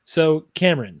So,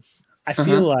 Cameron, I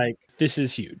feel Uh-huh. like this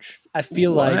is huge. I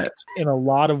feel What? like in a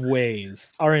lot of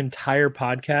ways, our entire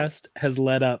podcast has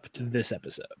led up to this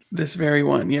episode. This very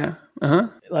one, yeah. Uh-huh.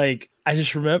 Like, I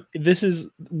just remember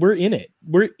we're in it.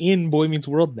 We're in Boy Meets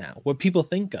World now. What people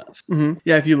think of. Mm-hmm.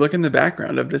 Yeah, if you look in the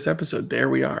background of this episode, there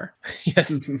we are. Yes.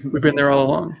 We've been there all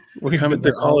along. We've been The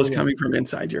there call all is along. coming from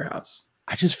inside your house.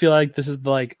 I just feel like this is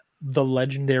like the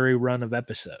legendary run of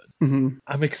episodes. Mm-hmm.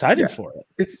 I'm excited Yeah. for it.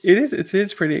 It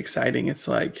is pretty exciting. It's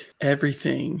like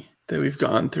everything that we've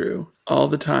gone through, all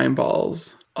the time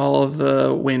balls, all of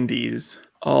the Wendy's,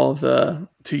 all the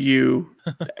to you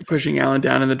pushing Alan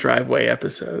down in the driveway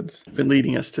episodes have been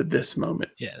leading us to this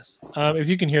moment. Yes. If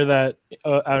you can hear that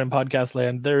out in podcast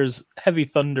land, there's heavy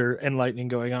thunder and lightning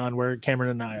going on where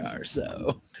Cameron and I are.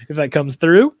 So if that comes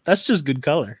through, that's just good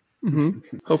color.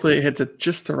 Mm-hmm. Hopefully it hits at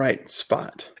just the right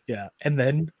spot. Yeah. And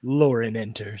then Lauren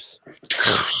enters.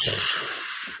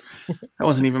 That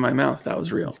wasn't even my mouth. That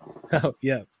was real. Oh,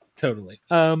 yeah, totally.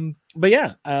 But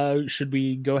yeah, should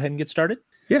we go ahead and get started?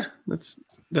 Yeah, let's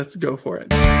go for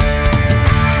it.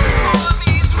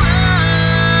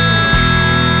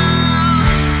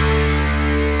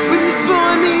 When this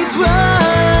boy meets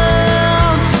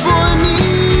world, boy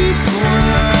meets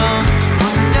world.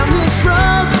 Running down this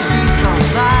road that we call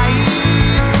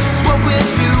life. It's what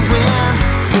we're doing.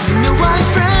 It's good to know our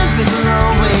friends that will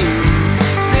always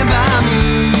stand by me.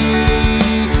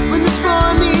 When this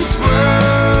boy meets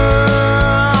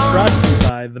world. Brought to you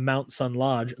by the Mount Sun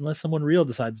Lodge. Unless someone real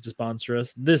decides to sponsor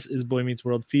us, this is Boy Meets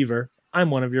World Fever. I'm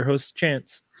one of your hosts,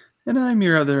 Chance. And I'm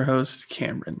your other host,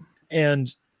 Cameron.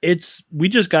 And we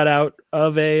just got out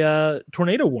of a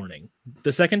tornado warning.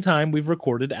 The second time we've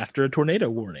recorded after a tornado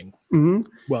warning. Mm-hmm.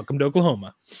 Welcome to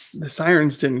Oklahoma. The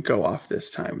sirens didn't go off this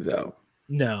time, though.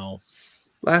 No.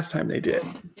 Last time they did.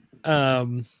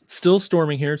 Still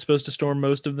storming here. It's supposed to storm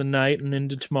most of the night and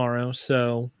into tomorrow.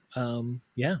 So,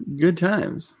 yeah. Good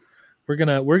times. We're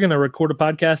gonna record a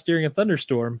podcast during a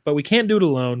thunderstorm, but we can't do it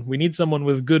alone. We need someone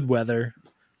with good weather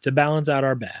to balance out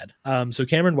our bad. So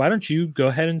Cameron, why don't you go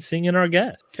ahead and sing in our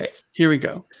guest? Okay, here we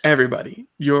go. Everybody,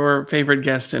 your favorite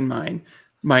guest and mine,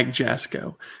 Mike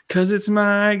Jasko. Cause it's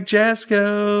Mike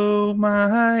Jasko,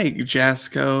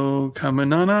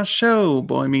 coming on our show,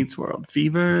 Boy Meets World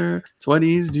Fever. It's what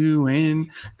he's doing.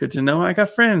 Good to know I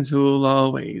got friends who'll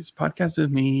always podcast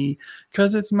with me.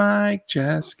 Cause it's Mike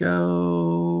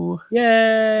Jasko. Yay!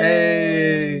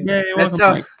 Hey, Yay, that welcome,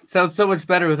 Mike. sounds so much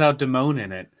better without Damone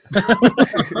in it.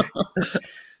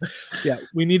 Yeah,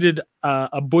 we needed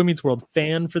a Boy Meets World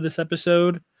fan for this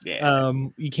episode. Yeah.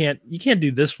 You can't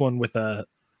do this one with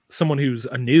someone who's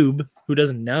a noob who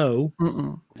doesn't know.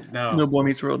 No No. Boy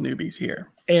Meets World newbies here.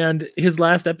 And his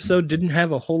last episode didn't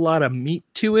have a whole lot of meat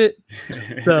to it,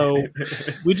 so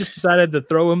we just decided to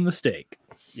throw him the steak.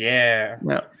 Yeah.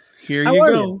 Now, here How you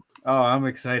are go. you? Oh, I'm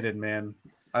excited, man.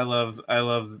 I love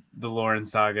the Lauren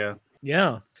saga.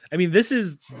 Yeah. I mean, this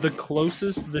is the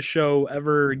closest the show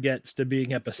ever gets to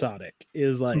being episodic,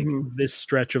 is like this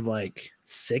stretch of like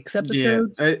 6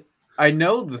 episodes. Yeah. I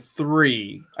know the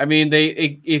 3. I mean,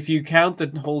 if you count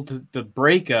the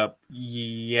breakup,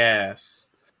 yes.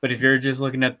 But if you're just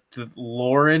looking at the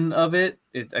Lauren of it,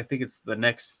 I think it's the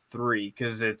next 3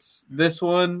 because it's this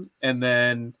one and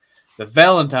then the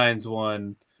Valentine's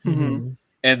one Mhm.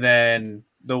 and then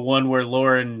the one where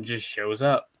Lauren just shows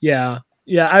up. Yeah.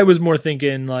 Yeah. I was more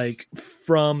thinking like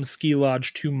from Ski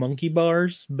Lodge to Monkey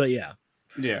Bars, but yeah.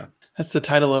 Yeah. That's the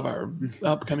title of our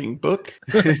upcoming book.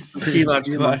 Ski Ski Lodge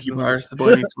to Monkey Bars, the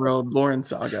Boy Meets World Lauren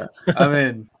saga. I'm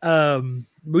in.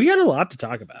 We got a lot to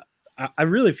talk about. I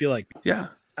really feel like Yeah.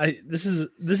 this is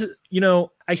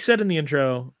I said in the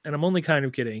intro, and I'm only kind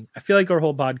of kidding, I feel like our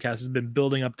whole podcast has been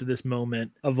building up to this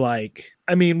moment of like,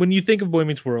 I mean, when you think of Boy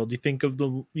Meets World, you think of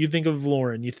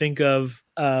Lauren, you think of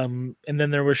and then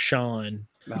there was Sean.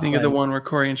 I think of the one where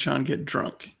Corey and Sean get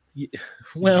drunk.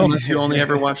 Well, Unless you only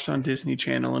ever watched on Disney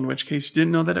Channel, in which case you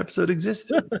didn't know that episode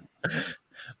existed.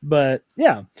 but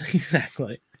yeah,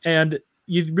 exactly. And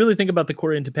you really think about the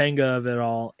Corey and Topanga of it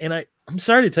all, and I'm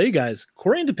sorry to tell you guys,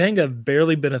 Corey and Topanga have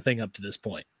barely been a thing up to this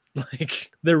point.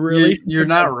 Like their relationship, You're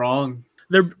not wrong.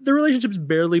 Their relationship's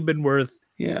barely been worth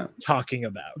Yeah. talking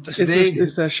about.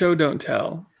 It's that show don't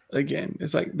tell. Again,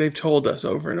 it's like they've told us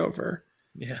over and over.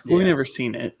 Yeah. But we've never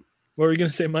seen it. What were you gonna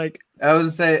say, Mike? I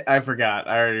was say I forgot.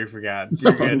 I already forgot.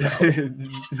 You're good.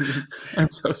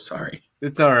 I'm so sorry.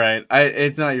 It's all right.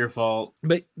 It's not your fault.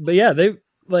 But yeah, they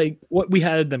like what we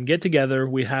had them get together,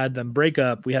 we had them break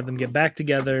up, we had them get back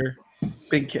together.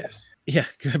 Big kiss. Yeah,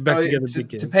 get back together. Big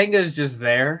kids. Topanga's just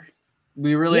there.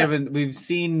 We really haven't. We've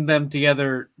seen them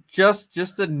together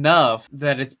just enough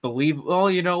that it's believable. Oh,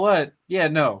 you know what? Yeah,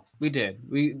 no, we did.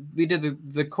 We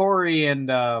did the Corey and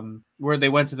where they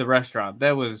went to the restaurant.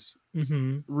 That was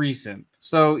recent.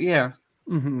 So yeah,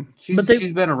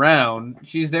 she's been around.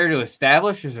 She's there to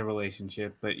establish a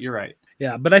relationship. But you're right.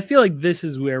 Yeah, but I feel like this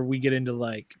is where we get into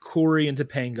like Corey and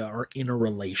Topanga are in a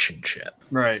relationship.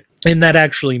 Right. And that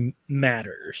actually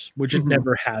matters, which it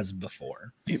never has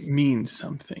before. It means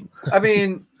something. I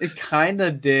mean, it kind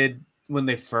of did when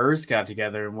they first got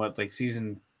together in what, like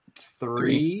season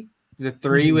 3? Is it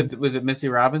 3 was it Missy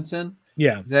Robinson?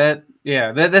 Yeah.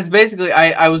 That's basically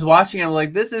I was watching and I'm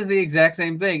like, this is the exact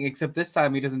same thing, except this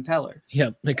time he doesn't tell her.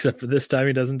 Yep, except for this time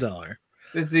he doesn't tell her.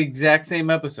 It's the exact same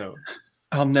episode.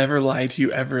 I'll never lie to you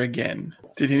ever again.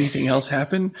 Did anything else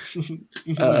happen?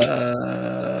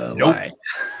 Lie.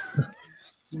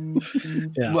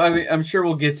 Yeah. Well, I mean, I'm sure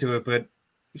we'll get to it, but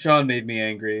Sean made me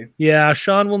angry. Yeah,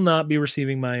 Sean will not be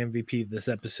receiving my MVP this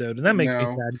episode, and that makes me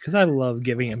No. sad because I love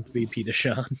giving MVP to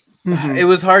Sean. It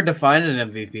was hard to find an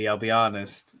MVP, I'll be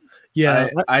honest. Yeah,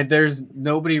 I there's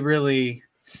nobody really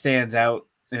stands out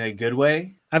in a good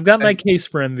way. I've got my case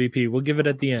for MVP. We'll give it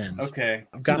at the end. Okay.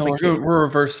 I've got No, my case. we're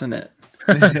reversing it.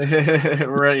 we're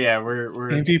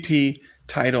MVP,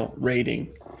 title,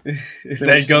 rating.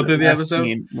 They go through the episode.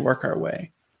 Scene, work our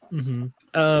way.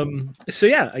 So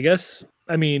yeah, I guess.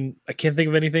 I mean, I can't think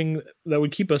of anything that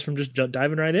would keep us from just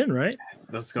diving right in, right?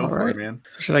 Let's go All for right. it, man.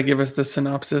 Should I give us the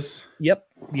synopsis? Yep.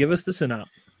 Give us the synop.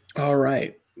 All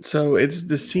right. So it's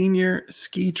the senior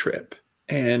ski trip,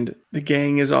 and the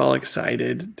gang is all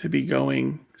excited to be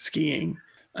going skiing.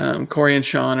 Corey and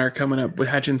Sean are coming up with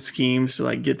hatching schemes to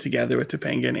like get together with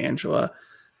Topanga and Angela,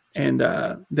 and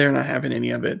they're not having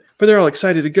any of it. But they're all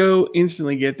excited to go.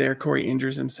 Instantly get there. Corey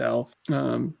injures himself.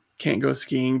 Can't go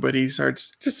skiing, but he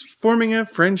starts just forming a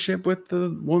friendship with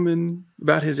the woman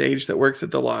about his age that works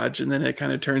at the lodge, and then it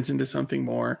kind of turns into something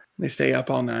more. They stay up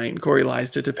all night, and Corey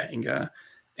lies to Topanga,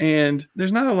 and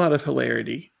there's not a lot of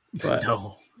hilarity, but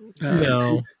No.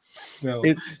 No,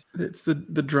 it's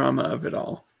the drama of it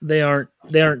all. they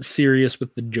aren't serious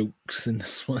with the jokes in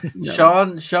this one.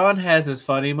 No. Sean has his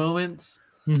funny moments,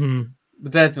 Mm-hmm.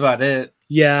 but that's about it.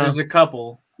 Yeah, There's a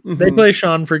couple. they play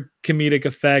Sean for comedic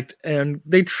effect, and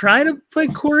they try to play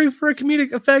Corey for a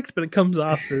comedic effect, but it comes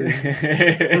off as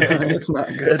It's not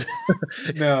good.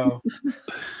 No.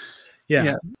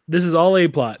 yeah. This is all A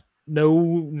plot.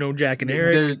 No Jack and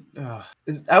Eric.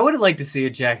 I would have liked to see a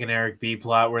Jack and Eric B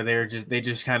plot where they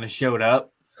just kind of showed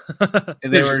up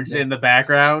and they were in the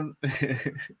background.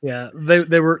 Yeah,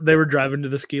 they were driving to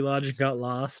the ski lodge and got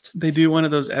lost. They do one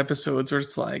of those episodes where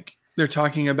it's like they're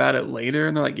talking about it later,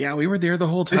 and they're like, "Yeah, we were there the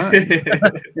whole time."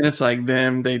 And it's like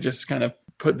them. They just kind of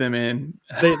put them in.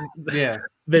 Yeah.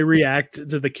 They react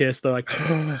to the kiss. They're like,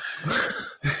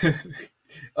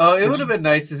 Oh, it would have been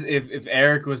nice if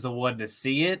Eric was the one to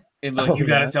see it and like, you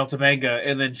gotta tell Topanga,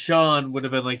 and then Sean would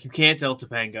have been like, you can't tell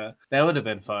Topanga. That would have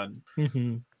been fun.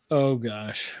 mm-hmm. Oh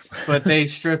gosh. But they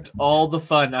stripped all the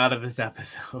fun out of this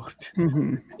episode.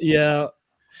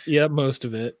 Yeah, most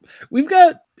of it. We've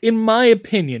got, in my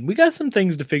opinion, we got some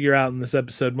things to figure out in this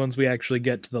episode once we actually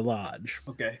get to the lodge.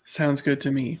 Okay. Sounds good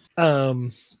to me.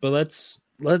 But let's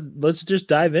just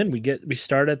dive in. We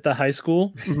start at the high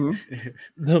school.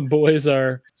 The boys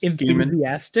are Scheming.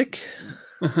 enthusiastic.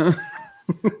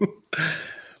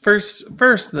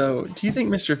 First though, do you think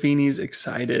Mr. Feeney's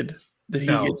excited that he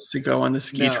No. gets to go on the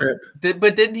ski No. trip?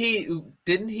 But didn't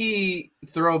he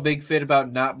throw a big fit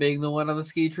about not being the one on the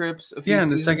ski trips a few Yeah, in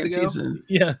the seasons second ago? season,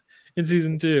 Yeah, in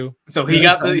season 2. So he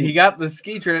got the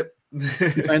ski trip. he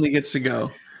finally gets to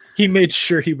go. He made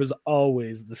sure he was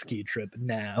always the ski trip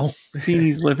now.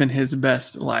 Feeney's living his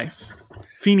best life.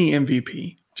 Feeney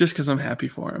MVP, just because I'm happy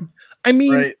for him. I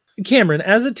mean, Right. Cameron,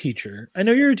 as a teacher, I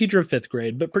know you're a teacher of 5th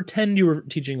grade, but pretend you were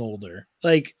teaching older.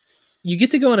 Like, you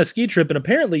get to go on a ski trip, and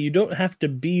apparently you don't have to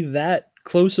be that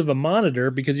close of a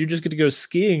monitor because you just get to go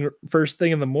skiing first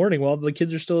thing in the morning while the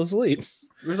kids are still asleep.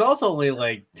 There's also only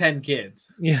like 10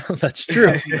 kids. Yeah, that's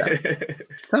true.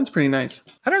 Sounds pretty nice.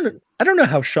 I don't know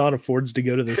how Sean affords to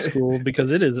go to this school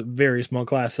because it is very small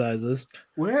class sizes.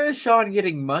 Where is Sean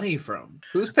getting money from?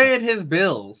 Who's paying his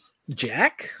bills?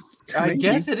 Jack? I Maybe.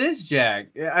 guess it is Jack.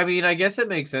 I mean, I guess it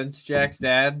makes sense. Jack's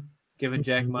dad giving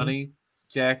Jack money.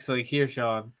 Jack's like, here,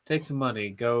 Sean, take some money.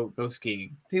 Go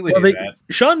skiing. He would Well, do that.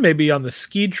 Sean may be on the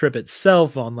ski trip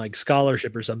itself on like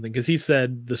scholarship or something because he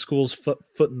said the school's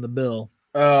footing the bill.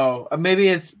 Oh,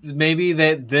 maybe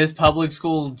that this public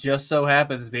school just so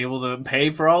happens to be able to pay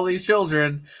for all these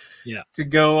children to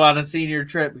go on a senior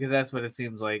trip because that's what it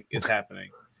seems like is happening.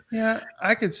 Yeah,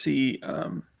 I could see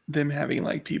them having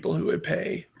like people who would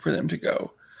pay for them to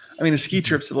go. I mean, a ski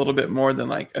trip's a little bit more than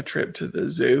like a trip to the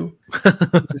zoo.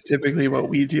 It's typically what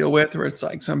we deal with, where it's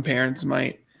like some parents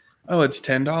might, oh, it's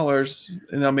 $10,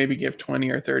 and they'll maybe give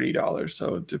 $20 or $30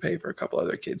 so to pay for a couple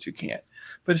other kids who can't.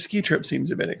 But a ski trip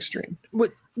seems a bit extreme.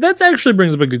 That actually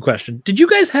brings up a good question. Did you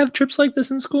guys have trips like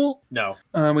this in school? No.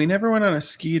 We never went on a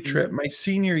ski trip. My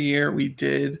senior year, we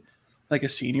did like a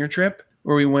senior trip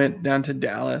where we went down to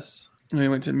Dallas and we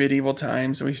went to Medieval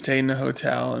Times and we stayed in a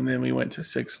hotel and then we went to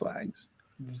Six Flags.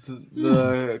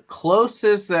 The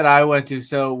closest that I went to,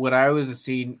 so when I was a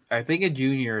senior, I think a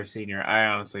junior or senior, I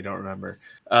honestly don't remember.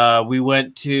 We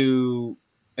went to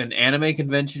an anime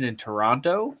convention in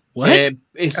Toronto. What?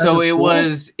 So it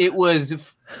was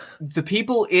the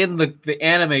people in the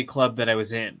anime club that I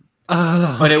was in,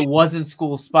 but it wasn't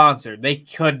school sponsored. They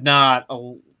could not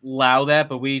allow that,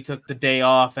 but we took the day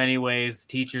off anyways. The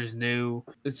teachers knew.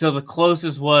 So the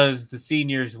closest was the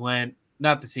seniors went,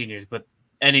 not the seniors, but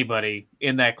anybody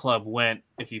in that club went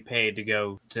if you paid to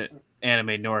go to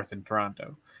Anime North in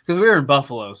Toronto. Because we were in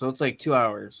Buffalo, so it's like 2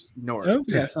 hours north.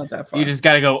 Okay. Yeah, it's not that far. You just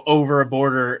got to go over a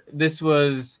border. This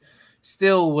was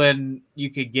still when you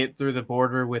could get through the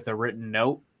border with a written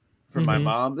note from my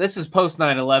mom. This is post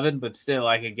 9/11, but still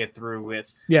I could get through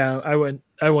with Yeah, I went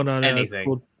on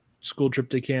anything. a school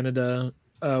trip to Canada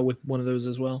with one of those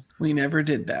as well. We never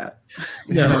did that.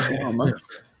 No. Oklahoma.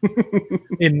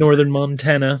 In northern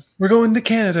Montana. We're going to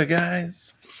Canada,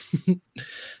 guys.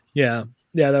 Yeah,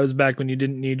 that was back when you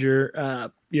didn't need your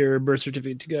birth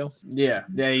certificate to go. Yeah,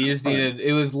 you just needed.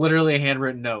 It was literally a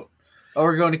handwritten note. Oh,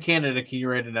 we're going to Canada. Can you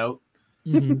write a note?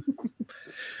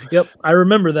 Yep, I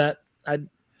remember that. I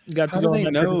got to How go do on they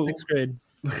that trip know? in sixth grade.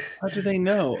 How do they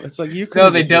know? It's like you. No,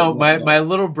 they don't. My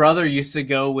little brother used to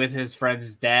go with his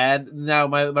friend's dad. Now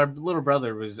my little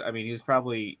brother was. I mean, he was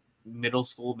probably middle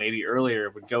school, maybe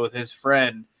earlier. Would go with his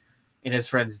friend and his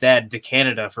friend's dad to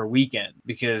Canada for a weekend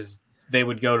because they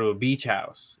would go to a beach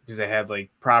house because they had like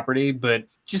property, but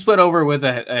just went over with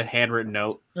a handwritten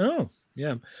note. Oh,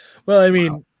 yeah. Well, I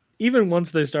mean, even once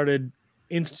they started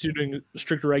instituting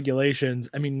stricter regulations,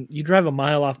 I mean, you drive a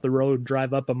mile off the road,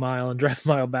 drive up a mile, and drive a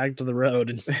mile back to the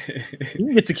road, and you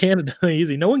can get to Canada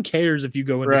easy. No one cares if you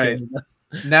go into Canada.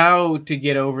 Now, to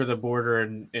get over the border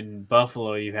in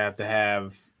Buffalo, you have to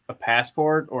have a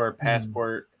passport or a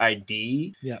passport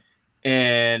ID. Yeah.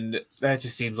 And that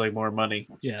just seems like more money.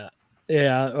 Yeah.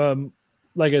 Yeah.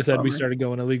 Like I said, we started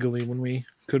going illegally when we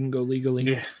couldn't go legally.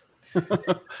 Yeah.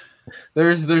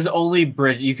 There's only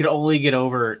bridge. You could only get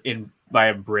over by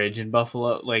a bridge in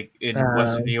Buffalo, like in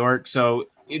Western New York. So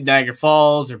in Niagara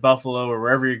Falls or Buffalo or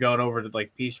wherever you're going over to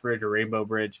like Peace Bridge or Rainbow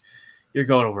Bridge, you're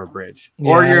going over a bridge.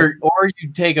 Yeah. Or you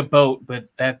take a boat, but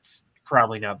that's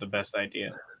probably not the best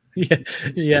idea.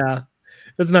 Yeah.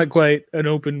 It's not quite an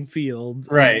open field,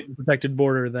 right? Protected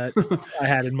border that I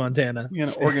had in Montana. You're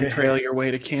gonna Oregon Trail your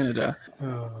way to Canada.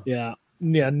 Yeah.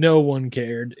 No one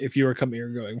cared if you were coming or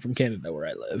going from Canada where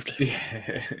I lived.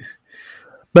 Yeah.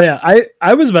 But yeah,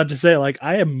 I was about to say, like,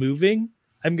 I am moving.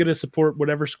 I'm gonna support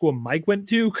whatever school Mike went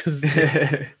to because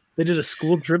they did a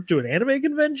school trip to an anime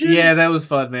convention. Yeah, that was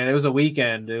fun, man. It was a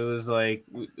weekend. It was like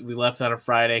we left on a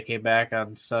Friday, came back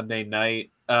on Sunday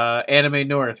night. Anime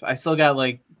North. I still got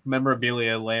like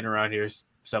memorabilia laying around here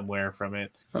somewhere from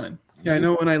it. Fun. Yeah, I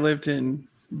know when I lived in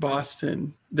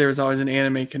Boston, there was always an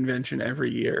anime convention every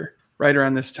year, right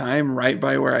around this time, right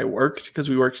by where I worked, because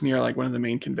we worked near like one of the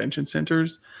main convention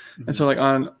centers. Mm-hmm. And so like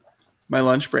on my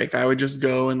lunch break, I would just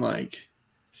go and like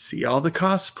see all the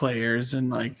cosplayers and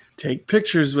like take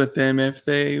pictures with them if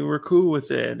they were cool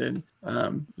with it. And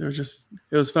it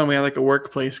was fun. We had like a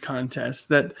workplace contest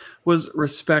that was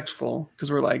respectful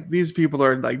because we're like, these people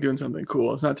are like doing something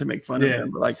cool. It's not to make fun of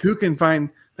them, but like who can find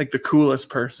like the coolest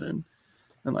person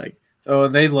and like, oh,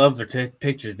 they love their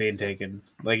pictures being taken.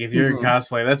 Like if you're in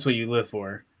cosplay, that's what you live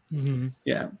for. Mm-hmm.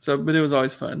 Yeah. So, but it was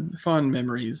always fun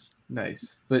memories.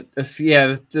 Nice. But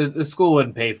yeah, the school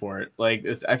wouldn't pay for it. Like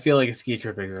I feel like a ski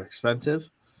trip is expensive.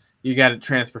 You got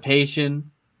transportation.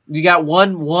 You got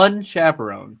one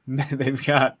chaperone. They've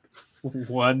got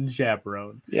one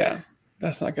chaperone. Yeah,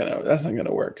 that's not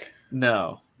gonna work.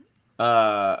 No,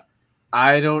 I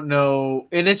don't know,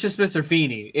 and it's just Mr.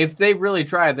 Feeney. If they really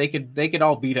tried, they could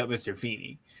all beat up Mr.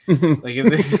 Feeney. Like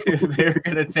if they're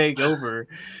gonna take over,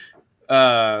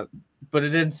 but it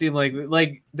didn't seem like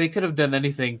they could have done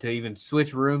anything to even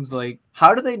switch rooms. Like,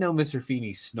 how do they know Mr.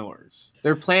 Feeney snores?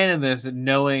 They're planning this and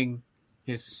knowing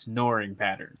his snoring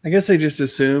pattern. I guess they just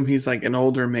assume he's like an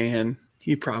older man.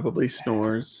 He probably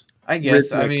snores. I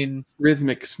guess. I mean,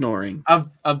 rhythmic snoring.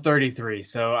 I'm 33,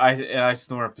 so I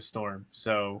snore up a storm.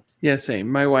 So yeah, same.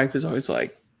 My wife is always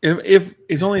like, if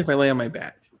it's only if I lay on my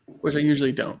back, which I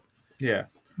usually don't. Yeah.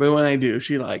 But when I do,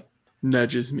 she like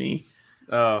nudges me,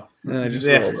 Oh, and I just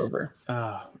yeah. rolled over.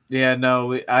 Oh, yeah.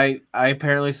 No, I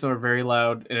apparently snore very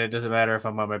loud, and it doesn't matter if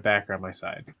I'm on my back or on my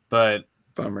side. But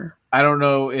Bummer. I don't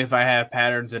know if I have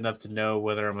patterns enough to know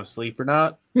whether I'm asleep or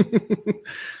not.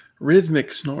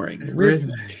 Rhythmic snoring.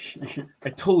 Rhythmic. I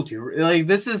told you, like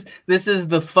this is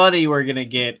the funny we're gonna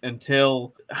get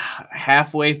until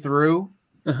halfway through.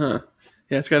 Uh-huh.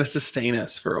 Yeah, it's got to sustain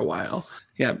us for a while.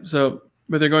 Yeah, so,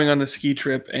 but they're going on the ski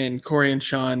trip, and Corey and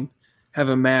Sean have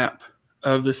a map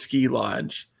of the ski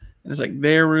lodge. And it's like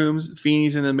their rooms,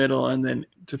 Feeney's in the middle, and then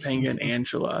Topanga and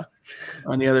Angela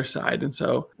on the other side. And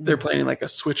so they're playing like a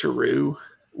switcheroo.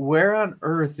 Where on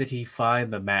earth did he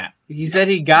find the map? He said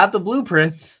he got the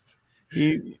blueprints.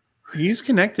 He's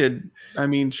connected. I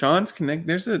mean, Sean's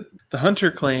connected. The Hunter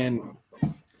clan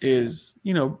is,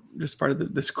 just part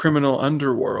of this criminal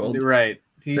underworld. Right.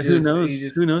 Who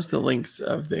knows the links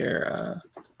of their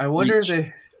I wonder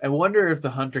reach. I wonder if the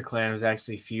Hunter clan was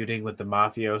actually feuding with the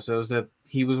mafiosos that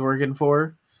he was working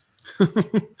for.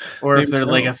 Or if Maybe they're so.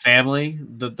 like a family,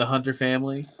 the Hunter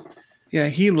family. Yeah,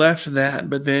 he left that,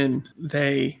 but then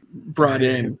they brought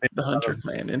in the Hunter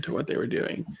clan into what they were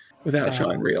doing without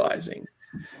Sean realizing.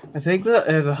 I think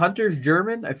the Hunter's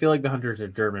German. I feel like the Hunters are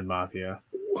German mafia.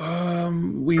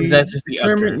 We Or is that just the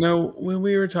determined. Hunters? No, when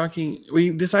we were talking, we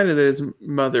decided that his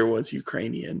mother was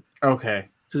Ukrainian Okay,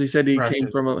 because he said he Russian. came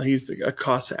from he's a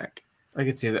Cossack. I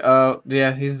could see that.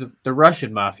 Yeah, he's the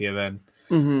Russian mafia then,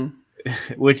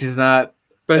 Mm-hmm. which is not.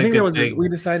 But I A think good that was thing. we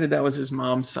decided that was his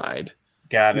mom's side.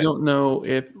 Got We it. don't know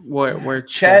if where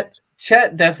Chet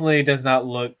definitely does not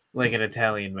look like an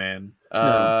Italian man.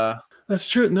 That's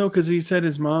true. No, because he said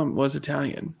his mom was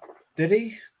Italian. Did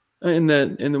he? In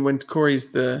the when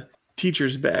Corey's the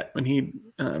teacher's vet when he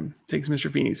takes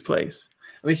Mr. Feeney's place.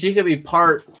 I mean, she could be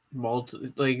part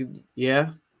yeah.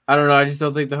 I don't know. I just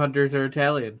don't think the Hunters are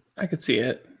Italian. I could see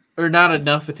it. Or not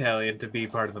enough Italian to be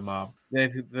part of the mob. They're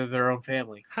their own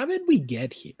family. How did we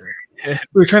get here? We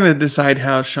were trying to decide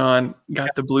how Sean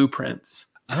got the blueprints.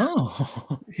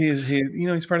 Oh,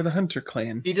 He's part of the Hunter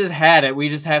clan. He just had it. We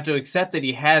just have to accept that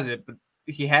he has it, but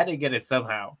he had to get it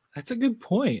somehow. that's a good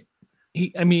point.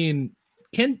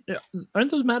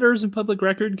 Aren't those matters in public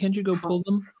record? Can't you go pull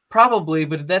them? Probably,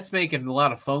 but that's making a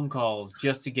lot of phone calls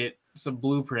just to get some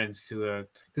blueprints to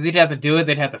because he'd have to do it.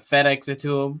 They'd have to FedEx it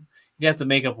to him. He'd have to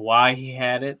make up why he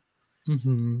had it.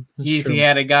 Mm-hmm. If he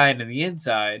had a guy into the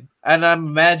inside, and I'm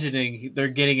imagining they're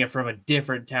getting it from a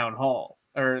different town hall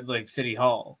or like city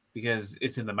hall because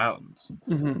it's in the mountains.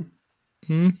 Mm-hmm.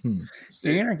 Mm-hmm. So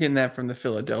you're not getting that from the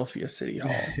Philadelphia City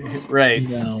Hall. Right.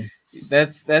 No.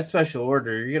 That's special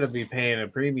order. You're gonna be paying a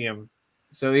premium.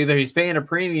 So either he's paying a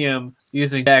premium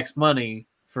using tax money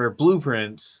for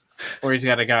blueprints, or he's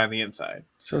got a guy on the inside.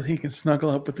 So he can snuggle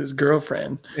up with his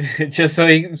girlfriend. Just so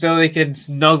they can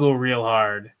snuggle real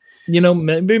hard.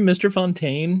 Maybe Mr.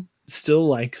 Fontaine still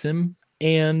likes him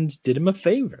and did him a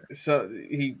favor. So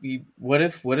he what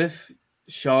if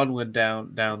Sean went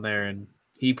down there and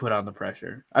he put on the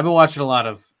pressure? I've been watching a lot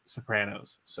of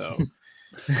Sopranos, so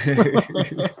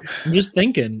I'm just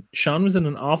thinking, Sean was in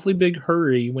an awfully big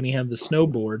hurry when he had the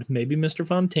snowboard. Maybe Mr.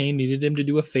 Fontaine needed him to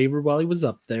do a favor while he was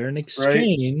up there in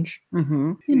exchange.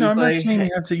 Mm-hmm. He's I'm like, not saying "Hey."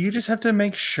 you have to. You just have to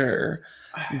make sure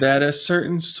that a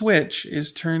certain switch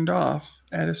is turned off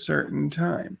at a certain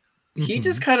time. He Mhm.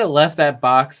 just kind of left that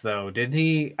box though, didn't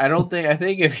he? I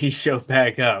think if he showed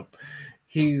back up,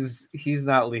 he's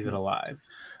not leaving alive.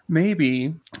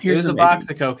 Maybe Here's a box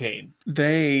of cocaine.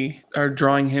 They are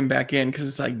drawing him back in because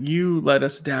it's like, you let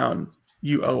us down,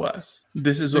 you owe us.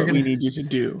 This is They're what we gonna- need you to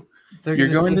do. They're You're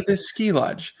gonna going to take- this ski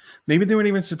lodge. Maybe they weren't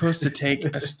even supposed to take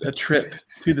a trip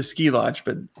to the ski lodge,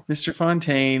 but Mr.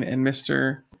 Fontaine and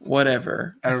Mr.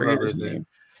 whatever, I I don't forget remember his his name. name,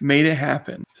 made it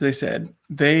happen. So they said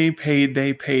they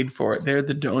paid for it. They're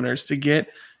the donors to get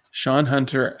Sean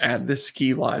Hunter at the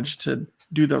ski lodge to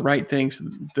do the right things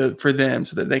for them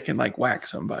so that they can like whack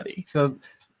somebody. So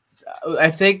I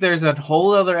think there's a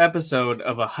whole other episode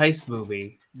of a heist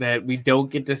movie that we don't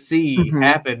get to see Mhm.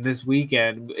 happen this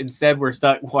weekend. Instead, we're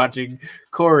stuck watching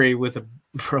Corey with a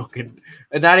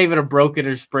not even a broken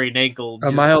or sprained ankle,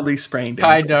 A mildly sprained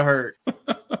ankle. kind of hurt.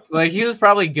 Like he was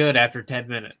probably good after 10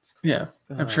 minutes. Yeah,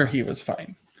 I'm sure he was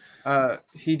fine.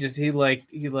 He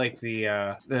liked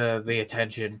the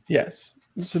attention. Yes.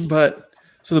 So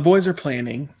the boys are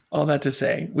planning. All that to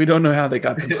say, we don't know how they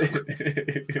got the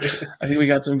blueprints. I think we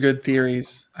got some good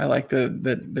theories. I like that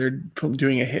they're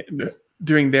doing a hit,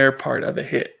 doing their part of a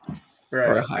hit or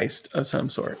a Right. heist of some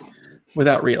sort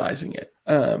without realizing it.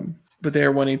 But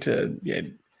they're wanting to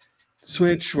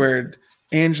switch where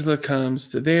Angela comes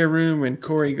to their room and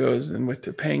Corey goes in with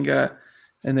Topanga,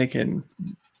 and they can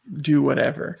do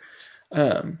whatever.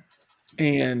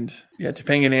 And yeah,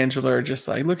 Topanga and Angela are just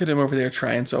like, look at him over there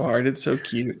trying so hard. It's so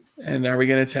cute. And are we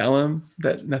going to tell him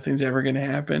that nothing's ever going to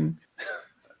happen?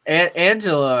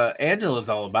 Angela's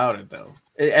all about it though.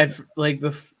 And like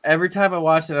every time I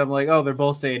watch it, I'm like, oh, they're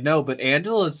both saying no, but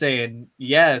Angela's saying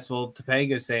yes. Well,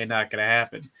 Topanga's saying not going to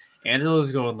happen.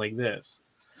 Angela's going like this.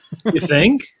 You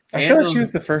think? I feel like she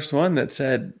was the first one that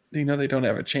said, they don't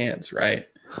have a chance, right?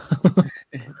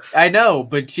 I know,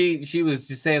 but she was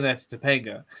just saying that to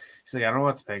Topanga. She's like, I don't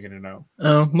want Topanga to know.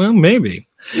 Oh, well, maybe.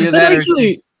 Either that actually,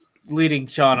 or she's leading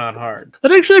Sean on hard.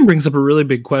 That actually brings up a really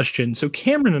big question. So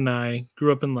Cameron and I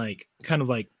grew up in like kind of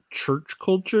like church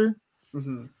culture.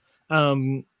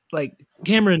 Mm-hmm. Like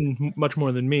Cameron much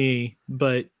more than me,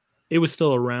 but it was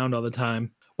still around all the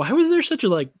time. Why was there such a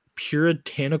like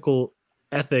puritanical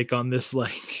ethic on this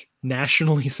like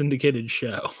nationally syndicated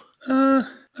show? I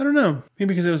don't know. Maybe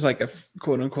because it was like a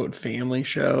quote unquote family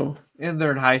show. And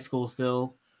they're in high school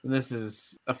still. And this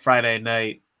is a Friday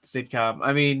night sitcom.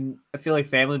 I mean, I feel like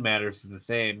Family Matters is the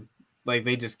same. Like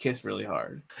they just kiss really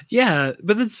hard. Yeah,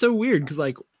 but it's so weird because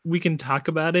like we can talk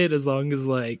about it as long as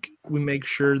like we make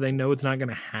sure they know it's not going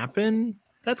to happen.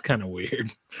 That's kind of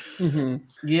weird. Mm-hmm.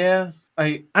 Yeah,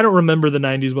 I don't remember the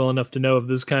 90s well enough to know if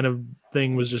this kind of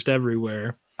thing was just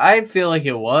everywhere. I feel like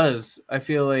it was. I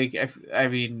feel like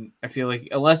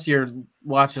unless you're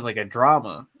watching like a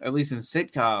drama, at least in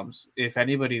sitcoms, if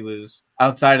anybody was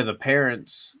outside of the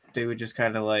parents, they would just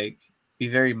kind of like be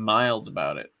very mild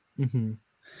about it. Mm-hmm.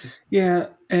 Yeah,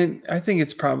 and I think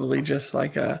it's probably just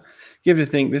like you have to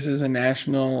think this is a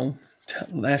nationally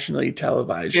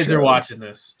televised Kids show. are watching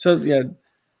this. So yeah,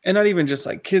 and not even just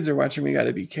like kids are watching, we got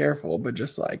to be careful, but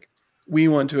just like we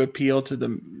want to appeal to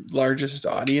the largest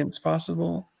audience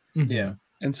possible. Mm-hmm. Yeah.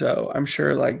 And so I'm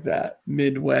sure like that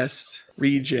Midwest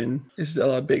region is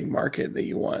still a big market that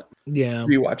you want Yeah. to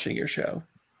be watching your show.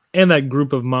 And that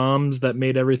group of moms that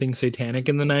made everything satanic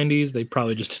in the 90s, they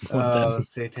probably just didn't want them.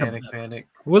 Satanic Panic.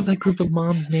 What was that group of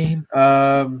moms' name?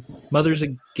 Um, Mothers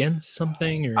Against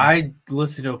something? Or I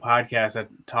listened to a podcast that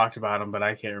talked about them, but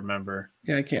I can't remember.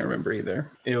 Yeah, I can't remember either.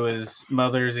 It was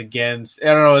Mothers Against.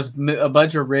 I don't know. It was a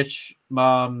bunch of rich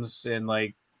moms and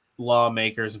like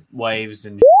lawmakers, wives,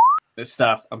 and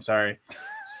stuff. I'm sorry,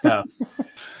 stuff.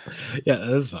 Yeah,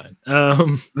 that's fine.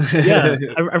 Yeah,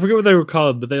 I forget what they were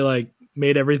called, but they like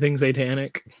made everything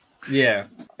satanic. Yeah.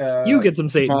 You get some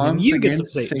Satan. Moms You get some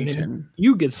Against Satan. Satan.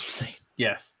 You get some Satan.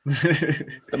 Yes.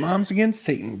 The Moms Against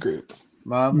Satan group.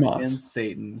 Moms Moms. Against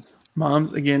Satan.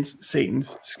 Moms Against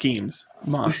Satan's schemes.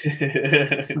 Moms.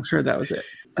 I'm sure that was it.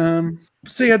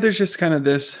 So yeah, there's just kind of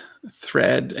this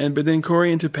thread, but then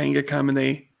Corey and Topanga come and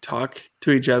they talk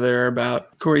to each other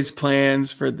about Corey's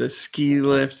plans for the ski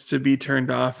lift to be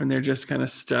turned off, and they're just kind of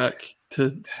stuck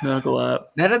to snuggle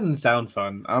up. That doesn't sound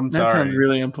fun. That sorry. sounds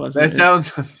really unpleasant. That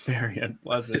sounds very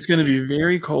unpleasant. It's going to be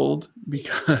very cold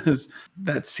because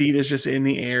that seat is just in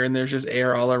the air and there's just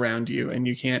air all around you and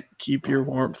you can't keep your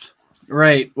warmth.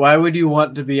 Right. Why would you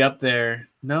want to be up there?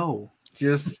 No.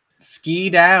 Just ski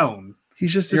down.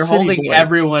 He's just You're city holding boy.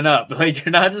 everyone up. Like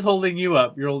you're not just holding you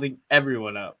up, you're holding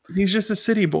everyone up. He's just a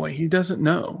city boy. He doesn't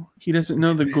know. He doesn't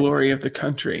know the glory of the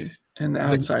country and the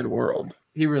outside world.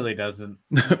 He really doesn't.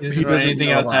 He He doesn't know doesn't anything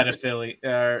know a outside lot. of Philly.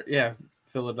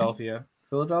 Philadelphia.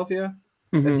 Philadelphia?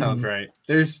 Mhm. That sounds right.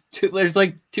 There's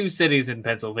like two cities in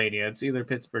Pennsylvania. It's either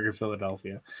Pittsburgh or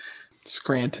Philadelphia.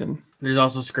 Scranton. There's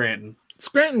also Scranton.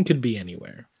 Scranton could be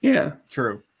anywhere. Yeah.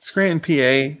 True. Scranton,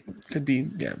 PA. Could be,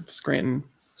 Scranton,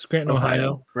 Scranton,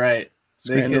 Ohio. Right.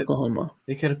 Scranton, They could Oklahoma.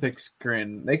 have picked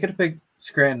Scranton. They could have picked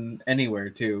Scranton anywhere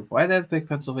too. Why did they pick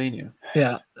Pennsylvania?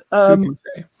 Yeah. Who can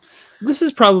say? This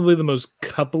is probably the most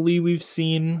coupley we've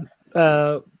seen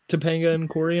Topanga and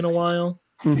Corey in a while.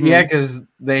 Mhm. Yeah, because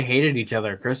they hated each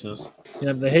other at Christmas.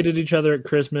 Yeah, they hated each other at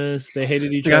Christmas. They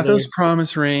hated each They got other. those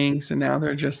promise rings, and now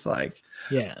they're just like,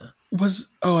 Yeah. I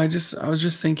was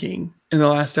just thinking in the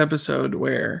last episode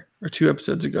or 2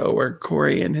 episodes ago, where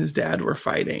Corey and his dad were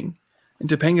fighting, and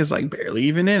Topanga's like barely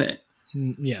even in it.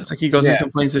 Yeah. It's like he goes and Yeah.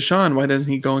 complains to Sean. Why doesn't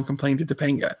he go and complain to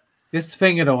Topanga? Guess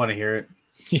Topanga don't want to hear it.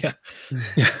 Yeah.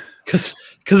 Yeah. Because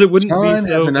it wouldn't Sean be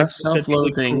so has enough existentially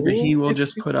self-loathing that he cruel will if-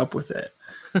 just put up with it.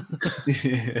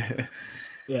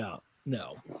 Yeah.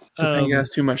 No. Topanga has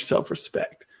too much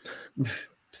self-respect.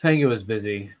 Topanga was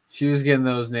busy. She was getting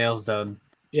those nails done.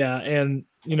 Yeah, and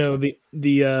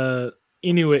the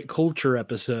Inuit culture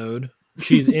episode,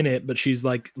 she's in it, but she's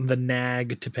like the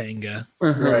nag Topanga.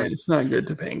 Right. It's not good,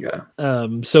 Topanga.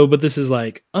 But this is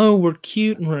like, oh, we're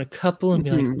cute and we're a couple and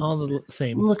be like Mhm. all the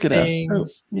same Look at things.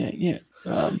 us. Oh, yeah.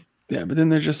 Yeah, but then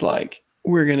they're just like,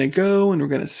 we're going to go and we're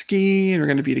going to ski and we're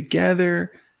going to be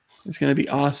together. It's going to be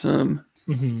awesome.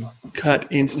 Mhm. Cut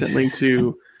instantly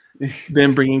to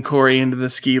them bringing Corey into the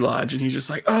ski lodge, and he's just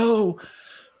like, oh,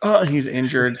 he's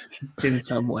injured in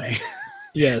some way.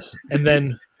 Yes, and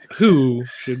then who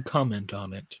should comment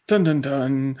on it? Dun dun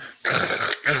dun.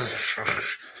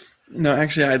 No,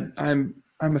 actually, I'm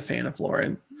a fan of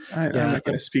Lauren. I'm Yeah. not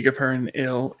going to speak of her in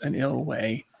an ill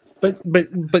way.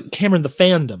 But Cameron, the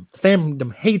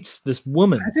fandom hates this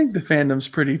woman. I think the fandom's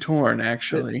pretty torn,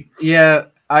 actually. Yeah,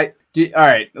 all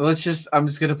right. I'm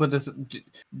just gonna put this.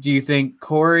 Do you think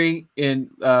Corey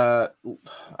and I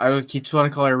just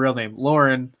want to call her real name,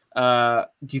 Lauren? Do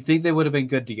you think they would have been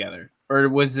good together, or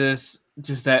was this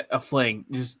just a fling,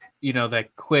 just that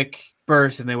quick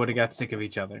burst, and they would have got sick of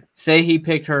each other? Say he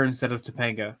picked her instead of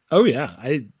Topanga. Oh yeah,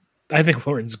 I think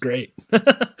Lauren's great.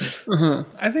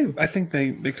 I think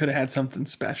they could have had something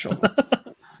special.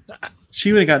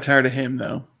 She would have got tired of him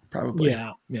though, probably.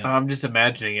 Yeah. I'm just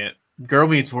imagining it. Girl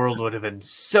Meets World would have been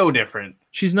so different.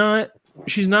 She's not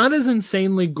as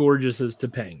insanely gorgeous as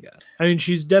Topanga. I mean,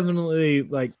 she's definitely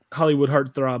like Hollywood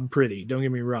heartthrob pretty. Don't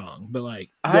get me wrong, but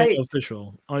like Danielle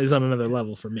Fishel is on another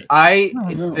level for me. I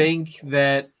think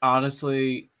that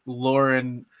honestly,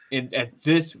 Lauren at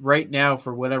this right now,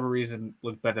 for whatever reason,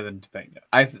 looked better than Topanga.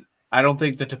 I don't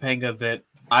think the Topanga that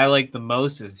I like the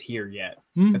most is here yet.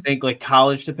 I think like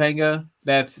college Topanga,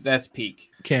 that's peak.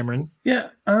 Cameron. Yeah.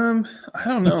 I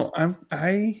don't know.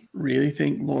 I really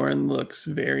think Lauren looks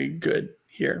very good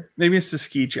here. Maybe it's the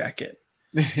ski jacket.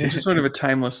 It's just sort of a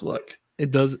timeless look.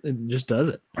 It just does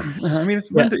it. I mean,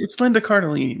 it's Linda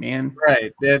Cardellini, man.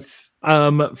 Right. That's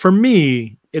for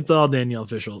me, it's all Danielle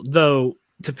Fishel. Though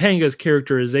Topanga's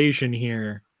characterization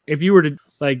here, if you were to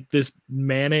like this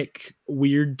manic,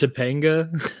 weird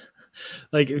Topanga,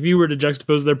 like if you were to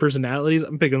juxtapose their personalities,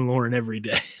 I'm picking Lauren every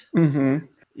day. Mm-hmm.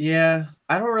 Yeah,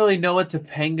 I don't really know what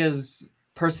Topanga's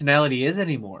personality is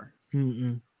anymore.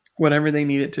 Whatever they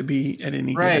need it to be at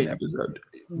any given episode.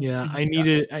 Yeah, I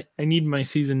need my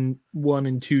season 1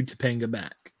 and 2 Topanga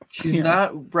back. She's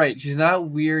not right. She's not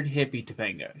weird hippie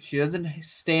Topanga. She doesn't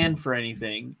stand for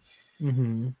anything.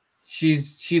 Mm-hmm.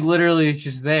 She literally is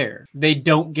just there. They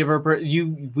don't give her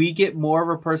we get more of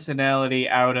her personality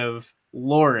out of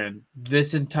Lauren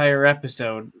this entire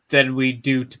episode than we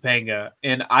do Topanga,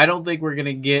 and I don't think we're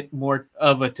gonna get more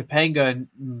of a Topanga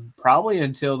probably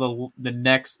until the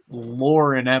next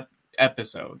Lauren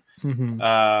episode, and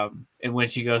when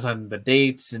she goes on the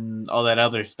dates and all that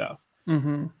other stuff.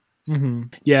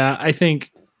 Yeah, I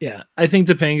think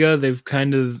Topanga,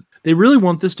 they really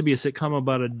want this to be a sitcom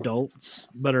about adults,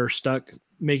 but are stuck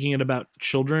making it about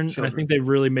children. And I think they've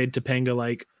really made Topanga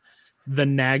like the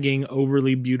nagging,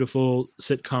 overly beautiful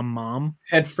sitcom mom.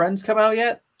 Had Friends come out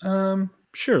yet?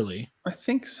 Surely. I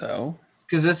think so.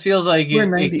 Because this feels like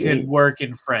it could work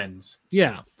in Friends.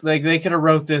 Yeah. Like they could have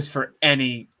wrote this for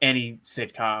any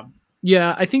sitcom.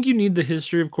 Yeah, I think you need the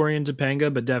history of Corey and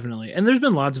Topanga, but definitely. And there's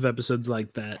been lots of episodes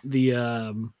like that.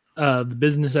 The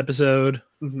business episode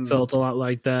felt a lot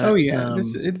like that. Oh yeah,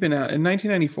 it'd been out in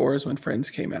 1994 is when Friends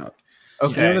came out.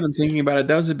 Okay. Now that I'm thinking about it,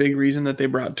 that was a big reason that they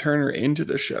brought Turner into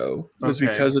the show was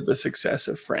because of the success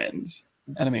of Friends.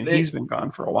 And I mean, he's been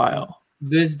gone for a while.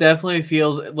 This definitely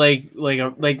feels like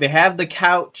they have the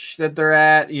couch that they're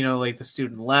at, like the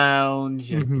student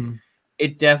lounge. And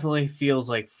it definitely feels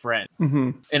like Friends.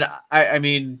 And I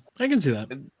mean, I can see that.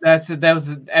 That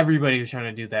was everybody was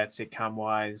trying to do that sitcom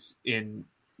wise in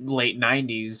late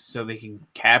 90s, so they can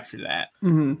capture that.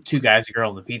 Two guys, a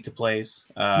girl in the pizza place.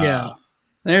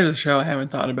 There's a show I haven't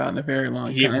thought about in a very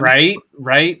long time.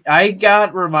 Right. I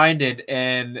got reminded,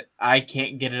 and I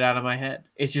can't get it out of my head.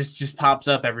 It just pops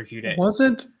up every few days.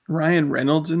 Wasn't Ryan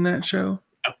Reynolds in that show?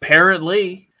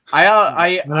 Apparently,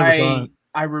 I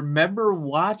remember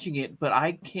watching it, but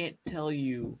I can't tell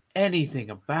you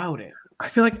anything about it. I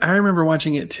feel like I remember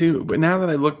watching it too, but now that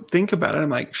I think about it,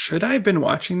 I'm like, should I have been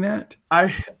watching that?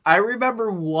 I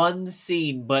remember one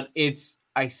scene, but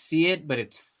I see it, but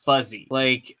it's fuzzy.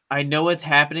 Like I know what's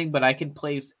happening, but I can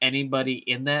place anybody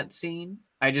in that scene.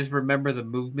 I just remember the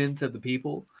movements of the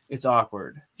people. It's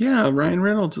awkward. Yeah, Ryan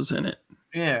Reynolds was in it.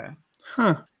 Yeah.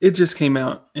 Huh. It just came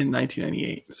out in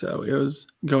 1998, so it was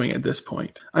going at this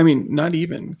point. I mean, not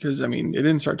even, because I mean, it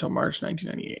didn't start till March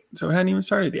 1998, so it hadn't even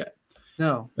started yet.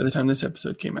 No. By the time this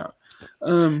episode came out.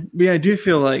 But yeah, I do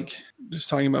feel like, just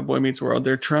talking about Boy Meets World,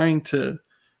 they're trying to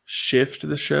shift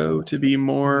the show to be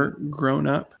more grown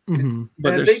up, but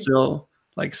they're still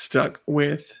like stuck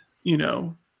with,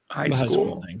 high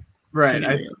school thing. Right.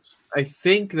 I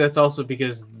think that's also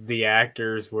because the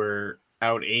actors were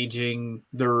out aging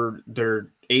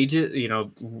their ages,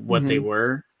 what they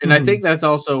were. And I think that's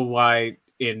also why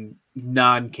in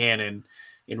non-canon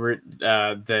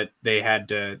that they had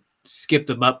to skipped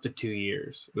them up to 2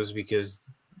 years was because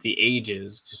the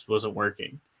ages just wasn't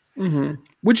working. Mm-hmm.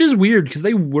 Which is weird because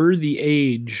they were the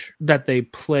age that they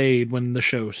played when the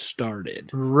show started.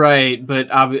 Right, but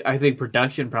I think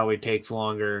production probably takes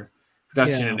longer.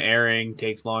 Production Yeah. and airing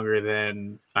takes longer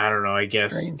than, I don't know, I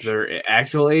guess Strange. their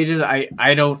actual ages.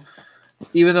 I don't,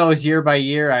 even though it's year by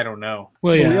year, I don't know.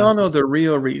 Well, Well, we yeah. all know the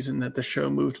real reason that the show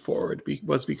moved forward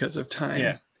was because of time.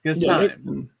 Yeah, because Yeah,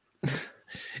 time. And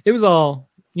It was all,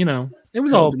 it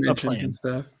was all a dimensions plan. and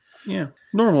stuff. Yeah,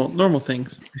 normal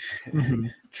things.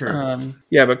 Mhm. True.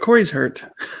 Yeah, but Corey's hurt,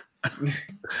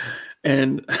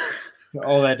 and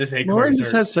All that to say, Lauren Corey's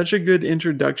just hurt. has such a good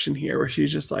introduction here, where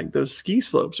she's just like, "Those ski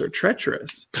slopes are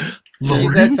treacherous."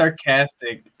 She's that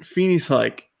sarcastic. Feeney's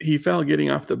like, "He fell getting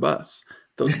off the bus.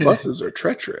 Those buses are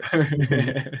treacherous."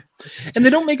 And they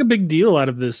don't make a big deal out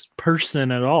of this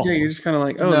person at all. Yeah, you're just kind of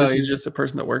like, "Oh, No, this is he's- just a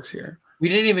person that works here." We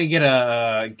didn't even get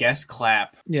a guest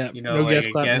clap. Yeah, You know, no like guest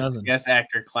a clap, nothing. guest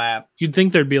actor clap. You'd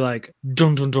think there'd be like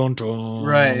dun dun dun dun,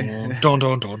 Right. dun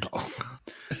dun dun dun.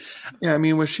 Yeah, I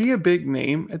mean, was she a big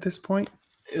name at this point?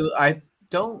 I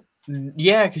don't.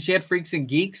 Yeah, because she had Freaks and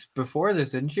Geeks before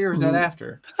this, didn't she? Or was that Mhm.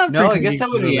 after? I thought No, I Freaking guess Geeks that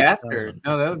would was be early after. 2000.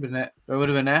 No, that would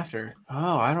have been after.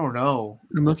 Oh, I don't know.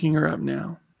 I'm looking her up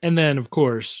now. And then, of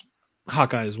course,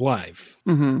 Hawkeye's wife,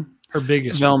 Mm-hmm. her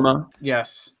biggest, Velma,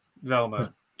 Yes,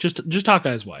 Velma. just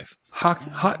Hawkeye's wife.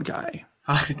 hot guy.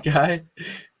 Hot Guy.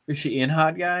 Is she in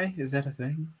Hot Guy? Is that a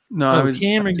thing? No, I Oh, was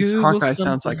Cameron just Google Hawkeye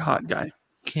sounds like something. hot guy.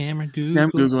 Cameron Google. Yeah,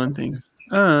 I'm googling things.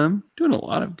 Doing a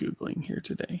lot of googling here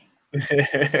today.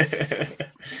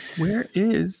 Where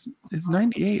is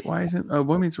 98? Why isn't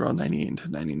Boy Meets World 98 to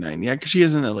 99? Yeah, because she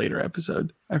is in a later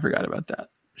episode. I forgot about that.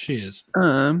 She is.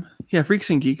 Yeah, Freaks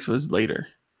and Geeks was later.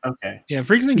 Okay. Yeah,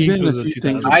 Freaks and She's Geeks been in was a a few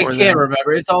things 2000. I before can't that.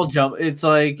 remember. It's all jump. It's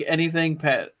like anything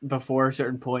before a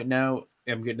certain point now.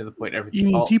 I'm getting to the point everything. You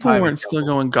mean all people time weren't is still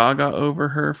jumbled. going gaga over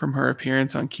her from her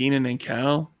appearance on Keenan and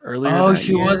Kel earlier? Oh, that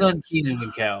she year? was on Keenan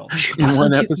and Kel. in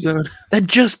one episode. That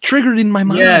just triggered in my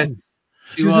mind. Yes,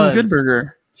 She was in Good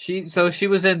Burger. She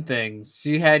was in things.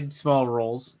 She had small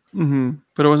roles. Mm-hmm.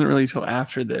 But it wasn't really till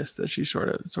after this that she sort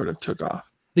of took off.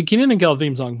 The Keenan and Kel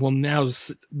theme song will now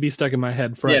be stuck in my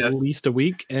head for at Yes. least a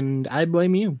week, and I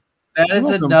blame you. That is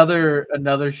welcome.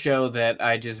 another show that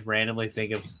I just randomly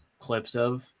think of clips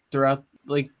of throughout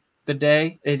like the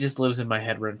day. It just lives in my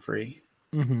head rent free.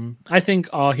 I think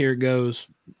all here goes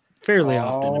fairly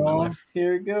often in my life.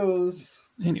 Here it goes.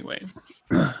 Anyway,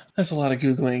 that's a lot of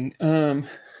googling.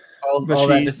 But All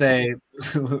that she- to say,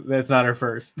 that's not her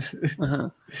first. Uh-huh.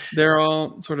 They're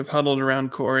all sort of huddled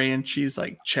around Corey, and she's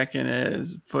like checking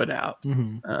his foot out.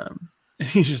 Mhm. And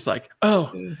he's just like,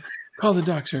 "Oh, call the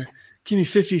doctor. Give me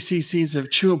 50 cc's of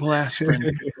chewable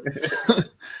aspirin."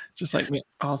 Just like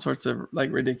all sorts of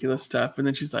like ridiculous stuff. And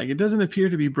then she's like, "It doesn't appear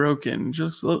to be broken.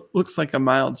 Just looks like a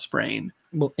mild sprain.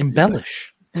 Well,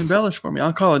 embellish. Embellish for me.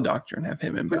 I'll call a doctor and have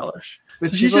him embellish." But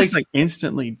So she's she's just like- like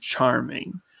instantly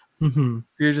charming. Mm-hmm.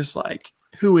 You're just like,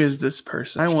 who is this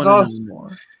person? I She's want all- to know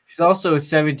more. She's also a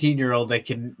 17-year-old that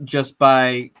can just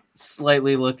by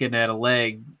slightly looking at a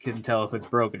leg can tell if it's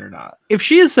broken or not. If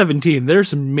she is 17, there's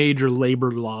some major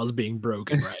labor laws being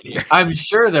broken right here. I'm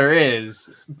sure there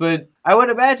is, but I would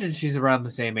imagine she's around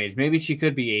the same age. Maybe she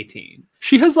could be 18.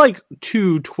 She has like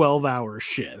 2 12-hour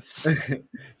shifts.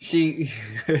 She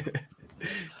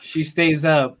she stays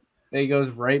up and goes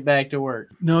right back to work.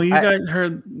 No, you I- guys,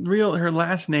 her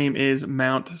last name is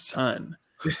Mount Sun.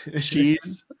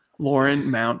 She's Lauren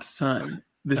Mount Sun.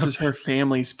 This is her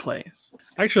family's place.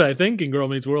 Actually, I think in Girl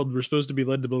Meets World, we're supposed to be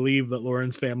led to believe that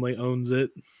Lauren's family owns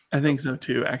it. I think so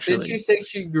too, actually. Did she say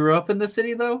she grew up in the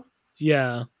city though,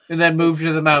 Yeah. and then moved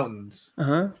to the mountains,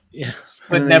 Uh-huh. Yeah.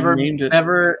 but And they never named it-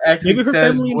 never actually Maybe her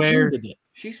says family where inherited it.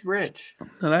 she's rich?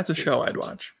 No, that's a show I'd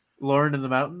watch. Lauren in the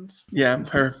mountains. Yeah,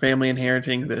 her family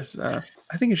inheriting this. I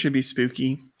think it should be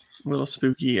spooky. A little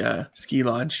spooky ski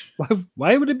lodge.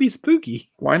 Why would it be spooky?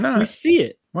 Why We not? see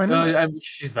it. Why not?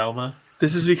 She's Velma.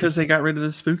 This is because they got rid of the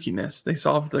spookiness. They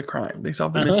solved the crime. They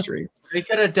solved the Uh-huh. mystery. They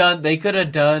could have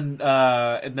done.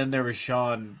 And then there was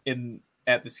Sean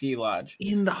at the ski lodge.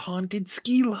 In the haunted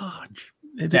ski lodge.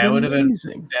 It'd That have would been have been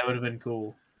amazing. that would have been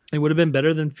cool. It would have been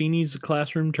better than Feeney's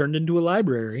classroom turned into a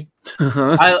library.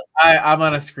 I'm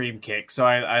on a scream kick, so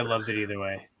I loved it either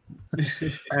way.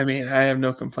 I mean, I have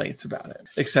no complaints about it,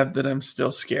 except that I'm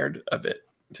still scared of it.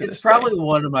 to It's this probably day.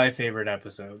 one of my favorite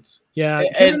episodes. Yeah,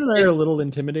 And Kevin and I it- are a little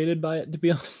intimidated by it, to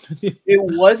be honest with you. It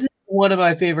wasn't one of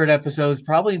my favorite episodes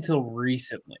probably until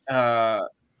recently.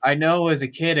 I know as a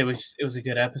kid it was a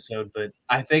good episode, but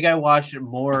I think I watched it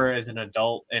more as an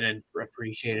adult and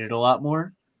appreciated it a lot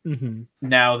more. Mm-hmm.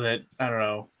 now that I don't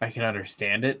know, I can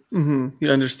understand it. Hmm. You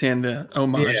understand the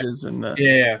homages and the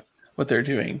Yeah, what they're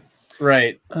doing.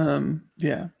 right.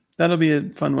 Yeah, that'll be a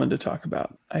fun one to talk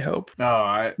about. I hope.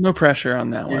 Oh, No pressure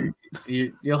on that one.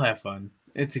 you'll have fun.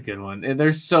 It's a good one.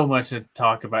 There's so much to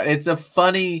talk about. It's a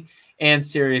funny and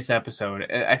serious episode.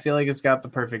 I feel like it's got the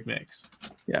perfect mix.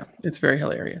 Yeah, it's very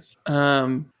hilarious.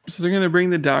 So they're gonna bring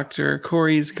the doctor.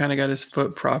 Corey's kind of got his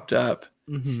foot propped up,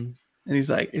 Mm-hmm. and he's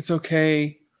like, "It's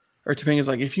okay." Or Topanga's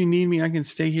like, "If you need me, I can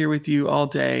stay here with you all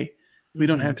day. We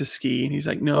don't have to ski." And he's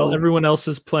like, "No." Well, everyone else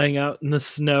is playing out in the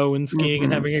snow and skiing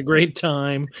and Mhm. having a great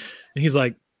time. And he's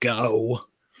like, go.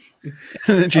 And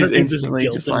I she's don't think there's instantly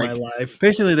guilt just in like, my life.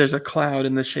 basically, there's a cloud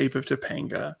in the shape of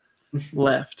Topanga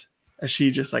left as she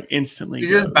just like instantly She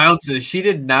goes. just bounces. She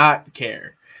did not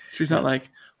care. She's not like,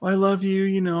 "Well, I love you.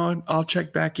 You know, I'll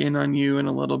check back in on you in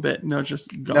a little bit." No,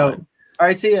 just gone. No. All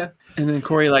right, see ya. And then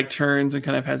Corey like turns and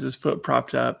kind of has his foot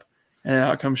propped up, and then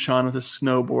out comes Sean with a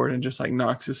snowboard and just like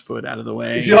knocks his foot out of the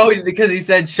way. Because he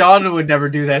said Sean would never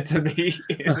do that to me.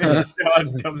 And then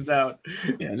Sean comes out.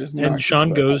 Yeah, just And knocks his Sean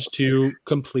foot goes out. to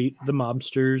complete the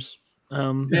mobsters.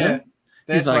 Yeah.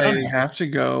 He's That's like, why "I have to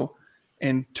go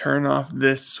and turn off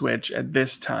this switch at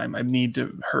this time. I need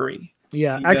to hurry."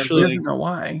 Yeah, He He actually, doesn't know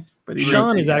why, but he Sean knows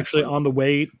is he has actually to. on the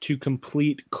way to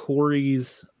complete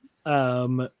Corey's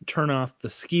turn off the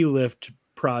ski lift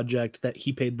project that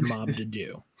he paid the mob to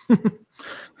do.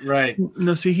 right.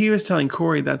 No, see, he was telling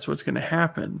Corey that's what's going to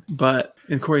happen,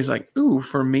 and Corey's like, "Ooh,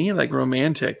 for me, like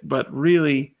romantic," but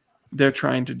really, they're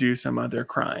trying to do some other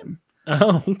crime.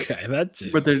 Oh, okay, that's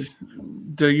it. But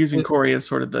they're using Corey as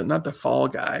sort of not the fall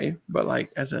guy, but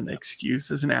like as an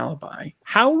excuse, as an alibi.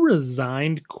 How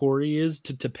resigned Corey is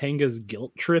to Topanga's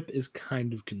guilt trip is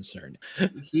kind of concerning.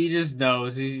 He just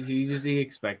knows. He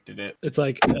expected it. It's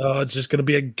like, oh, it's just gonna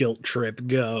be a guilt trip.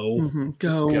 Go. Mhm. Just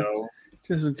Go, go.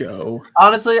 just go.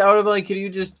 Honestly, I would have been like, can you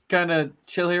just kind of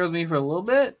chill here with me for a little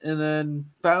bit and then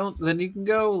bounce? Then you can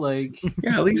go. Like,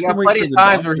 Yeah, at we least got wait plenty for of the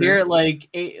times. We're doctor. here at like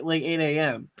 8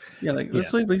 a.m. Yeah, like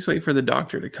let's at least wait for the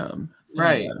doctor to come.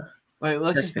 Right. And, Like,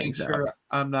 let's check just make things sure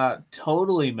I'm not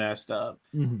totally messed up.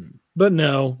 Mhm. But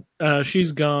no,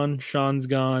 she's gone. Sean's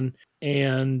gone,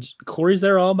 and Corey's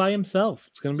there all by himself.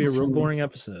 It's gonna be a real Mhm. boring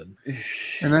episode.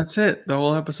 and that's it. The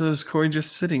whole episode is Corey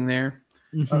just sitting there.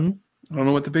 Mhm. I don't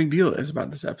know what the big deal is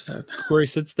about this episode. Corey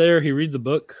sits there. He reads a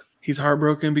book. He's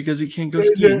heartbroken because he can't go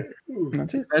skiing.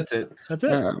 That's it. That's it. That's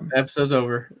it. Episode's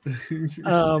over.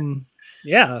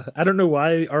 Yeah, I don't know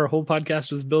why our whole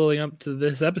podcast was building up to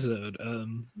this episode.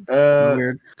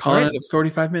 Weird. Calling alright. it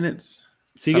 45 minutes.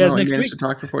 See you guys Somehow I next managed week. to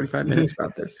talk for 45 minutes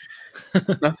about this.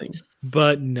 Nothing.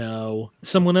 But no,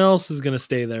 someone else is gonna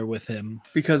stay there with him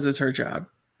Because it's her job.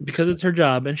 because it's her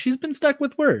job, and she's been stuck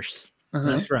with worse. Uh-huh.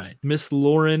 That's right, Miss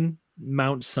Lauren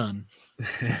Mount Sun.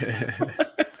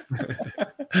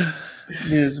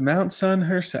 Ms. Mount Sun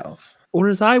herself. Or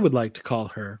as I would like to call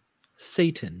her,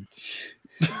 Satan.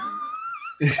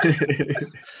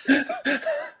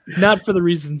 Not for the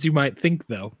reasons you might think,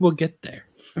 though. We'll get there.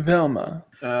 Velma.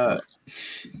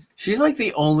 She's like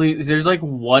the only. There's like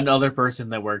one other person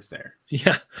that works there.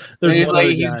 Yeah, And he's one like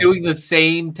other he's guy. doing the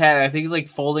same task. I think he's like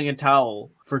folding a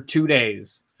towel for 2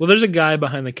 days. Well, there's a guy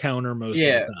behind the counter most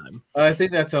Yeah. of the time. I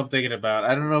think that's what I'm thinking about.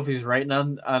 I don't know if he's writing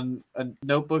on a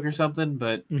notebook or something,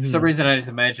 but for some Mhm. reason I just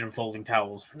imagine him folding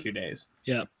towels for 2 days.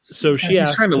 Yeah. So she He's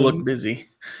asked trying to him look busy.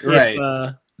 Right.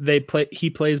 if he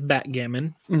plays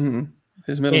backgammon. Hmm.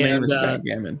 His middle name And, is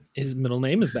Backgammon. His middle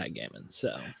name is Backgammon.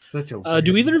 So, Such a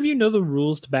do either of you know the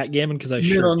rules to Backgammon? Because I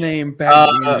Middle sure. name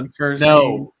Backgammon. First no.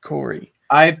 name Corey.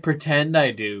 I pretend I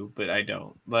do, but I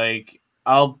don't. Like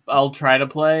I'll try to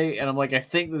play, and I'm like, I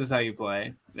think this is how you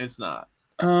play. It's not.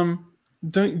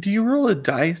 Do you roll a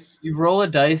dice? You roll a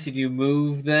dice and you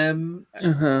move them.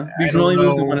 Uh-huh. I You can don't only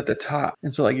move the know. one at the top.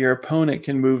 And so like your opponent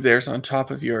can move theirs on top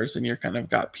of yours and you're kind of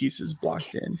got pieces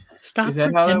blocked in. Stop Is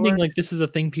that how that pretending works? like this is a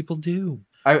thing people do.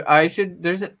 I should.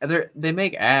 They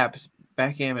make apps,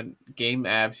 backgammon game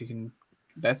apps. You can.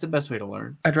 That's the best way to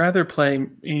learn. I'd rather play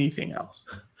anything else.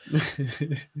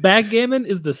 Backgammon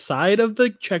is the side of the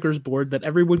checkers board that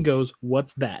everyone goes,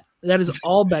 "What's that?" That is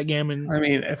all backgammon. I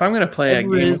mean, if I'm going to play a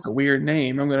Whatever game is- with a weird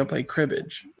name, I'm going to play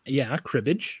cribbage. Yeah,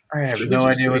 cribbage. I have Which no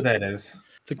is idea what great. that is.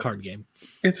 It's a card game.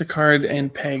 It's a card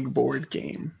and peg board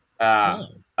game. Oh,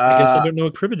 I guess I don't know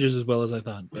what cribbage is as well as I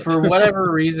thought. but- For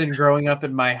whatever reason, growing up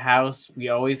in my house, we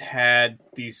always had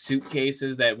these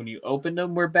suitcases that when you opened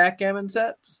them were backgammon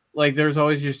sets. Like there's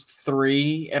always just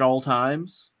 3 at all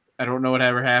times. I don't know what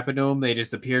ever happened to them. They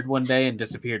just appeared one day and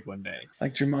disappeared one day.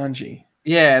 Like Jumanji.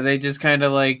 Yeah, they just kind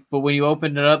of like. But when you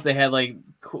opened it up, they had like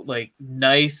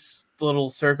nice little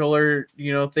circular,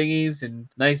 thingies and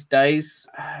nice dice.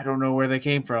 I don't know where they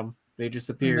came from. They just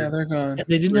Now appeared. they're gone.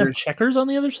 They didn't have Weird. checkers on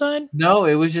the other side? No,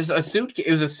 it was just a suit.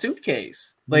 It was a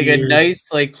suitcase, like a Weird.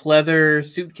 nice, like leather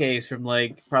suitcase from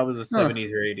like probably the Huh.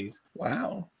 70s or 80s.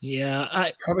 Wow. Yeah,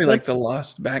 Probably like Let's- the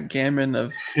lost backgammon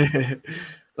of.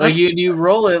 Like you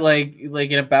roll it like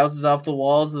it bounces off the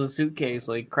walls of the suitcase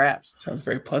like craps. Sounds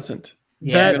very pleasant.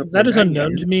 Yeah, that is backgammon.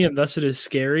 unknown to me, and thus it is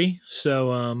scary.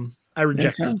 So I It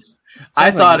reject it. sounds. I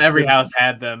sounds thought like every you house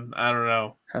had them. I don't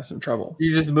know. have some trouble.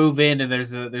 You just move in and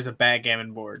there's a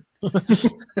backgammon board. Welcome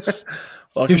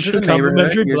You to the should compliment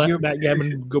neighborhood. your Here's your,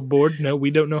 backgammon board. No,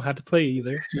 we don't know how to play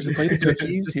either. here's a plate of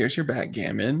cookies. Here's your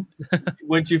backgammon.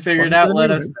 Once you figure it Welcome to out, the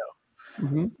let us neighborhood. know.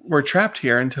 Mhm. We're trapped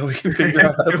here until we can figure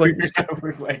out how to play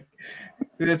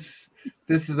this.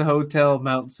 This is the Hotel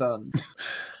Mount Sun.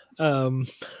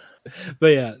 But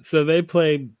yeah, so they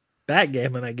play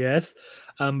backgammon, I guess.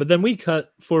 But then we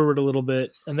cut forward a little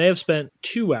bit, and they have spent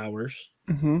 2 hours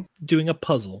Mhm. doing a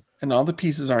puzzle. And all the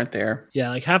pieces aren't there. Yeah,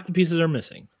 like half the pieces are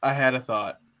missing. I had a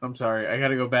thought. I'm sorry. I got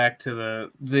to go back to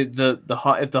the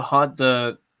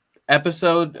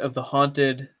episode of the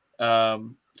haunted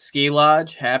ski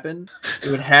lodge happened. It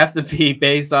would have to be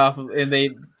based off of,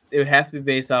 it would have to be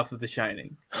based off of The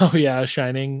Shining. Oh yeah, a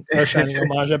Shining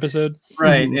homage episode.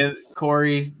 Right. And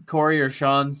Corey or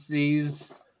Sean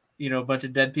sees, a bunch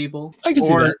of dead people. I can see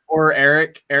that. Or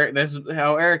Eric. That's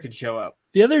how Eric could show up.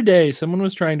 The other day, someone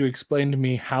was trying to explain to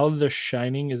me how The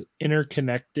Shining is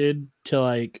interconnected to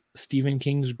like Stephen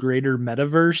King's greater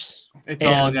metaverse. It's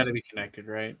all And- got to be connected,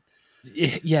 right?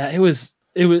 Yeah, it was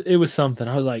something.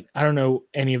 I was like, I don't know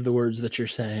any of the words that you're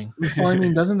saying. Well, I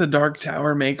mean, doesn't the Dark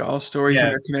Tower make all stories Yes.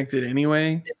 interconnected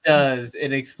anyway? It does.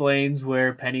 It explains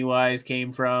where Pennywise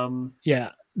came from. Yeah,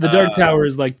 the Dark Uh, Tower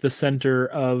is like the center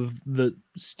of the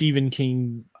Stephen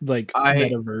King like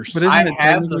metaverse. But I isn't it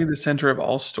have technically the center of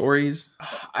all stories?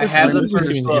 I This have is the a first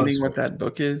Stephen book. Understanding what that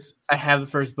book is. I have the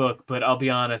first book, but I'll be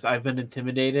honest, I've been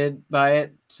intimidated by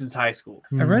it since high school.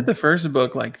 I read the first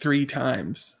book like 3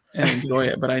 times and enjoy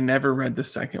it, but I never read the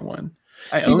second one.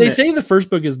 I See, own they it. say the first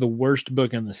book is the worst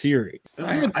book in the series.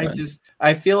 I had fun.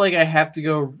 I feel like I have to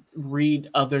go read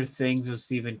other things of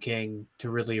Stephen King to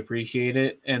really appreciate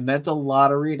it, and that's a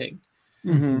lot of reading.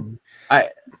 Mhm.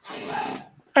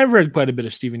 I've read quite a bit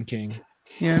of Stephen King.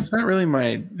 Yeah, it's not really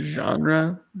my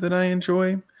genre that I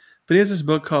enjoy, but he has this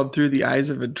book called Through the Eyes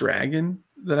of a Dragon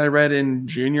that I read in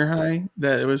junior high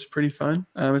that it was pretty fun.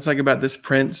 It's like about this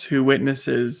prince who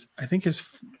witnesses, I think his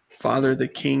father, the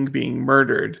king, being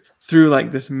murdered through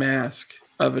like this mask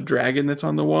of a dragon that's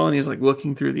on the wall, and he's like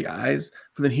looking through the eyes,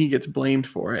 but then he gets blamed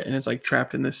for it and is like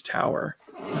trapped in this tower.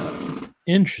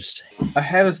 Interesting. I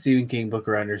have a Stephen King book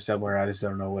around here somewhere. I just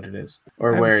don't know what it is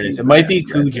or I where have it is. a It might be few,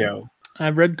 but I haven't read Cujo.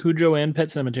 I've read Cujo and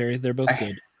Pet Cemetery. They're both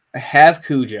good. I have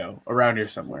Cujo around here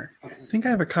somewhere. I think I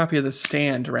have a copy of The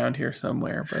Stand around here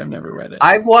somewhere, but I've never read it.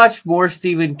 I've watched more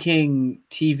Stephen King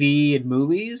TV and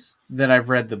movies than I've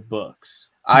read the books.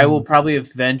 I will probably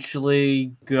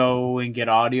eventually go and get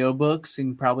audiobooks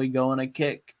and probably go on a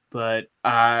kick, but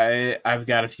I've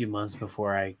got a few months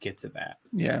before I get to that.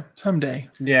 Yeah, someday.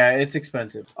 Yeah, it's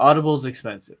expensive. Audible's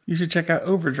expensive. You should check out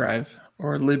Overdrive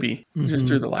or Libby just Mhm.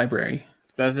 through the library.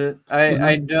 Does it?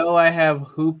 I know I have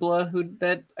Hoopla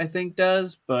that I think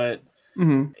does, but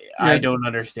Mhm. I Yeah. don't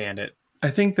understand it. I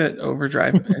think that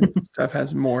Overdrive and stuff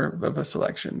has more of a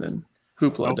selection than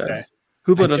Hoopla Okay. does.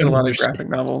 Hoopla I does a don't lot understand. of graphic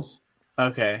novels.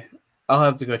 Okay. I'll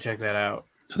have to go check that out.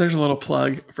 So there's a little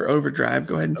plug for Overdrive.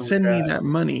 Go ahead and send me Overdrive. that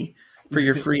money for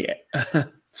your free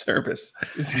service.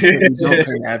 Don't pay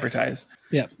to advertise.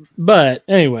 But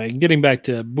anyway, getting back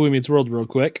to Boy Meets World real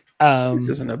quick. This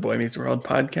isn't a Boy Meets World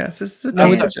podcast. This is a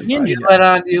No, it's a tangent tangent.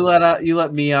 podcast. You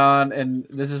let me on, and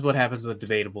this is what happens with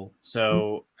Debatable.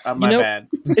 So my know- bad.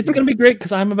 It's going to be great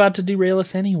because I'm about to derail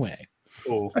us anyway.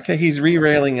 Cool. Okay, he's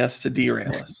re-railing us to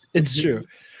derail us. It's true.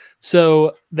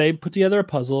 So they put together a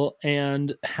puzzle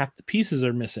and half the pieces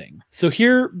are missing. So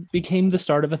here became the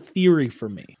start of a theory for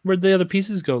me. Where'd the other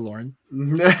pieces go, Lauren?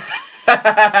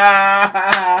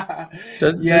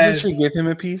 Doesn't she give him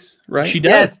a piece? Right? She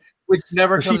does. Yes, which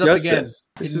never Or she comes up does again.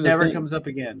 this. This It is a never thing. comes up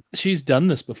again. She's done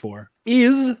this before.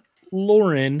 Is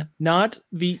Lauren not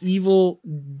the evil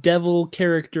devil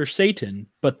character Satan,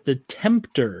 but the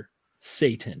tempter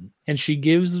Satan? And she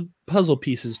gives puzzle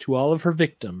pieces to all of her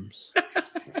victims.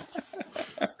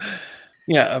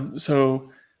 Yeah.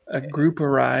 So a group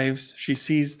arrives. She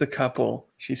sees the couple.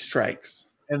 She strikes.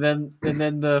 And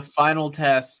then the final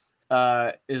test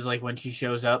is like when she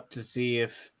shows up to see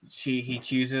if he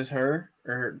chooses her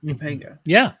or Topanga.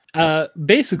 Yeah.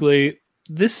 Basically,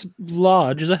 this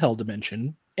lodge is a hell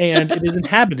dimension, and it is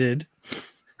inhabited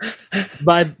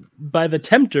by the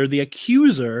tempter, the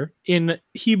accuser. In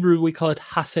Hebrew, we call it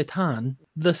Hasatan,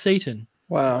 the Satan.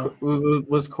 Wow.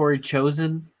 Was Corey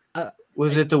chosen? Uh,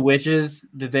 Was it the witches?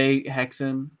 Did they hex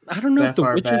him? I don't know That if the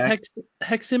far witches back?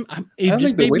 hex him. I don't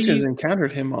think the witches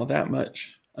encountered him all that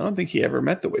much. I don't think he ever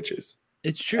met the witches.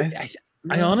 It's true. I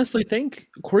I honestly think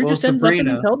Corey Well, just ends up in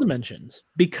Sabrina. the Hell Dimensions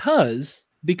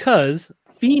because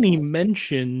Feeney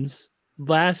mentions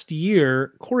last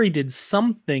year Corey did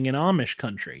something in Amish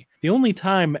country. The only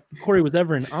time Corey was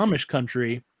ever in Amish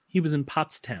country, he was in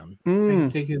Pottstown.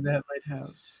 Mm, Taking that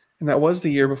lighthouse. and that was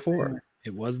the year before.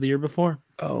 It was the year before.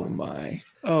 Oh my.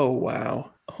 Oh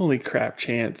wow. Holy crap,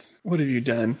 Chance. What have you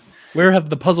done? Where have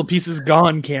the puzzle pieces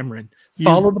gone, Cameron?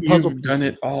 Follow the puzzle You've done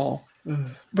pieces. it all.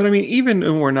 But I mean, even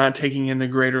when we're not taking in the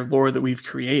greater lore that we've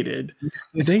created,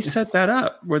 they set that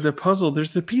up where the puzzle,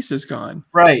 there's the pieces gone.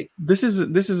 Right. This is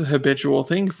a habitual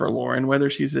thing for Lauren, whether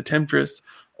she's a temptress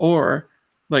or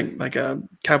like a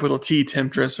capital T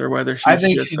temptress, or whether I she's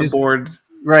think just she a just- bored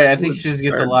Right. I think she just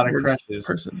gets a or lot of bored crushes.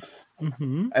 person.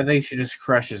 Mhm. I think she just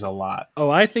crushes a lot. Oh,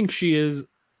 I think she is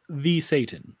the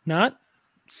Satan. Not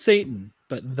Satan,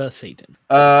 but the Satan.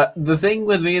 The thing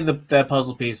with me, that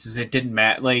puzzle piece is it didn't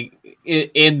matter. Like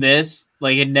in this,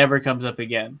 like it never comes up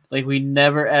again. Like we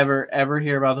never ever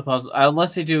hear about the puzzle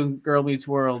unless they do in Girl Meets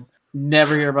World.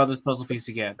 Never hear about this puzzle piece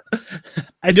again.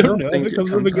 I don't don't know if think it it comes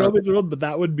from the comes Girl up. Meets World, but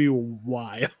that would be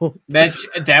wild.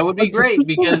 That would be great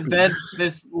because then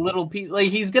this little piece, like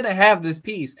he's gonna have this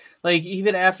piece. Like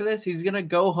even after this, he's gonna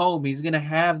go home. He's gonna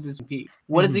have this piece.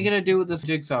 What is he gonna do with this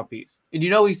jigsaw piece? And you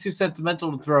know he's too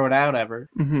sentimental to throw it out ever.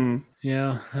 Hmm.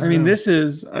 Yeah. I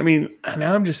mean,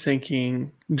 now I'm just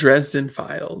thinking Dresden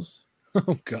Files.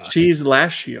 Oh god. She's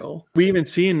Lashiel. We even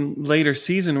see in later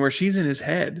season where she's in his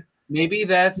head. Maybe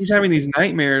that's He's having these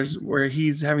nightmares where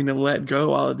he's having to let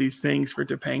go all of these things for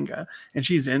Topanga, and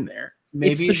she's in there.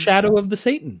 It's maybe the shadow of the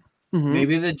Satan. Mhm.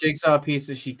 maybe the jigsaw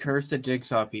pieces. She cursed the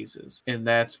jigsaw pieces, and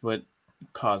that's what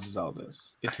causes all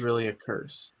this. It's really a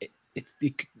curse.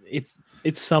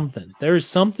 It's something. There is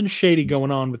something shady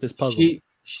going on with this puzzle.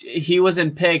 He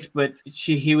wasn't picked, but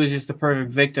he was just the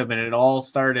perfect victim, and it all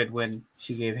started when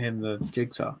she gave him the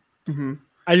jigsaw. Mhm.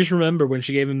 I just remember when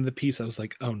she gave him the piece, I was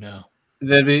like, oh no.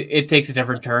 Then it takes a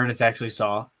different turn. It's actually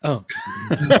Saw. Oh.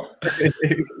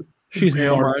 She's Pay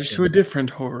more homage to a different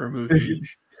horror movie.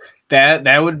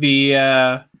 that would be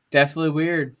definitely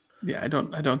weird. Yeah, I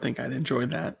don't think I'd enjoy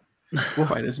that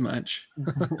quite as much.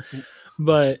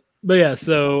 But yeah,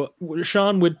 so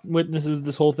Sean witnesses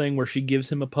this whole thing where she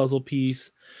gives him a puzzle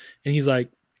piece, and he's like,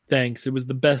 "Thanks, it was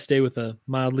the best day with a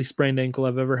mildly sprained ankle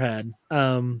I've ever had."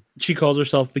 She calls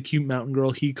herself the cute mountain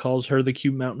girl. He calls her the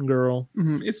cute mountain girl.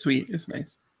 Mhm. It's sweet. It's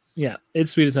nice. Yeah,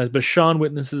 it's sweet, it's nice. But Sean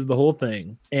witnesses the whole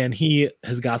thing, and he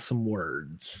has got some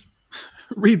words.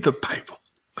 Read the Bible.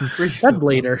 That's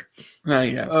later.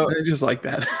 Yeah, Oh. I just like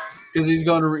that. Because he's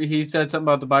going to. He said something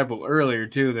about the Bible earlier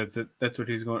too. That's what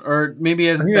he's going. Or maybe he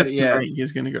I hasn't think said that's it yet. right.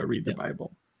 He's going to go read the Yeah.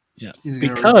 Bible. Yeah, He's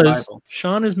gonna read the because Bible.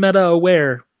 Sean is meta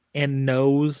aware and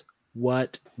knows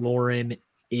what Lauren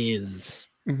is.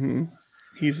 Hmm.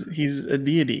 He's a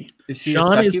deity. Is she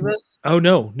Sean a is- succubus? Oh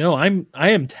no, I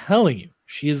am telling you,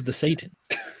 she is the Satan.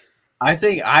 I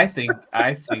think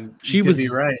She you could was- be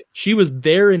right. She was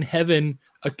there in heaven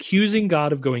accusing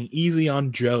God of going easy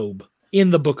on Job in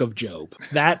the book of Job.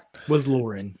 That was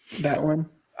Lauren. That one.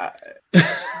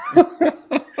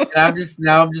 And I'm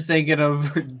just thinking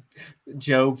of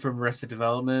Job from Arrested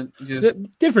Development. Just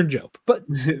Different Job, but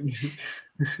I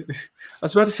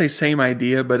was about to say same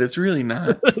idea, but it's really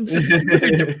not. it's a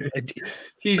very different idea.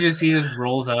 he just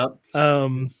rolls up.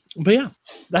 But yeah,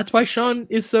 that's why Sean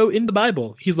is so in the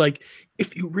Bible. He's like,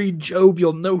 if you read Job,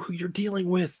 you'll know who you're dealing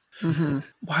with. Mhm.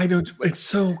 Why don't it's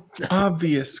so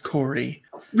obvious, Corey?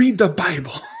 Read the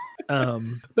Bible.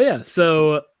 But yeah,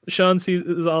 so Sean sees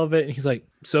all of it and he's like,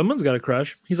 someone's got a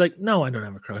crush. He's like, no, I don't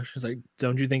have a crush. He's like,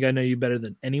 don't you think I know you better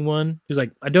than anyone? He's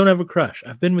like, I don't have a crush.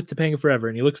 I've been with Topanga forever.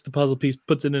 And he looks at the puzzle piece,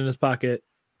 puts it in his pocket,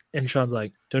 and Sean's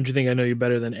like, don't you think I know you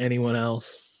better than anyone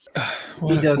else?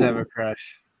 What He a does fool. have a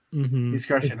crush. Mm-hmm. He's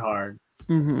crushing hard.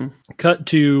 Mhm. Cut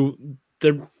to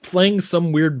they're playing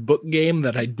some weird book game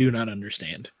that I do not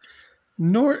understand.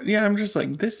 Yeah, I'm just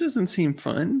like, this doesn't seem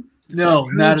fun. It's No,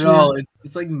 like, not at all.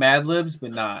 It's like Mad Libs,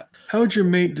 but not. How would your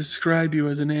mate describe you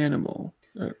as an animal?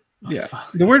 Yeah,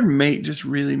 fuck. the word mate just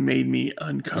really made me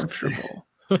uncomfortable.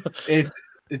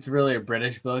 It's really a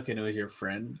British book, and it was your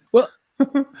friend.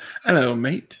 Hello,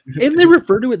 mate. And they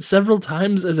refer to it several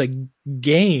times as a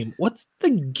game. What's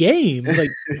the game? Like,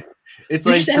 It's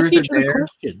you're like just Truth asking or each other Dare.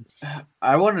 questions.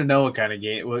 I want to know what kind of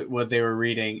game, what they were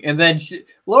reading. And then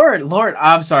Lauren,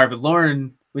 I'm sorry, but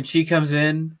Lauren, when she comes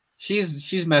in,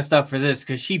 she's messed up for this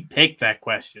because she picked that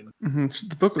question.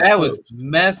 The book was That closed. was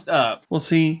messed up. Well,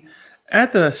 see,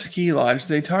 at the ski lodge,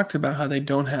 they talked about how they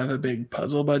don't have a big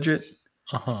puzzle budget,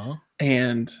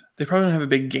 and they probably don't have a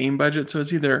big game budget. So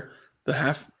it's either the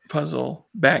half puzzle,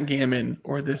 backgammon,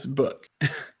 or this book.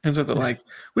 And so they're like,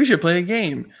 we should play a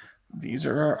game. These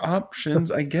are our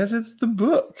options. I guess it's the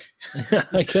book.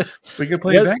 I guess We could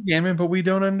play backgammon, but we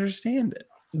don't understand it.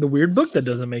 the weird book that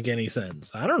doesn't make any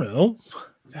sense. I don't know.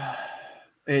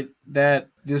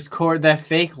 That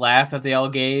fake laugh that they all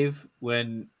gave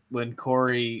when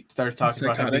Corey starts talking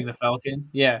about him Psychotic. being the Falcon.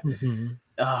 Yeah. Mhm.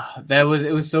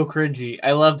 It was so cringy.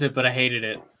 I loved it, but I hated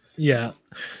it. Yeah.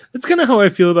 That's kind of how I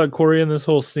feel about Corey in this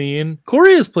whole scene.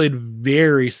 Corey has played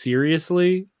very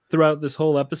seriously throughout this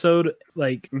whole episode,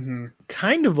 like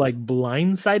kind of like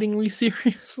blindsidingly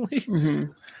seriously.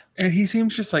 And he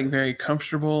seems just like very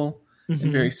comfortable and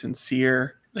very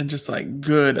sincere and just like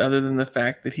good, other than the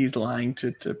fact that he's lying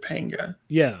to Topanga.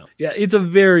 Yeah. Yeah. It's a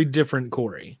very different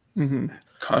Corey.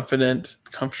 Confident,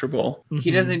 comfortable.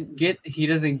 He doesn't get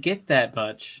that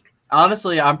much.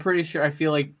 Honestly, I'm pretty sure. I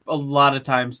feel like a lot of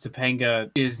times Topanga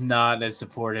is not as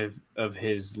supportive of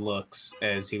his looks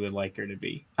as he would like her to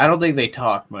be. I don't think they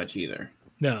talk much either.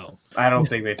 No. I don't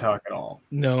think they talk at all.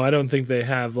 No, I don't think they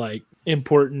have like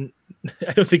important.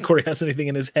 I don't think Corey has anything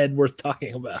in his head worth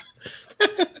talking about,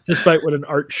 despite what an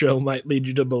art show might lead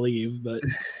you to believe. But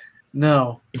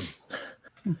no,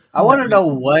 I want to know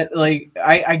what. Like,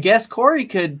 I guess Corey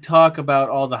could talk about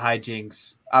all the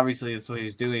hijinks. Obviously, that's what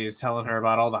he's doing. He's telling her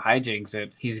about all the hijinks that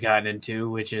he's gotten into,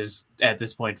 which is at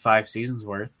this point 5 seasons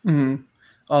worth.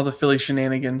 All the Philly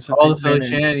shenanigans. All the Philly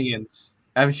shenanigans.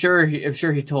 I'm sure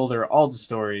he told her all the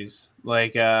stories,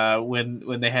 like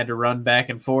when they had to run back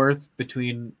and forth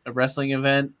between a wrestling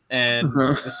event and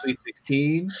the Sweet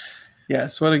 16.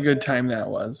 Yes, what a good time that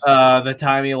was. The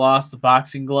time he lost the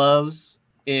boxing gloves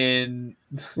in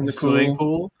the swimming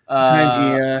pool. The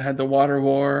time he had the water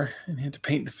war and he had to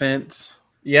paint the fence.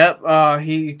 Yep,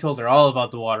 he told her all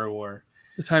about the water war.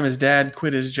 The time his dad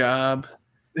quit his job.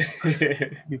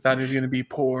 He thought he was going to be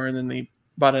poor, and then they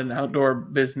bought an outdoor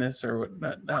business or what?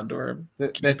 Not outdoor.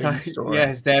 That time, store. Yeah,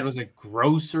 his dad was a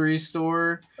grocery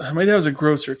store. My dad was a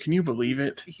grocer. Can you believe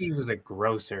it? He was a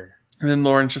grocer. And then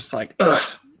Lauren's just like, ugh,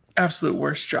 absolute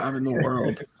worst job in the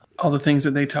world. All the things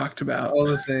that they talked about. All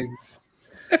the things.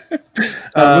 We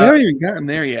haven't even gotten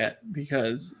there yet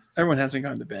because everyone hasn't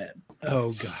gone to bed.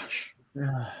 oh gosh,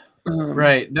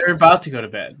 Right, they're about to go to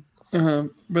bed.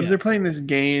 But they're playing this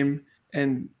game,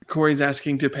 and Corey's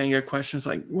asking Topanga questions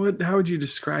like, how would you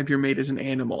describe your mate as an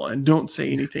animal? And don't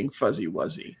say anything fuzzy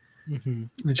wuzzy. And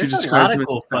she There's a describes lot him of as a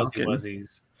cool fuzzy falcon.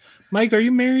 wuzzies. Mike, are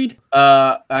you married?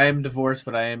 I am divorced,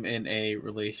 but I am in a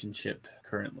relationship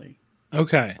currently.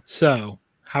 Okay, so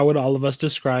how would all of us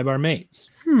describe our mates?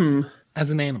 As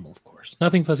an animal, of course.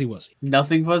 Nothing fuzzy wuzzy.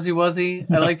 Nothing fuzzy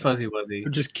wuzzy. I like fuzzy wuzzy.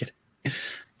 I'm just kidding.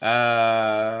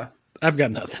 I've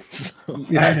got nothing. So.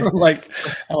 Yeah, like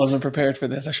I wasn't prepared for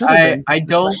this. I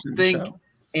don't think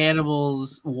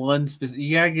animals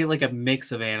you gotta get like a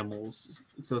mix of animals.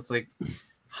 So it's like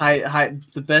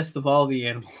the best of all the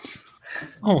animals.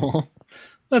 Oh,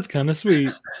 that's kind of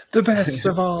sweet. The best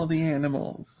of all the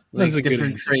animals. That's Like a good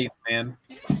different answer. traits, man.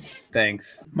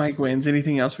 Thanks. Mike wins.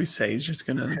 Anything else we say is just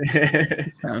gonna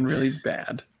sound really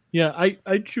bad. Yeah,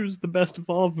 I choose the best of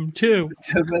all of them too.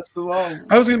 The best of all.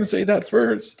 I was gonna say that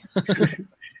first.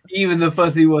 Even the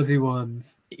fuzzy wuzzy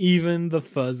ones. Even the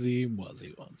fuzzy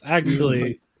wuzzy ones.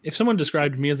 Actually, if someone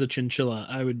described me as a chinchilla,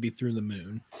 I would be through the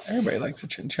moon. Everybody likes a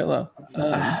chinchilla.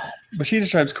 But she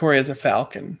describes Corey as a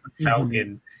falcon.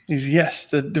 Falcon. He's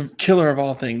the killer of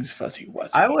all things fuzzy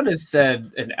wuzzy. I would have said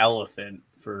an elephant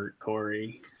for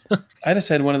Corey. I'd have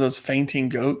said one of those fainting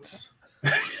goats.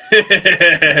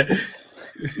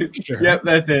 Sure. Yep,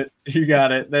 that's it. You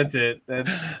got it. That's it.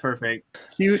 That's perfect.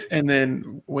 Cute and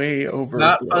then way over.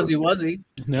 Not fuzzy wuzzy.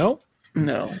 No?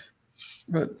 No.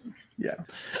 But yeah.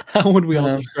 How would we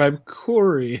all describe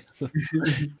Corey?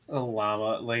 A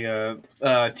llama, like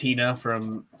a Tina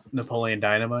from Napoleon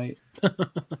Dynamite.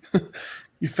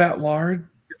 You fat lard.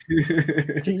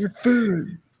 Get your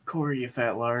food. Corey, you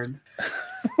fat lard.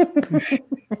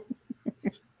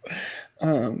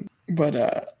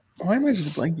 Why am I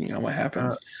just blanking on what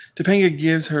happens? Topanga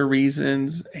gives her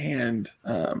reasons, and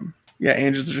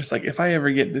Angela's just like, if I ever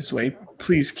get this way,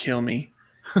 please kill me.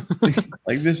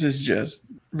 Like, this is just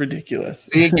ridiculous.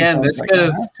 See, again, this Like, could I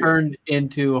have have to. turned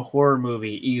into a horror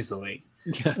movie easily.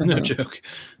 Yeah, no joke.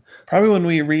 Probably when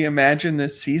we reimagine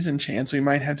this season, Chance, we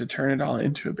might have to turn it all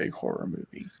into a big horror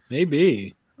movie.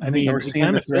 Maybe. I think we're it seeing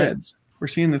kinda the threads. We're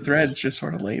seeing the threads just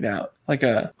sort of laid out, like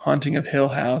a Haunting of Hill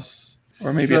House,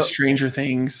 Or maybe it's Stranger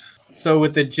Things. So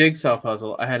with the jigsaw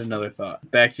puzzle, I had another thought.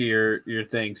 Back to your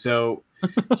thing. So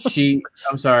she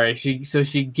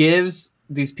gives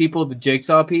these people the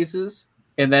jigsaw pieces,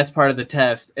 and that's part of the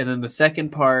test. And then the second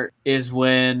part is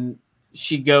when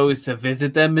she goes to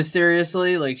visit them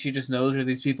mysteriously, like she just knows where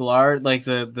these people are. Like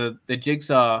the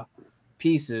jigsaw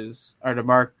pieces are to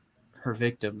mark her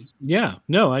victims. Yeah,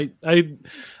 no, I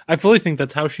fully think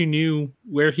that's how she knew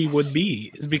where he would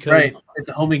be. Is because Right, it's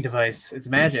a homing device. It's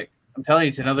magic. I'm telling you,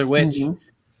 it's another witch.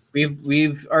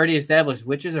 We've already established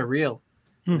witches are real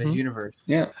in this universe.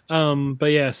 Yeah.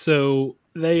 But yeah, so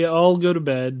they all go to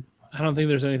bed. I don't think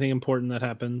there's anything important that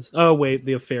happens. Oh wait,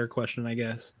 the affair question, I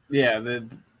guess. Yeah,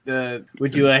 the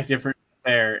would you act different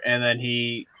there? And then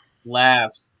he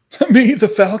laughs. Me, the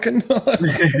Falcon.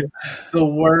 The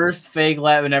worst fake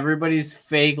laugh, and everybody's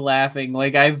fake laughing.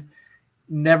 Like I've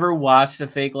never watched a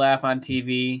fake laugh on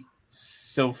TV.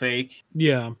 So fake.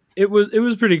 Yeah, it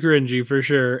was pretty cringy for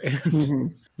sure.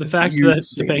 And the fact that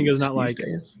Topanga's not like,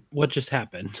 what just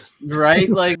happened? Right?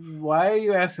 Like, why are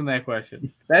you asking that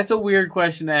question? That's a weird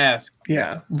question to ask.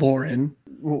 Yeah, Lauren,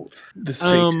 the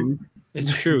Satan.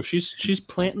 It's true. She's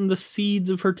planting the seeds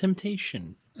of her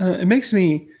temptation. It makes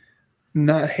me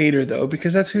not hate her though,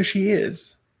 because that's who she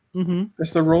is.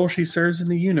 That's the role she serves in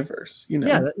the universe. You know,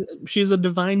 yeah, she's a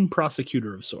divine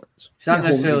prosecutor of sorts. She's not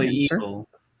necessarily evil.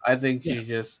 I think she's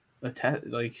just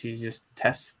she's just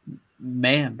test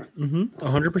man.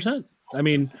 100%. I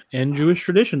mean, in Jewish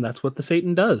tradition, that's what the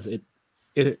Satan does.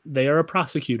 They are a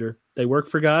prosecutor. They work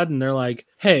for God, and they're like,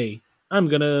 "Hey, I'm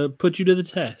gonna put you to the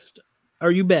test.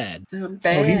 Are you bad?" I'm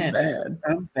bad. Oh, he's bad.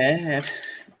 I'm bad.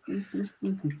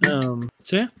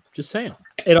 So yeah, just saying.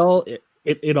 It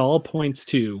all points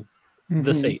to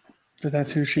the Satan. But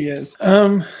that's who she is.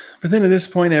 But then at this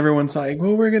point, everyone's like,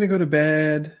 "Well, we're gonna go to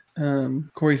bed."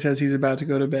 Corey says he's about to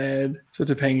go to bed, so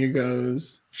Topanga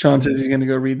goes. Sean says he's going to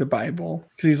go read the Bible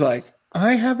because he's like,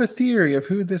 I have a theory of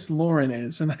who this Lauren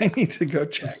is, and I need to go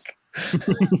check.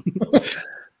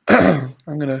 I'm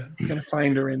gonna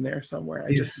find her in there somewhere.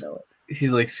 I just know it.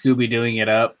 He's like Scooby doing it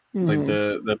up, like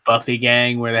the Buffy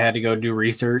gang where they had to go do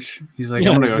research. He's like,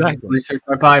 Yeah, I'm gonna go research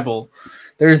my Bible.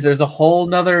 There's a whole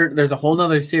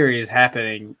nother series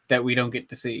happening that we don't get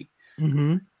to see.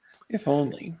 If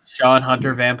only. Sean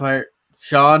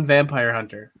Vampire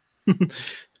Hunter.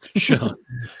 Sean,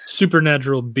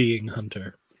 supernatural being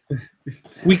hunter.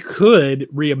 We could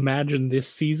reimagine this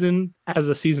season as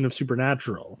a season of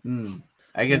Supernatural.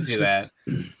 I can see that.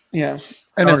 Yeah,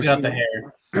 I never got the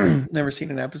hair. Never seen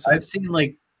an episode. I've seen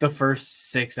like the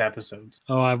first 6 episodes.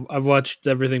 Oh, I've watched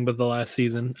everything but the last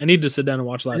season. I need to sit down and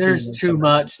watch last season. There's too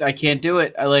much. I can't do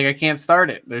it. I can't start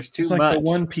it. There's too much. Like the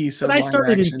One Piece of but I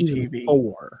started in season TV.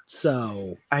 4,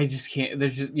 so I just can't.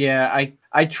 There's just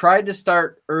I tried to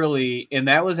start early, and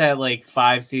that was at like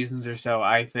 5 seasons or so,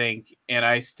 I think, and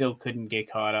I still couldn't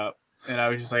get caught up. And I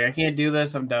was just like, I can't do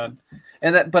this. I'm done.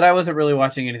 But I wasn't really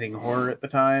watching anything horror at the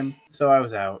time, so I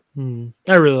was out. I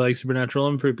really like Supernatural.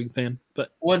 I'm a pretty big fan.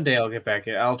 But one day I'll get back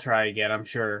in. I'll try again. I'm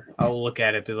sure. I'll look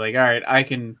at it, be like, all right, I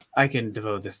can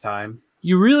devote this time.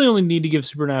 You really only need to give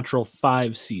Supernatural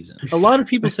 5 seasons. A lot of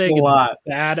people say it's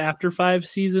bad after 5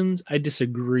 seasons. I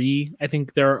disagree. I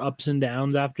think there are ups and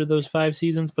downs after those 5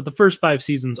 seasons, but the first 5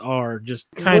 seasons are just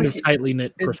kind of tightly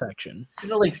knit perfection.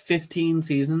 Isn't it like 15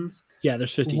 seasons? Yeah,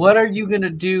 there's 15. What are you going to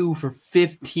do for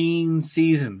 15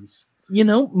 seasons? You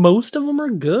know, most of them are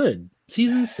good.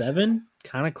 Season 7,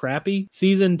 kind of crappy.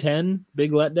 Season 10,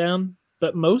 big letdown.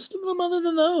 But most of them, other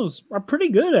than those, are pretty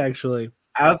good, actually.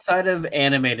 Outside of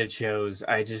animated shows,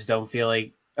 I just don't feel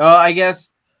like... Oh, I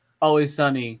guess Always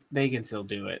Sunny, they can still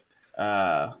do it.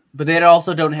 But they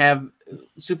also don't have...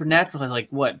 Supernatural has,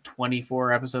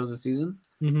 24 episodes a season?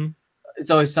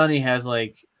 It's Always Sunny has,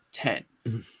 10.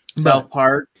 South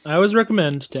Park. I always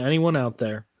recommend to anyone out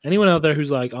there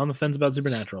who's on the fence about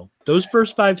Supernatural, those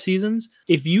first 5 seasons,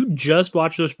 if you just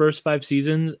watch those first 5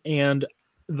 seasons and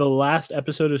the last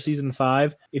episode of season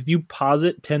 5, if you pause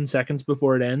it 10 seconds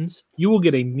before it ends, you will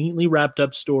get a neatly wrapped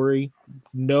up story,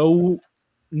 no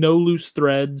loose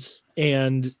threads,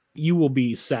 and you will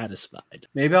be satisfied.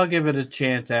 Maybe I'll give it a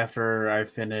chance after I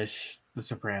finish The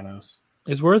Sopranos.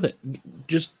 It's worth it.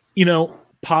 Just,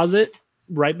 pause it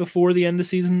right before the end of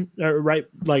season, or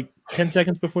 10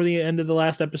 seconds before the end of the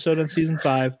last episode on season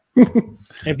 5.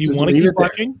 If you want to keep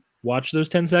watching, watch those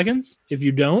 10 seconds. If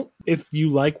you don't, if you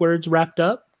like where it's wrapped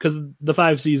up, because the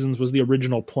 5 seasons was the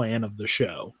original plan of the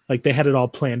show. They had it all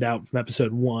planned out from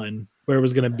episode 1, where it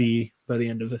was going to be by the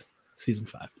end of season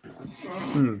 5.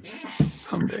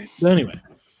 Someday. So anyway.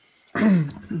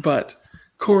 But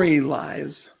Corey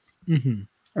lies.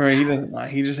 Or he doesn't lie.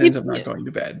 He just ends up not going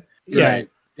to bed. Yeah.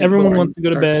 Everyone Lauren wants to go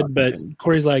to starts bed, talking but again.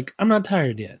 Corey's like, I'm not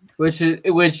tired yet. Which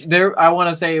there, I want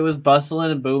to say it was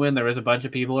bustling and booming. There was a bunch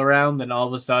of people around. Then all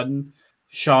of a sudden,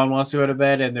 Sean wants to go to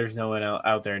bed, and there's no one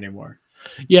out there anymore.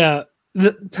 Yeah.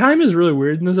 The time is really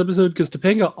weird in this episode because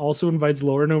Topanga also invites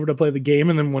Lauren over to play the game,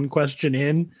 and then one question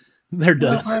in, they're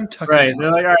done. Well, I'm tucking Right? out.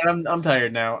 They're like, all right, I'm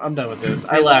tired now. I'm done with this.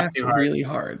 I They laughed too hard. really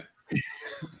hard.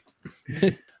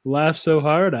 Laughed so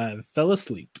hard I fell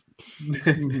asleep.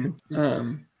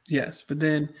 Yes, but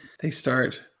then they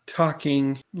start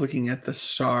talking, looking at the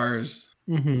stars.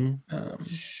 Mm-hmm.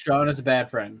 Sean is a bad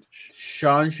friend.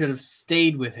 Sean should have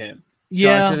stayed with him. Sean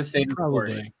Yeah, should have stayed with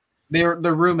Corey. probably. They're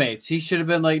roommates. He should have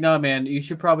been like, no, man, you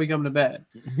should probably come to bed.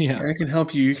 Yeah. I can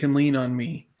help you. You can lean on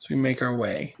me. So we make our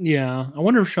way. Yeah. I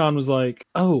wonder if Sean was like,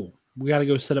 oh, we got to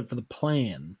go set up for the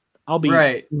plan. I'll be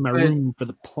Right, in my but- room for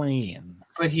the plan.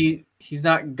 But he's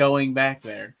not going back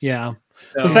there. Yeah. So,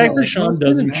 The fact that Like, Sean well, it's been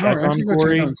doesn't an check hour. I on should go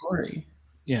Corey. check on Corey.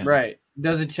 Yeah. right.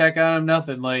 Doesn't check on him,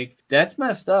 nothing. Like, that's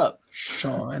messed up.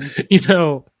 Sean. You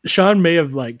know, Sean may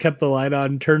have like kept the light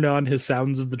on, turned on his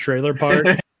sounds of the trailer park,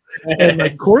 and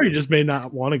like Corey just may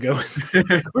not want to go.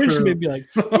 Corey just may be like,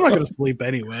 I'm not going to sleep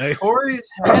anyway. Corey's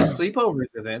had sleepovers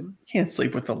with him. Can't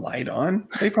sleep with the light on.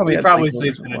 They probably He had probably sleepovers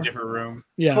sleeps in a before. different room.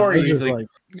 Yeah. Corey it's just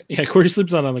usually- Corey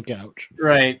sleeps on the couch.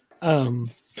 Right.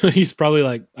 He's probably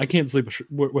like, I can't sleep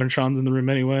when Sean's in the room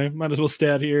anyway. Might as well stay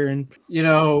out here. And You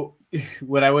know,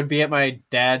 when I would be at my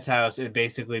dad's house, it'd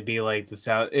basically be like the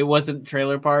sound. It wasn't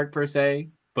trailer park per se,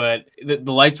 but the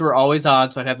lights were always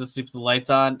on, so I'd have to sleep with the lights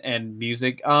on and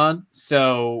music on.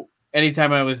 So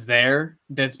anytime I was there,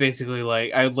 that's basically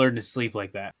like I learned to sleep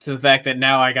like that. To the fact that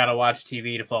now I gotta watch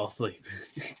TV to fall asleep.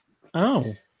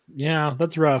 oh, yeah,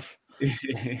 that's rough.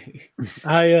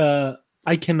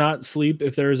 I cannot sleep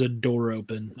if there is a door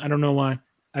open. I don't know why.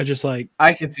 I just like,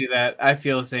 I can see that. I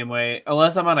feel the same way.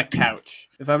 Unless I'm on a couch.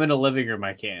 If I'm in a living room,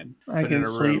 I can. I But in can a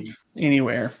sleep room-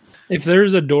 anywhere. if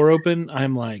there's a door open,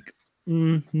 I'm like,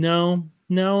 no,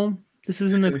 this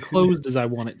isn't as closed as I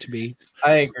want it to be.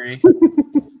 I agree.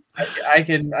 I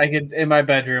can in my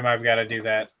bedroom. I've got to do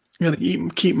that. Gotta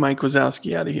keep Mike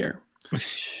Wazowski out of here.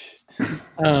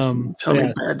 Tell yeah,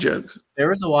 me bad jokes. There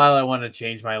was a while I wanted to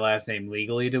change my last name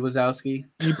legally to Wazowski.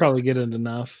 you probably get it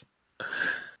enough.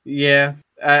 Yeah,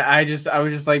 I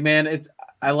was just like, man,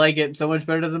 I like it so much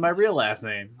better than my real last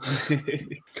name.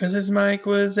 Because it's Mike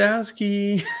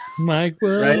Wazowski. Mike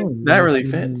will. Right? That really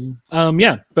fits.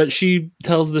 Yeah, but she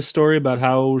tells this story about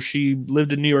how she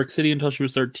lived in New York City until she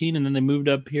was 13, and then they moved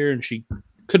up here, and she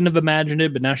couldn't have imagined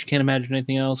it, but now she can't imagine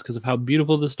anything else because of how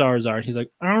beautiful the stars are. And he's like,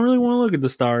 I don't really want to look at the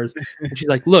stars. And she's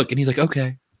like, look, and he's like,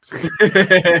 okay.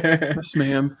 Yes,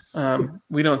 ma'am.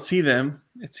 We don't see them.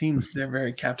 It seems they're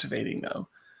very captivating, though.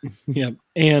 Yep.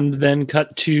 And then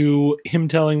cut to him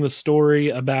telling the story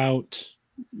about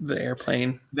The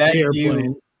airplane. That the view,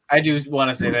 airplane. I do want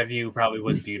to say that view probably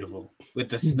was beautiful with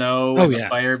the snow Oh, and yeah. the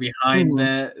fire behind Mhm.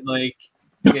 that. Like,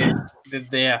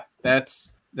 yeah,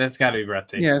 that's got to be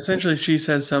breathtaking. Yeah, essentially, she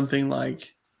says something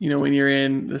like, when you're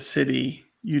in the city,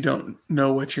 you don't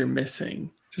know what you're missing.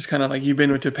 Just kind of like you've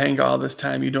been with Topanga all this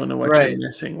time, you don't know what Right. you're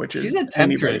missing, which She's is a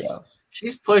anybody temptress. else.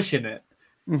 She's pushing it.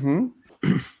 Mm-hmm.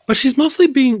 But she's mostly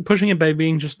pushing it by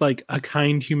being just like a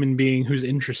kind human being who's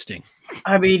interesting.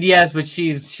 I mean, yes, but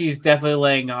she's definitely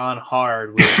laying on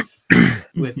hard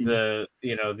with the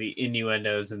the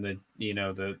innuendos and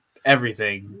the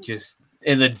everything, just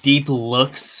in the deep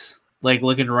looks, like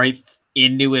looking right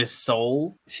into his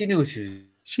soul. She knew what she was.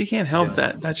 She can't help Yeah.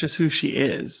 that. That's just who she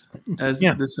is as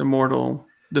Yeah. this immortal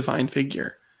divine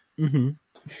figure. Mm-hmm.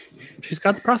 She's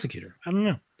got the prosecutor. I don't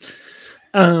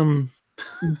know.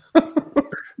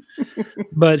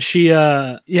 But she,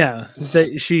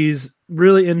 she's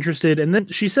really interested. And then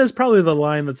she says probably the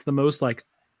line that's the most like,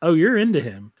 oh, you're into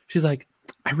him. She's like,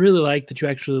 I really like that you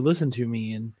actually listen to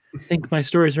me and think my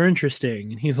stories are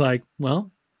interesting. And he's like,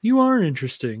 well, you are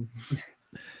interesting.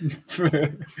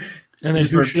 And then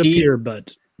Just who should repeat- appear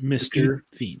but Mr.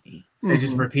 Feeney. So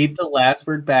just repeat the last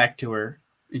word back to her,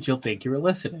 and she'll think you were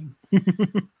listening.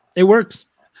 It works.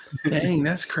 Dang,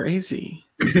 that's crazy.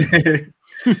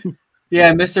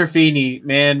 Yeah, Mr. Feeney,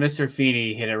 man, Mr.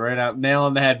 Feeney hit it right out, nail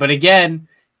on the head. But again,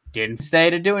 didn't stay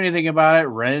to do anything about it.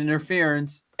 Rent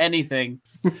interference, anything.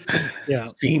 Yeah.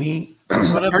 Beanie.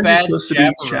 What a Aren't you bad supposed to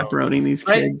chaperone. be chaperoning these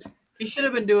Right? kids? He should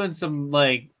have been doing some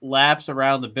like laps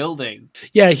around the building.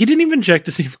 Yeah. He didn't even check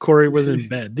to see if Corey was in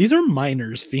bed. These are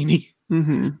minors, Feeney.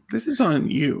 Mm-hmm. This is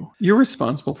on you. You're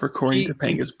responsible for Corey and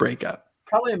Topanga's breakup.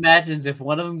 Probably imagines if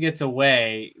one of them gets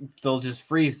away, they'll just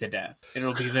freeze to death.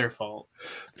 It'll be their fault.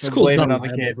 School's blame not it on the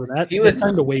liable kids. for that. He They was-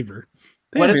 signed a waiver.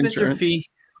 They What have if insurance.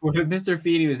 Mr.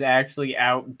 Feeney was actually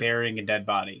out burying a dead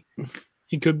body?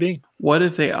 He could be. What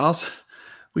if they also?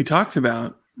 We talked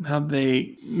about how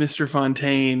Mr.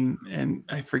 Fontaine, and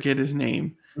I forget his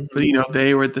name, but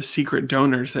they were the secret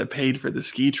donors that paid for the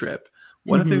ski trip.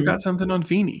 What if they've got something on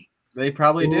Feeney? They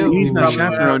probably do. He's not Probably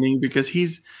went out. chaperoning because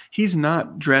he's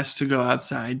not dressed to go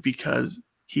outside because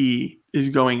he is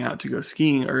going out to go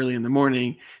skiing early in the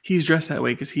morning. He's dressed that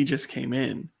way because he just came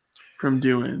in from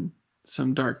doing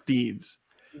some dark deeds.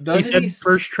 He said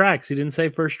first tracks. He didn't say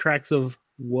first tracks of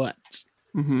what.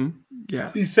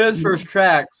 Yeah. He says first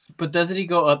tracks, but doesn't he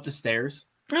go up the stairs?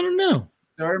 I don't know.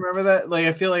 Do I remember that? Like,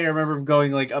 I feel like I remember him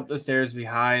going like up the stairs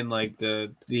behind like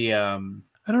the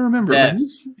I don't remember. But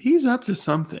Yes. he's up to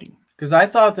something. because I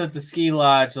thought that the ski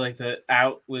lodge, like the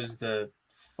out was the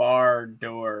far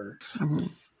door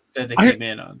that they came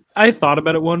in on. I thought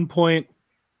about at one point,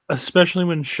 especially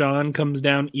when Sean comes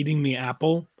down eating the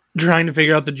apple, trying to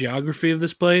figure out the geography of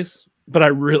this place, but I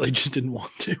really just didn't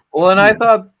want to. Well, and I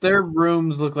thought their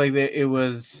rooms looked like it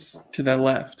was. To the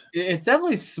left. It's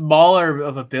definitely smaller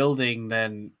of a building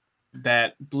than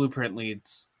that blueprint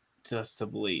leads us to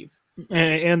believe.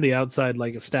 And the outside,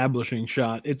 like, establishing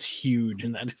shot, it's huge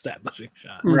in that establishing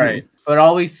shot. Right. But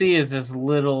all we see is this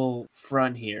little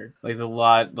front here, like the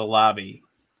lobby.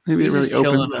 Maybe He's it really just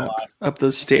chilling opens a lot. up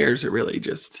those stairs. It really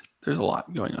just, there's a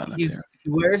lot going on up He there.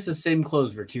 wears the same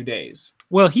clothes for 2 days.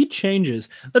 Well, he changes.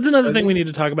 That's another Does thing he? we need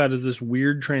to talk about is this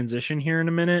weird transition here in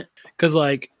a minute. Because,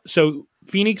 like, so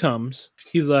Feeney comes.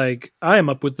 He's like, I am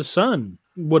up with the sun.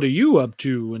 What are you up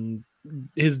to? And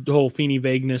his whole Feeney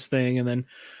vagueness thing. And then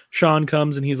Sean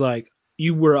comes and he's like,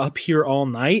 you were up here all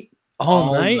night?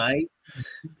 All night?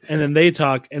 And then they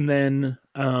talk. And then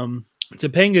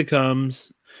Topanga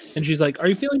comes and she's like, are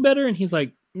you feeling better? And he's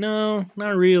like, no,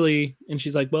 not really. And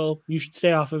she's like, well, you should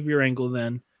stay off of your ankle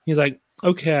then. He's like,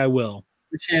 okay, I will.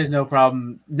 She has no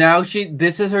problem. Now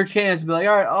this is her chance to be like,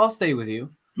 all right, I'll stay with you.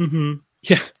 Mm-hmm.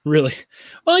 Yeah, really.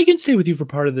 Well, I can stay with you for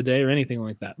part of the day or anything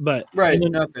like that. But Right, and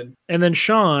then, nothing. and then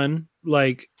Sean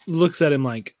like looks at him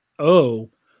like, oh,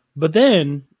 but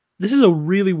then this is a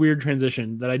really weird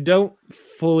transition that I don't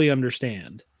fully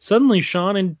understand. Suddenly,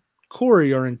 Sean and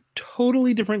Corey are in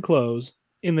totally different clothes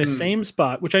in the same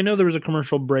spot, which I know there was a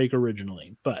commercial break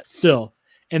originally, but still.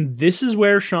 And this is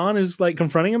where Sean is like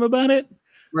confronting him about it.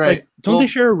 Right. Like, don't they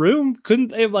share a room? Couldn't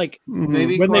they have like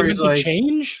Maybe when they Corey's went to like,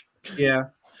 change? yeah.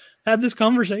 Had this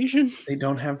conversation. They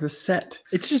don't have the set.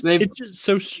 It's just They- it's just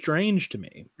so strange to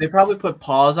me. They probably put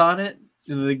pause on it.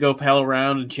 And they go pal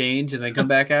around and change and then come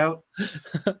back out.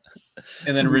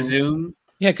 And then resume.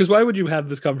 Yeah, because why would you have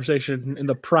this conversation in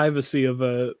the privacy of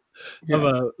a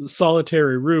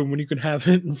solitary room when you can have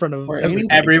it in front of Or everybody?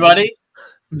 Everybody?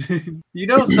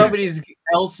 Somebody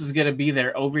else is gonna be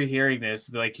there overhearing this.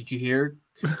 Be like, did you hear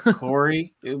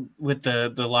Corey with the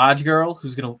lodge girl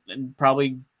who's gonna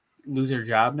probably lose her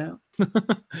job now?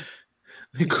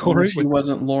 Corey, She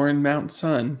wasn't Lauren Mount's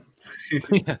son.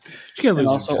 yeah, she can't lose And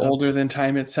her also job. older than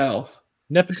time itself.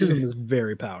 Nepotism is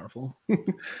very powerful.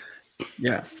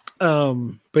 Yeah.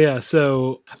 But yeah,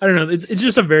 so I don't know. It's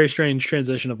just a very strange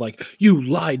transition of like, you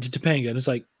lied to Topanga, and it's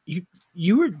like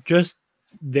you were just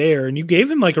there and you gave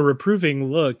him like a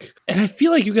reproving look, and I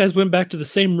feel like you guys went back to the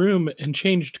same room and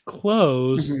changed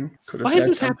clothes. Could've Why is said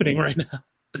this happening something. right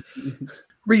now?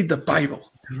 Read the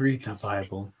Bible. Read the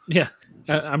Bible. Yeah,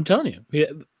 I'm telling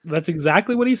you, that's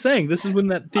exactly what he's saying. This is when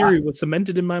that theory was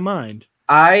cemented in my mind.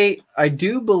 I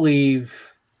do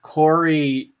believe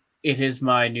Corey in his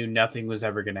mind knew nothing was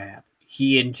ever going to happen.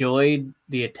 He enjoyed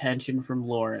the attention from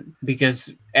Lauren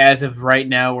because as of right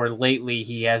now or lately,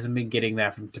 he hasn't been getting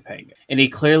that from Topanga. And he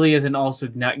clearly isn't also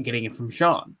not getting it from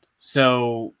Sean.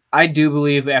 So I do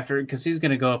believe because he's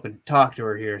going to go up and talk to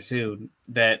her here soon,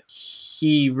 that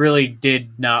he really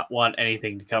did not want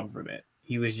anything to come from it.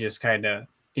 He was just kind of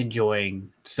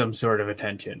enjoying some sort of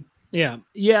attention. Yeah.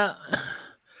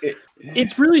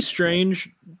 It's really strange,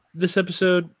 this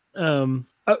episode.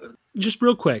 Just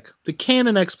real quick, the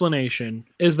canon explanation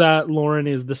is that Lauren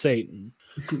is the Satan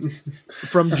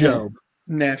from Job.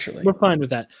 Naturally. We're fine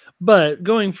with that. But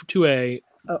going to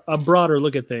a broader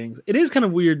look at things, it is kind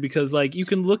of weird because like you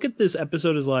can look at this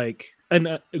episode as like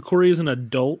Corey is an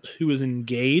adult who is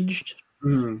engaged.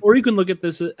 Or you can look at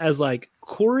this as like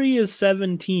Corey is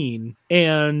 17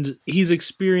 and he's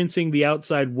experiencing the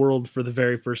outside world for the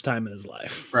very first time in his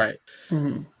life. Right.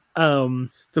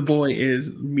 The boy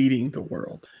is meeting the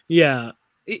world. Yeah.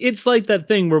 It's like that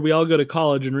thing where we all go to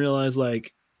college and realize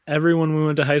like everyone we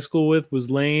went to high school with was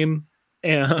lame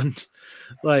and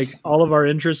like all of our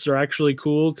interests are actually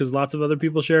cool because lots of other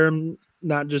people share them,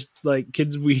 not just like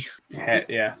kids we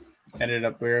Ended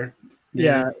up weird.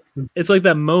 Yeah. It's like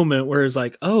that moment where it's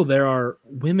like, oh, there are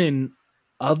women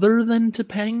other than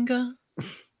Topanga.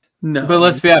 No, But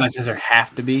let's be honest, does there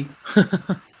have to be?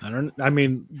 I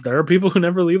mean, there are people who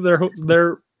never leave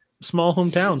their small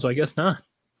hometown, so I guess not.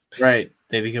 Right.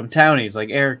 They become townies like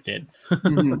Eric did.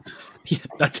 Mhm. Yeah,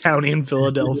 a townie in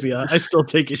Philadelphia. I still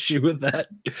take issue with that.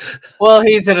 Well,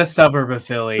 he's in a suburb of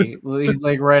Philly. He's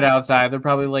like right outside. They're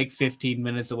probably like 15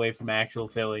 minutes away from actual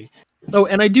Philly. Oh,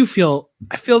 and I feel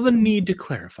the need to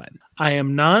clarify. I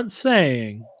am not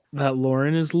saying that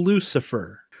Lauren is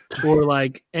Lucifer or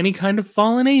like any kind of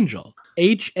fallen angel.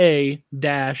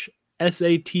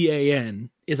 HA-SATAN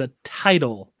is a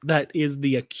title that is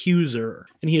the accuser,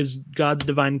 and he is God's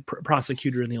divine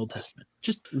prosecutor in the Old Testament.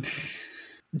 Just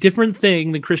different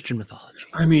thing than Christian mythology.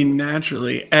 I mean,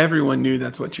 naturally, everyone knew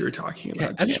that's what you were talking Okay,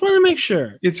 about. I just James. want to make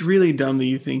sure. It's really dumb that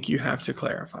you think you have to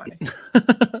clarify.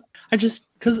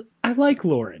 Because I like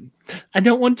Lauren. I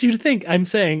don't want you to think I'm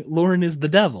saying Lauren is the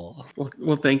devil.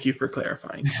 Well, thank you for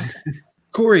clarifying.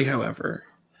 Corey, however,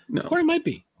 no. Corey might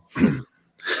be.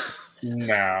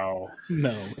 No.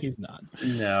 No, he's not.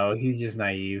 No, he's just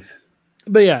naive.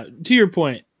 But yeah, to your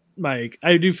point, Mike,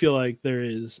 I do feel like there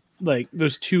is like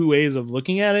there's two ways of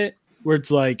looking at it where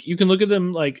it's like you can look at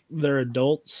them like they're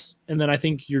adults, and then I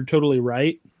think you're totally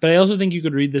right. But I also think you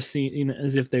could read this scene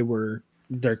as if they were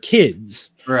their kids.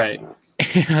 Right.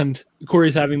 And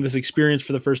Corey's having this experience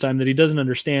for the first time that he doesn't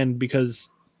understand because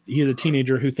he's a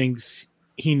teenager who thinks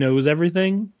he knows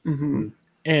everything. Mm-hmm.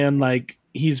 And like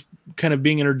he's kind of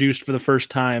being introduced for the first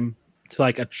time to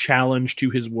like a challenge to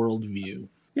his worldview.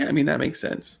 Yeah, I mean, that makes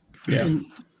sense. Yeah.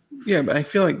 Yeah, but I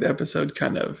feel like the episode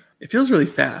it feels really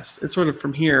fast. It's sort of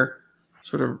from here,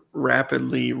 sort of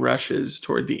rapidly rushes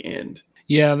toward the end.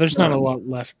 Yeah, there's not a lot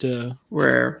left to.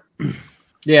 Where,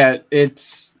 Yeah,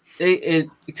 it's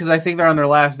because I think they're on their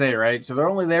last day, right? So they're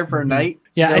only there for a night.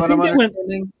 Yeah, Is that I what think I'm they went.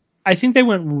 understanding? I think they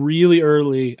went really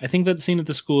early. I think that scene at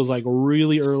the school is like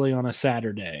really early on a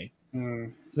Saturday.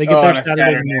 They get on there a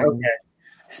Saturday morning. Okay.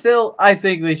 Still, I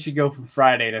think they should go from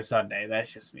Friday to Sunday.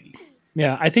 That's just me.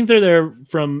 Yeah, I think they're there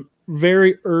from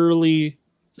very early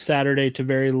Saturday to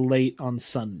very late on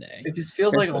Sunday. It just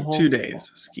feels like it's a whole 2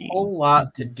 days skiing. whole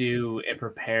lot to do and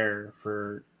prepare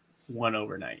for one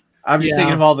overnight. I'm just Yeah.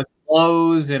 thinking of all the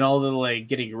clothes and all the like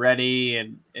getting ready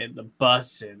and the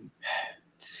bus, and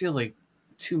it just feels like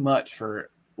too much for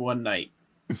one night.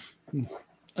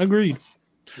 Agreed.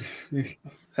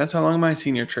 That's how long my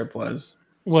senior trip was.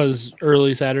 Was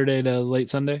early Saturday to late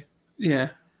Sunday. Yeah.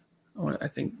 I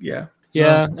think, yeah.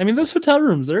 Yeah, I mean those hotel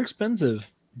rooms, they're expensive.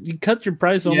 You cut your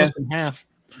price almost in half.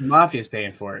 Mafia's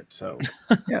paying for it, so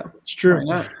Yeah. It's true.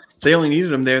 Why not? They only needed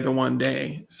them there the one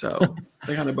day, so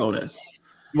they got a bonus.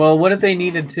 well, what if they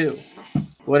needed to?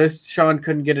 What if Sean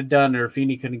couldn't get it done or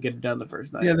Feeney couldn't get it done the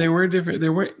first night? Yeah, they were different. They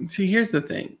were. See, here's the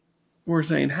thing. We're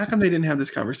saying, how come they didn't have this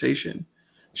conversation?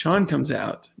 Sean comes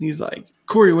out and he's like,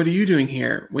 Corey, what are you doing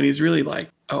here? When he's really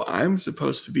like, oh, I'm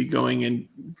supposed to be going and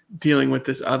dealing with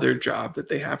this other job that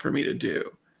they have for me to do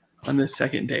on the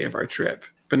second day of our trip.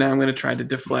 But now I'm going to try to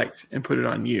deflect and put it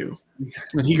on you.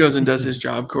 When he goes and does his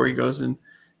job, Corey goes and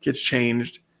gets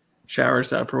changed,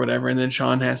 showers up or whatever. And then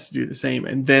Sean has to do the same.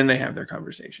 And then they have their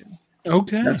conversation.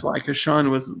 Okay. That's why, because Sean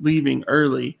was leaving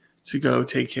early to go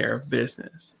take care of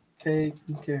business.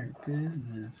 Taking care of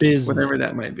business. Business. Whatever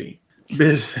that might be.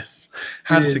 Business.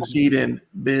 How to succeed in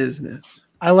business.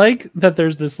 I like that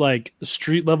there's this like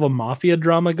street level mafia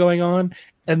drama going on,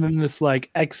 and then this like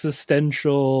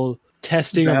existential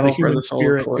testing of the Battle for human the soul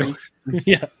spirit. of Corey.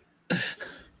 Yeah.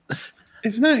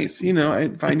 It's nice. You know, I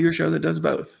find you a show that does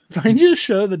both. Find you a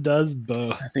show that does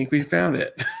both. I think we found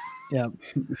it. Yeah.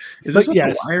 Is this But what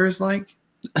yes. The Wire is like?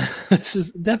 This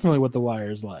is definitely what The Wire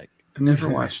is like. I've never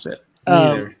watched it.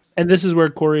 Neither. And this is where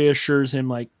Corey assures him,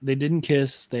 like, they didn't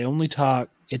kiss, they only talk,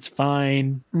 it's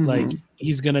fine. Mhm. Like,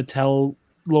 he's gonna tell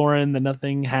Lauren that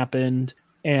nothing happened.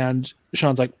 And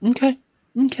Sean's like, okay,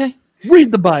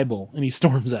 read the Bible. And he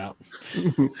storms out.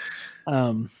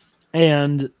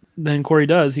 And then Corey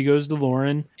does. He goes to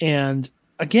Lauren. And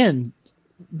again,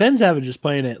 Ben Savage is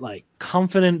playing it like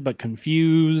confident but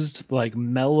confused, like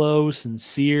mellow,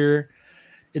 sincere.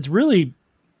 It's really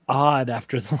odd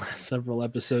after the last several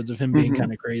episodes of him being Mhm.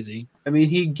 kind of crazy. I mean,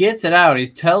 he gets it out. He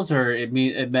tells her it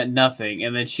meant nothing,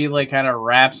 and then she like kind of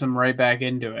wraps him right back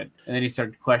into it, and then he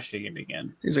started questioning it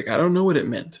again. He's like, I don't know what it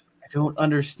meant. I don't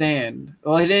understand.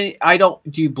 Well, I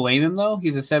don't. Do you blame him though?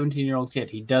 He's a 17-year-old kid.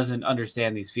 He doesn't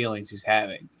understand these feelings he's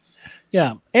having.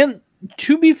 Yeah. And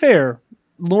to be fair,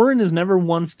 Lauren is never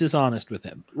once dishonest with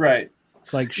him. Right.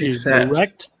 Like she's Except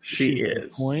direct. she she's to the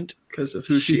is. point. Because of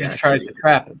who She she just actually tries to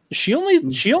trap him. She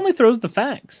only throws the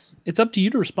facts. It's up to you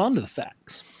to respond to the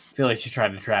facts. I feel like she's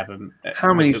trying to trap him.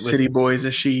 How many with- city boys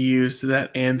has she used to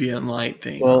that ambient light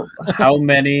thing? Well, how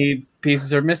many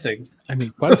pieces are missing. I mean,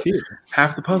 quite a few.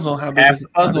 Half the puzzle. How big Half is the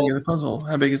How puzzle. big is the puzzle?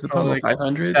 How big is the Probably puzzle? like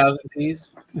 500? 1,000 pieces.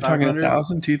 You're talking 500?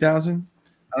 1,000, 2,000?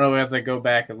 I don't know. We have to go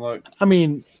back and look. I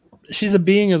mean, she's a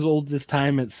being as old as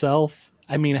time itself.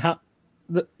 I mean,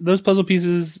 those puzzle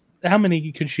pieces, how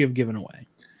many could she have given away?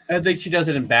 I think she does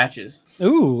it in batches.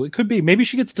 Ooh, it could be. Maybe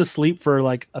she gets to sleep for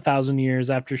like 1,000 years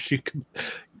after she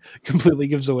completely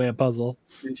gives away a puzzle.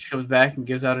 And she comes back and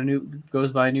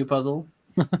goes by a new puzzle.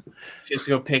 She has to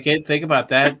go pick it. Think about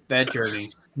that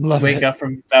journey. Love Wake it. up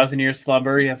from 1,000 years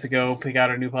slumber. You have to go pick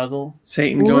out a new puzzle.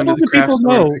 Satan Well, going to little the do people craft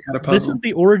store know, to pick out a this puzzle. is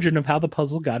the origin of how the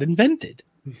puzzle got invented.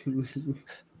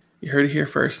 You heard it here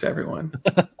first, everyone.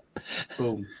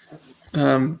 Boom.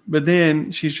 But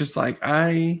then she's just like,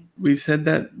 we said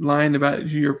that line about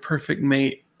your perfect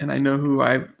mate, and I know who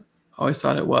I've always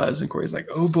thought it was. And Corey's like,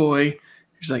 oh boy.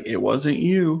 She's like, it wasn't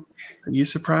you. You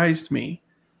surprised me.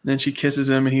 And then she kisses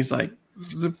him, and he's like,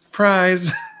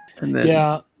 surprise. And then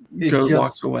Yeah,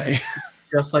 walks away.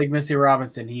 Just like Missy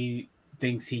Robinson, he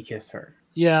thinks he kissed her.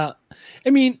 yeah. I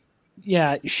mean,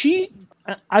 yeah,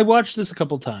 I watched this a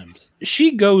couple times.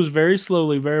 She goes very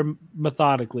slowly, very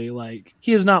methodically. Like,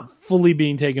 he is not fully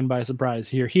being taken by surprise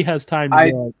here. He has time to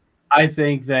be like, I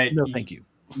think that no, thank you.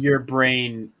 your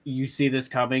brain, you see this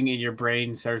coming and your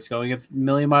brain starts going a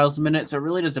million miles a minute. So it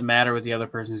really doesn't matter what the other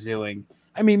person's doing.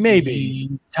 I mean, maybe.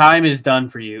 Time is done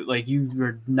for you. Like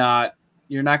you're not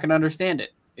going to understand it.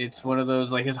 It's one of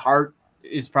those, like, his heart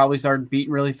is probably starting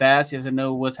beating really fast. He doesn't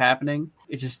know what's happening.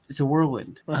 It's a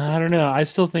whirlwind. I don't know. I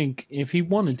still think if he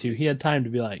wanted to, he had time to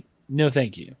be like, no,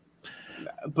 thank you.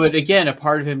 But again, a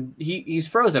part of him, he's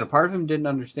frozen. A part of him didn't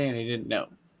understand. He didn't know.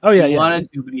 Oh, yeah, He yeah.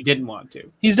 wanted to, but he didn't want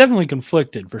to. He's definitely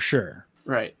conflicted for sure.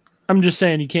 Right. I'm just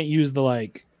saying you can't use the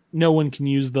like, no one can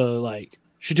use the like,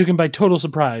 she took him by total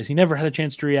surprise. He never had a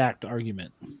chance to react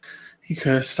argument. He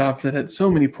could have stopped it at so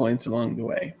many points along the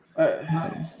way.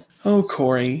 Oh,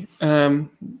 Corey.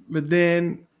 But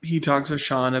then he talks with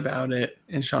Sean about it,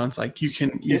 and Sean's like, you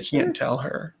can't tell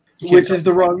her. You can't Which tell is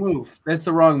the her. wrong move. That's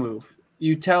the wrong move.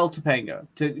 You tell Topanga,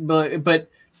 but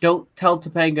don't tell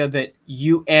Topanga that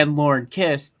you and Lauren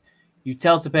kissed. You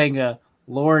tell Topanga,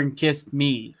 Lauren kissed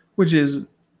me. Which is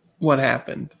what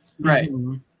happened. Right.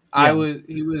 Mhm.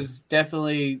 He was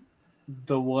definitely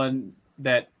the one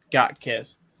that got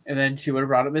kissed. And then she would have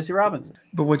brought up Missy Robinson.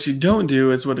 But what you don't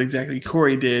do is what exactly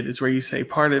Corey did, is where you say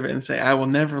part of it and say, I will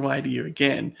never lie to you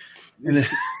again. And then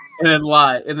And then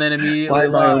lie. And then immediately lie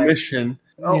by lie. omission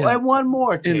Oh, Yeah. and one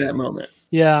more. in Kate. that moment.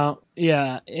 Yeah,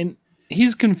 and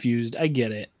he's confused. I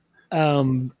get it.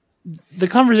 The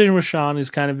conversation with Sean is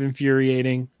kind of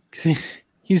infuriating because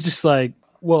he's just like,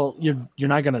 well, you're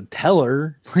not gonna tell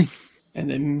her. And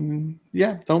then,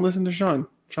 don't listen to Sean.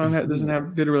 Sean doesn't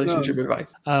have good relationship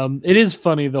advice. It is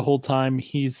funny the whole time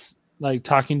he's like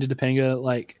talking to Topanga,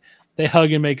 like they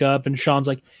hug and make up, and Sean's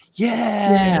like,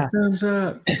 yeah. Thumbs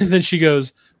up. And then she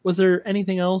goes, was there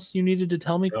anything else you needed to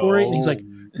tell me, Corey? And he's like,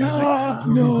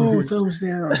 No, thumbs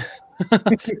down.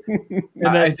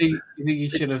 I think he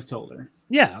should have told her.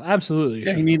 yeah, absolutely.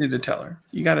 Yeah, he needed to tell her.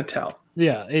 You got to tell.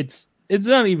 Yeah, it's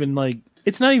not even like,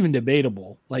 it's not even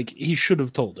debatable. Like, he should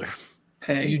have told her.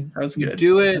 Hey, that was good.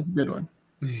 do it. That's a good one.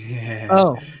 Yeah.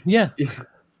 Oh, yeah.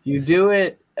 You do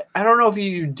it. I don't know if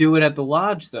you do it at the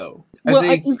lodge though. Well,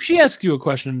 I think. if she asks you a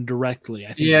question directly,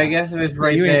 I think. I guess if it's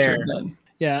right You there. answered then.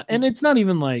 Yeah, and it's not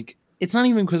even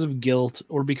because of guilt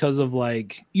or because of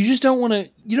like, you just don't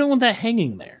want that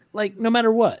hanging there. Like, no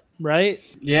matter what, right?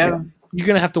 Yeah. You're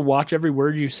going to have to watch every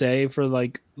word you say for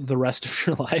like the rest of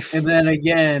your life. And then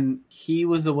again, he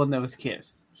was the one that was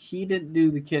kissed. He didn't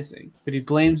do the kissing, but he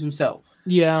blames himself.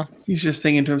 Yeah. He's just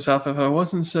thinking to himself, if I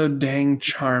wasn't so dang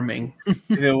charming,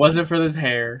 If it wasn't for this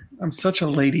hair, I'm such a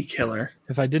lady killer.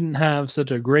 If I didn't have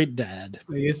such a great dad.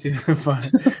 I guess he'd be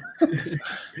fine.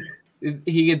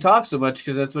 He can talk so much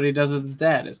because that's what he does with his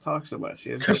dad, is talk so much. He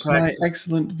has no Because my practice.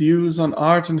 excellent views on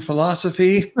art and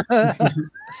philosophy.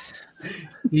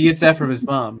 He gets that from his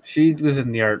mom. She was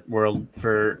in the art world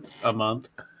for a month.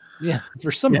 Yeah,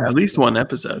 for some Yeah, at least one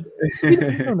episode. I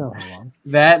don't know how long.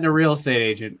 That and a real estate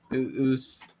agent. It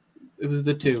was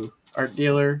the two. Art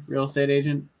dealer, real estate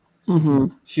agent. Mm-hmm.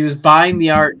 She was buying the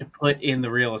art to put in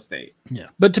the real estate. Yeah.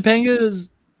 But Topanga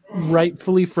is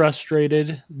rightfully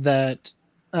frustrated that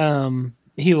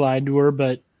he lied to her,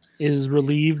 but is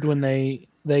relieved when they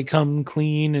come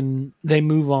clean and they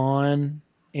move on.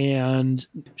 And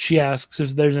she asks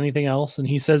if there's anything else, and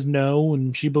he says no,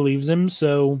 and she believes him.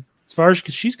 So as far as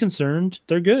she's concerned,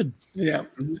 they're good. Yeah,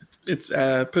 it's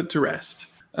put to rest.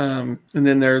 And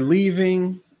then they're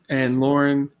leaving, and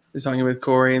Lauren is talking with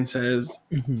Corey and says,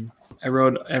 Mm-hmm. I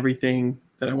wrote everything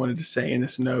that I wanted to say in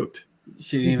this note.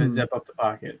 She didn't even Mhm. zip up the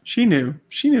pocket. She knew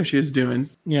she was doing.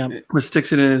 Yeah. But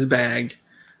sticks it in his bag.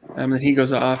 And then he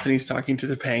goes off and he's talking to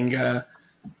Topanga,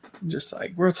 just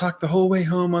like, we'll talk the whole way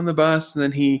home on the bus. And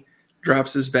then he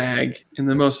drops his bag in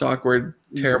the most awkward,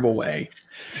 terrible way.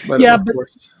 But Yeah, of but-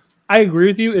 course, I agree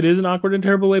with you. It is an awkward and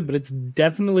terrible way, but it's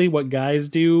definitely what guys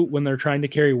do when they're trying to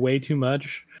carry way too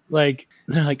much. Like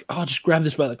they're like, "Oh, just grab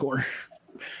this by the corner."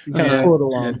 Kind of pull it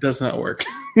along. it does not work.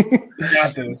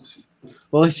 Got this.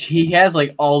 Well, he has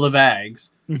like all the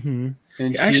bags. Mm-hmm.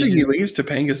 And Actually, she he just- leaves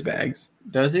Topanga's bags.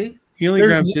 does he? He only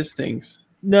There's- grabs his things.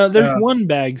 No, there's Yeah. one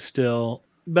bag still,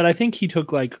 but I think he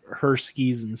took like her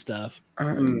skis and stuff.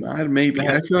 Maybe.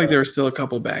 I feel like there were still a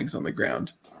couple bags on the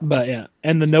ground. But yeah,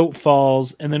 and the note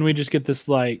falls, and then we just get this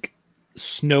like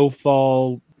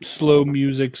snowfall, slow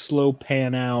music, slow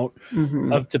pan out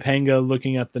Mhm. of Topanga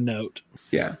looking at the note.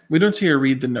 Yeah, we don't see her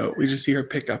read the note. We just see her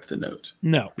pick up the note.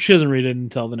 No, she doesn't read it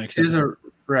until the next. She episode. isn't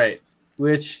right,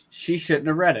 which she shouldn't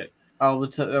have read it. I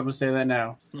will say that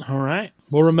now. All right,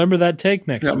 we'll remember that take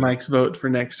next Got week. Mike's vote for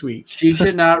next week. She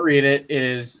should not read it. It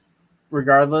is,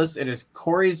 regardless, it is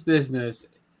Corey's business,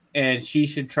 and she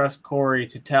should trust Corey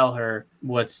to tell her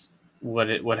what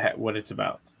it's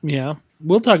about. Yeah,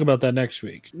 we'll talk about that next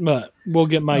week, but we'll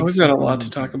get Mike's. We've got a lot to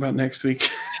talk about next week.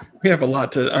 We have a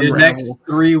lot to Your next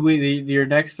unravel. your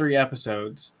next 3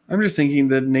 episodes. I'm just thinking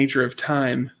the nature of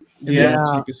time in the Yeah.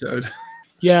 next episode.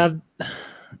 Yeah,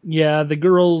 yeah. The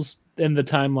girls and the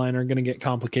timeline are going to get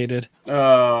complicated.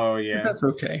 Oh yeah. That's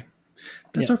okay.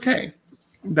 That's okay.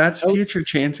 That's future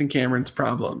Chance and Cameron's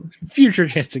problem. Future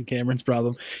Chance and Cameron's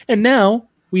problem, and now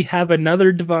we have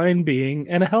another divine being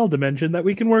and a hell dimension that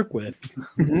we can work with.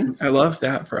 I love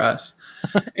that for us.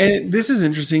 And this is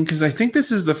interesting because I think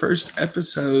this is the first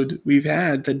episode we've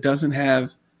had that doesn't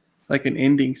have like an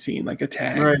ending scene, like a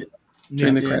tag Right.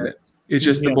 during the Yeah. credits. It's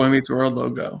just the Yeah. Boy Meets World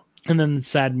logo. And then the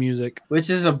sad music. Which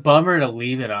is a bummer to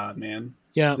leave it on, man.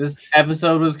 Yeah, This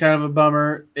episode was kind of a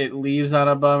bummer. It leaves on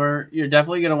a bummer. You're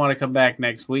definitely gonna want to come back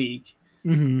next week.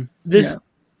 hmm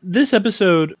this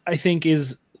episode I think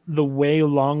is the way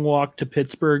Long Walk to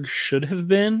Pittsburgh should have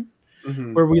been,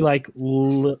 Mhm. where we like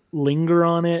linger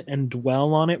on it and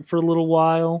dwell on it for a little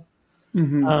while.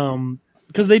 Mhm.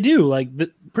 Because they do like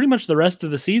pretty much the rest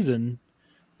of the season.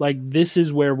 Like this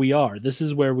is where we are. This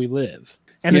is where we live,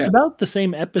 and it's Yeah. about the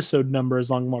same episode number as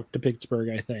Long Walk to Pittsburgh,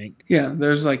 I think. Yeah,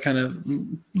 there's like kind of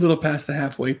little past the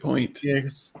halfway point. Yeah,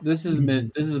 'cause this is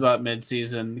This is about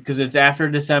mid-season because it's after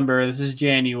December. This is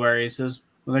January. So this is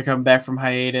when they're coming back from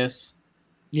hiatus,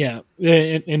 Yeah,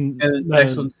 and and the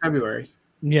next one's February.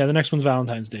 yeah, the next one's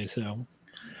Valentine's Day. So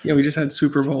Yeah, we just had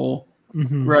Super Bowl.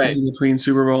 mhm. Right. In between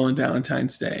Super Bowl and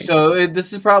Valentine's Day. So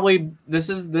this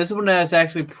is this one is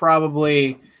actually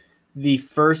probably the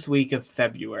first week of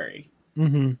February.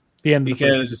 Mhm. The end of the first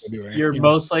week of Because February, you're yeah.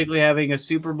 most likely having a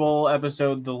Super Bowl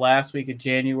episode the last week of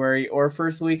January or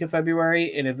first week of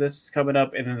February. And if this is coming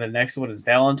up and then the next one is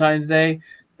Valentine's Day,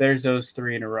 there's those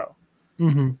 3 in a row.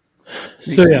 Mhm.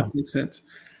 Makes So sense, makes sense.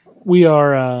 we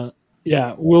are.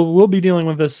 We'll be dealing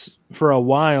with this for a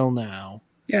while now.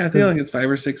 Yeah, I feel like it's 5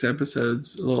 or 6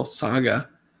 episodes, a little saga.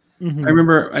 Mhm. I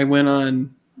remember I went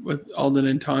on with Alden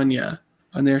and Tanya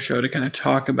on their show to kind of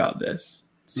talk about this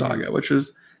saga, which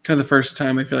was kind of the first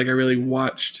time I feel like I really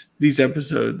watched these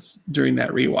episodes during that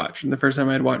rewatch. And the first time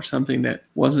I'd watched something that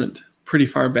wasn't pretty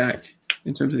far back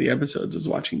in terms of the episodes was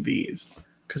watching these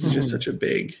because it's just such a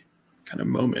big kind of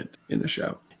moment in the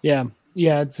show. Yeah,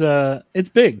 it's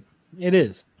big. It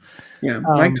is. Yeah,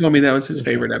 Mike told me that was his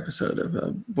favorite episode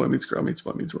of Boy Meets Girl Meets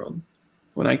Boy Meets World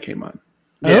when I came on.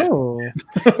 Yeah. Oh.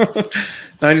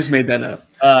 I just made that up.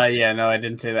 Yeah, no, I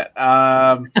didn't say that.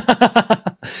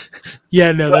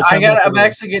 Yeah, no, But that's I'm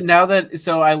actually getting now that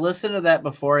so I listened to that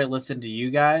before I listened to you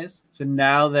guys. So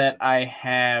now that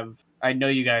I know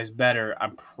you guys better,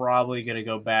 I'm probably gonna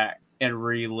go back and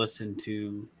re-listen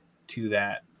to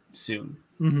that soon.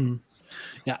 Mhm.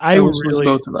 Yeah, Which was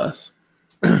both of us.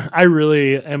 I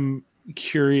really am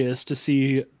curious to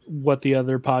see what the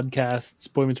other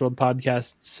podcasts, Boy Meets World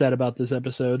podcasts, said about this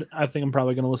episode. I think I'm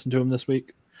probably going to listen to them this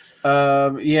week.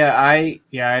 I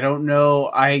don't know.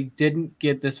 I didn't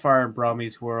get this far in Bro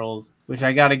Meets World, which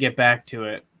I got to get back to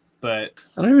it. But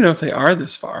I don't even know if they are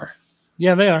this far.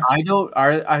 Yeah, they are.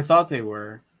 I thought they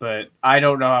were, but I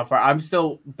don't know how far. I'm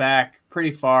still back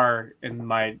pretty far in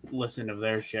my listen of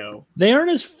their show. They aren't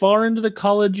as far into the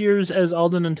college years as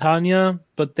Alden and Tanya,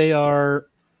 but they are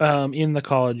in the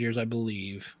college years, I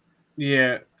believe.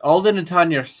 Yeah, Alden and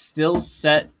Tanya are still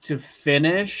set to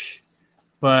finish,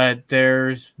 but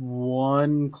there's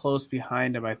one close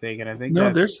behind them, I think, and I think No,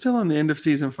 that's, they're still on the end of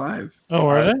season 5. Oh,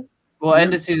 are they? well,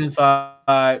 end of season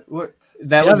 5. What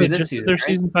That Yeah, would be they this just did season, their right?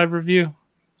 season 5 review.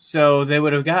 So they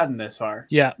would have gotten this far.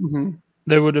 Yeah, Mm-hmm.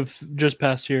 they would have just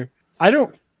passed here. I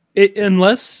don't.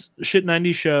 Unless Shit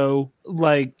 90 Show,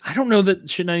 like, I don't know that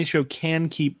Shit 90 Show can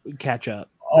catch up.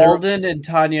 Alden and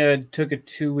Tanya took a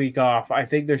 2-week off. I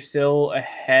think they're still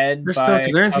ahead They're by still,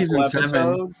 because they're in a couple season 7,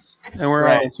 episodes. and we're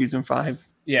all Right. in season 5.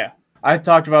 Yeah, I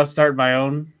talked about starting my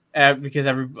own app because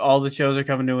all the shows are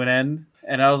coming to an end,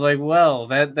 and I was like, well,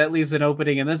 that leaves an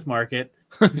opening in this market.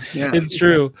 Yeah. It's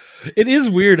true. It is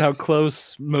weird how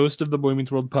close most of the Boy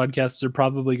Meets World podcasts are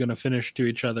probably going to finish to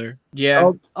each other.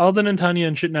 Yeah, Alden and Tanya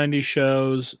and Shit 90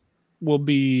 shows will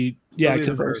be They'll be the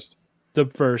because first. the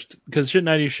first because Shit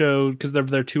 90 Show, because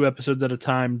they're 2 episodes at a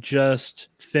time, just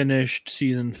finished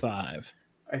season 5.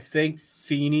 I think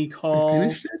Feeney They Call.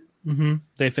 finished it?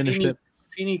 They finished it.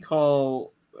 Feeney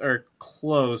Call are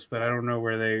close, but I don't know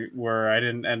where they were. I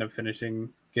didn't end up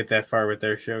get that far with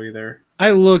their show either.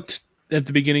 I looked at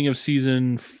the beginning of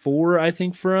season 4, I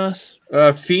think, for us.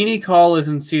 Feeney Call is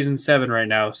in season 7 right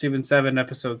now. Season 7,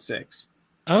 episode 6.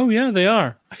 Oh yeah, they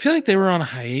are. I feel like they were on a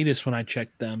hiatus when I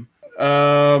checked them.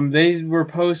 They were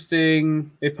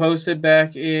posting. They posted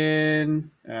back in.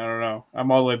 I don't know. I'm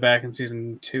all the way back in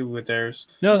season 2 with theirs.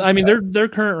 No, I mean they're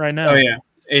current right now. Oh yeah,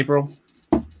 April.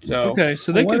 So Okay,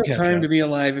 so they What could a catch time up. to be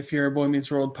alive if you're a Boy Meets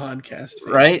World podcast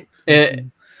fan. right.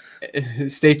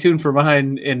 Stay tuned for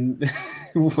mine in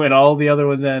when all the other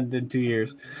ones end in 2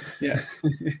 years. Yeah.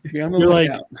 Be on the You're like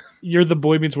lookout. you're the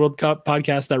Boy Meets World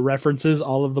podcast that references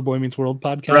all of the Boy Meets World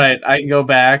podcasts. Right. I can go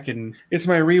back and It's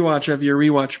my rewatch of your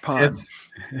rewatch pod. it's.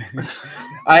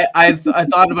 I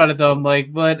thought about it though. I'm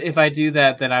like, but if I do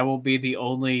that, then I won't be the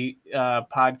only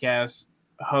podcast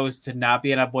host to not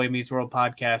be on a Boy Meets World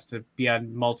podcast to be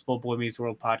on multiple Boy Meets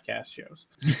World podcast shows.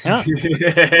 Yeah.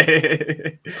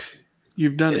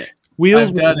 You've done it. Wheels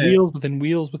I've done within it. wheels within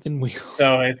wheels within wheels.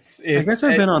 So it's I guess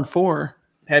I've been on 4.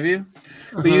 Have you?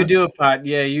 But you do a pod.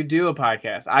 Yeah, you do a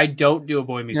podcast. I don't do a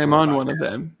Boy Meets Yeah, I'm World on one podcast. of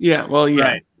them. Yeah, well, yeah.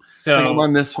 Right. So Like, I'm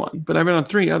on this one, but I've been on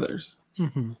 3 others.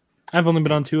 Mhm. I've only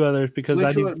been on 2 others because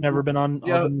Which I've one? never been on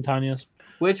Yeah. Alden and Tanya's.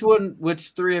 which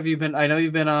 3 have you been? I know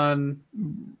you've been on.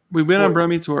 We've been on Four. Bro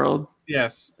Meets World.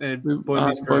 Yes, Boy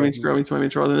Meets Girl Meets Boy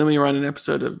Meets World, and then we were on an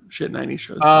episode of Shit 90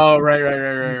 Shows. Oh, right. I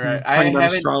Talking about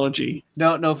haven't. astrology.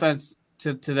 No offense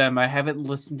to them. I haven't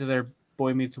listened to their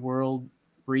Boy Meets World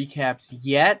recaps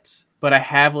yet, but I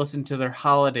have listened to their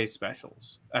holiday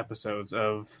specials episodes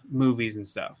of movies and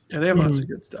stuff. Yeah, they have lots of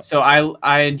good stuff. So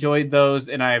I enjoyed those,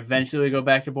 and I eventually go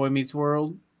back to Boy Meets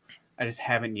World. I just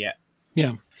haven't yet.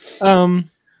 Yeah.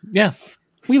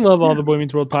 We love all the Boy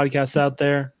Meets World podcasts out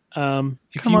there. If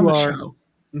Come you on the are show.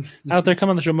 out there, come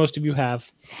on the show. Most of you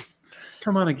have.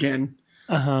 Come on again.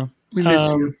 Uh-huh. We miss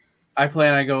you. I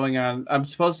plan on going on. I'm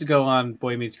supposed to go on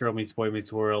Boy Meets Girl Meets Boy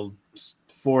Meets World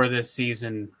for this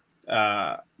season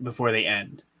before they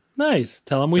end. Nice.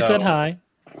 Tell them we said So- hi.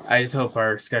 I just hope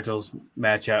our schedules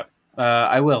match up.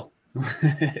 I will.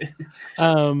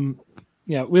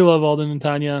 Yeah, we love Alden and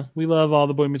Tanya. We love all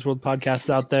the Boy Meets World podcasts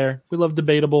out there. We love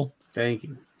Debatable. Thank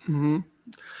you. hmm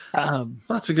Um,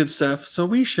 Lots of good stuff. So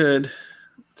we should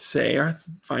say our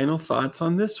final thoughts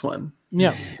on this one.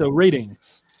 yeah. So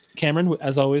ratings. Cameron,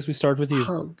 as always, we start with you.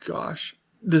 Oh gosh.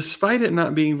 Despite it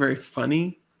not being very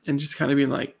funny and just kind of being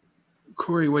like,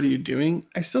 Corey, what are you doing?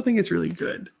 I still think it's really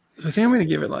good. So I think I'm going to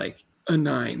give it like a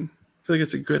 9. I feel like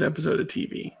it's a good episode of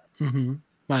TV. Mm-hmm.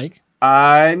 Mike.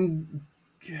 I'm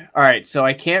all right. So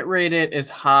I can't rate it as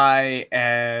high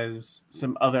as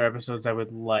some other episodes I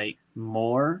would like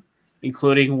more,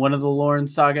 including one of the Lauren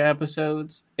Saga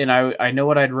episodes. And I know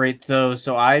what I'd rate those.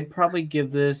 So I'd probably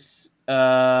give this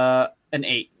an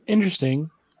 8. Interesting.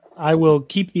 I will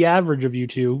keep the average of you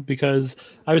two because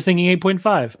I was thinking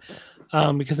 8.5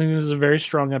 because I think this is a very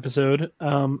strong episode.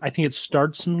 I think it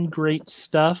starts some great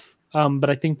stuff, but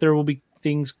I think there will be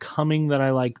things coming that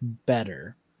I like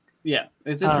better. Yeah,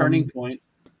 it's a turning point.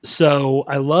 So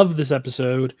I love this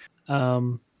episode. So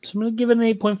I'm going to give it an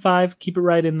 8.5. Keep it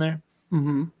right in there.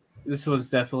 Mm-hmm. This was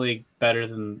definitely better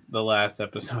than the last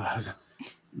episode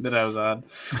that I was on.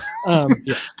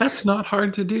 Yeah. That's not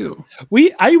hard to do.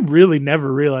 I really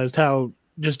never realized how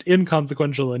just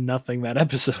inconsequential and nothing that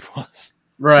episode was.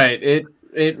 Right.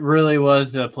 It really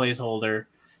was a placeholder.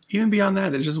 Even beyond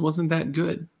that, it just wasn't that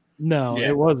good. No, Yeah.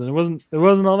 it wasn't. It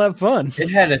wasn't all that fun. It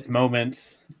had its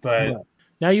moments, but Right.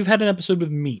 Now you've had an episode with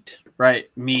meat. right,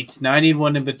 meat. Now I need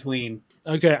one in between.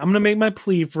 Okay, I'm gonna make my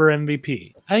plea for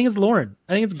MVP. I think it's Lauren.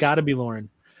 I think it's got to be Lauren.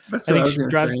 That's I what I think was she going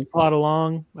to drives say. the plot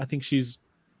along. I think she's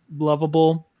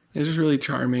lovable. It's just really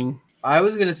charming. I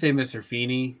was gonna say Mr.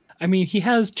 Feeney, I mean, he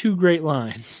has 2 great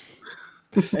lines.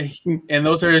 and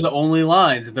those are his only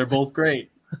lines, and they're both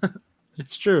great.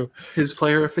 It's true. His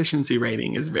player efficiency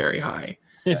rating is very high.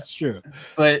 It's true.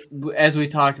 But as we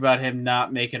talked about him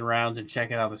not making rounds and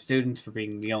checking out the students for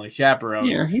being the only chaperone.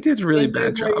 Yeah, he did a really he did bad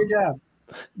a very job. good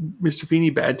Mr. Feeney,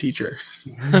 bad teacher.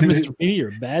 Mr. Feeney,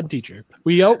 you're a bad teacher.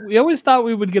 We always thought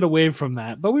we would get away from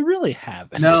that, but we really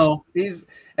haven't. No, he's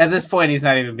at this point he's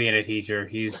not even being a teacher.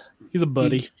 He's He's a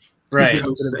buddy. right. He's a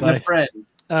He's host. a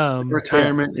friend.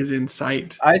 Retirement is in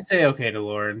sight. I'd say okay to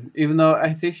Lauren, even though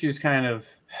I think she's kind of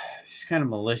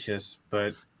malicious,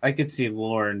 but I could see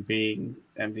Lauren being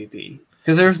MVP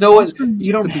because there's no one.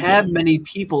 You don't have many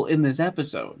people in this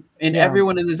episode, and Yeah.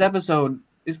 everyone in this episode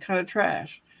is kind of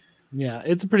trash. Yeah,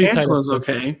 it's a pretty tight Angela's episode.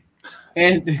 okay.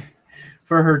 And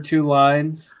for her 2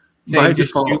 lines, By saying, just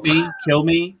default. shoot me, kill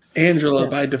me. Angela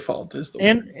by default is the one.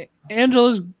 And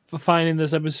Angela's fine in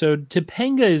this episode.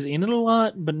 Topanga is in it a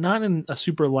lot, but not in a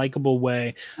super likable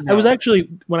way. I was No. actually,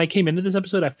 when I came into this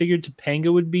episode, I figured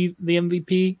Topanga would be the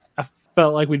MVP. I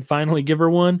felt like we'd finally give her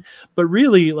one, but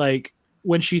really, like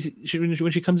when she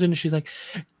comes in and she's like,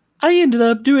 I ended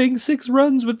up doing 6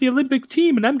 runs with the Olympic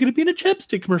team, and I'm going to be in a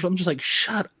chapstick commercial. I'm just like,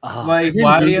 shut up. I Like, didn't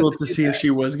why do you Google have to do see if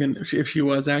that? she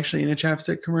was actually in a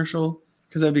chapstick commercial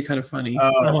because that'd be kind of funny.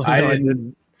 Oh, Oh, I no,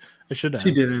 didn't. I should have.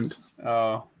 She didn't,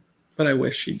 Oh, but I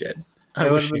wish she did. I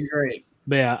that would wish have been great.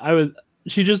 But yeah,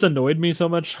 she just annoyed me so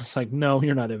much. I was like, no,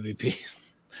 you're not MVP.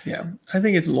 Yeah, I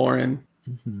think it's Lauren.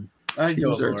 I She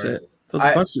deserves it.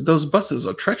 I- Those buses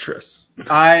are treacherous.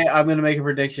 I'm going to make a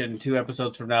prediction. 2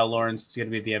 episodes from now, Lauren's going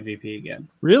to be the MVP again.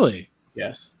 Really?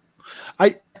 Yes.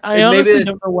 I maybe honestly it's-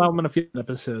 don't know how I'm going to feel in the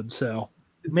episode, so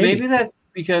Maybe that's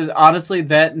because honestly,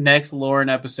 that next Lauren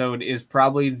episode is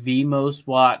probably the most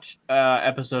watched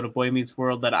episode of Boy Meets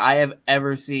World that I have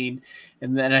ever seen.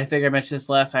 And then I think I mentioned this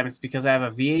last time. It's because I have a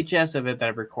VHS of it that I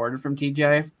recorded from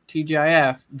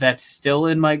TGIF that's still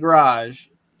in my garage.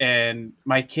 And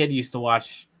my kid used to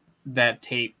watch that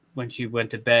tape when she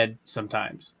went to bed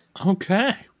sometimes.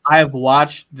 Okay. I have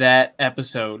watched that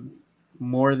episode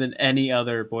more than any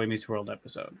other Boy Meets World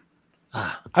episode.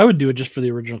 I would do it just for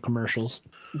the original commercials.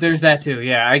 There's that too.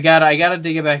 Yeah, I gotta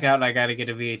dig it back out, and I gotta get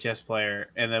a VHS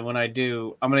player. And then when I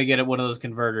do, I'm gonna get one of those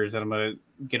converters, and I'm gonna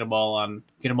get them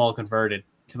all converted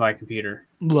to my computer.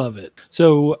 Love it.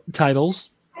 So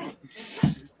titles.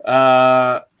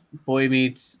 Boy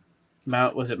Meets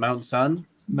Mount Sun?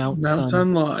 Mount Mount Sun.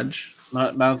 Sun Lodge,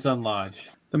 Mount Sun Lodge.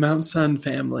 the Mount Sun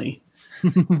family,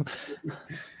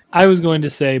 I was going to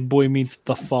say Boy Meets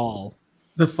the Fall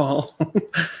the fall.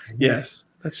 Yes,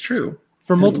 that's true.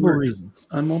 for And it multiple works reasons.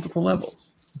 on multiple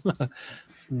levels.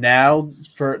 Now,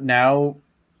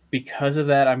 because of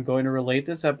that, I'm going to relate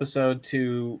this episode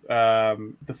to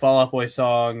the Fall Out Boy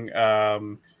song,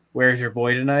 "Where's Your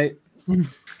Boy Tonight."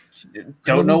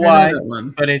 Don't know why. That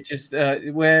one. But it just,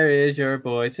 where is your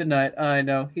boy tonight? I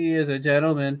know he is a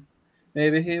gentleman.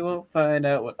 Maybe he won't find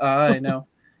out what I know.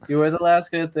 You were the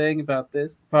last good thing about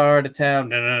this part of town.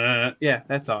 Na-na-na-na. Yeah,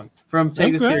 that song from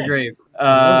Take This to Your Okay. Grave.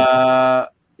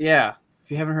 Yeah, if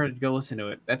you haven't heard it, go listen to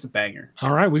it. That's a banger.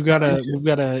 All right, we've got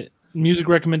a music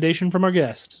recommendation from our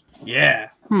guest. Yeah.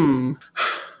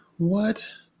 What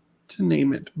to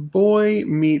name it? Boy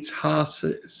Meets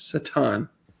Satan.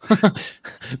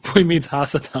 Boy Meets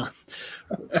Hasatan.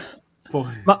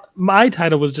 Boy. My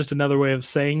title was just another way of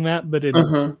saying that, but it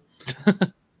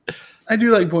I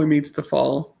do like Boy Meets the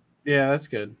Fall. Yeah, that's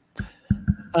good.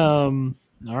 all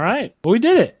right. Well, we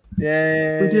did it.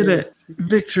 Yay. We did it.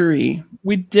 Victory.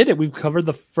 We did it. We've covered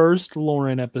the first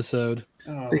Lauren episode.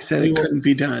 Oh. They said it couldn't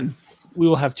be done. We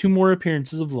will have 2 more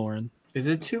appearances of Lauren. Is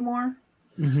it 2 more?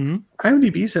 Mm-hmm.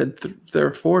 IMDb said there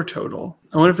are 4 total.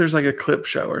 I wonder if there's like a clip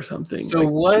show or something. So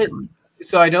what?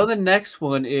 So I know the next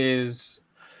one is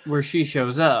where she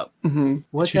shows up. Mm-hmm.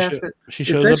 What's She after? She It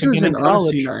shows said up she was again in in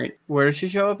Odyssey college. Night. Where does she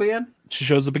show up again? She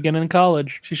shows up again in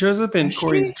college. She shows up in Is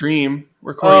Corey's she? dream.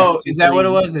 Where Corey Oh, has his is that what it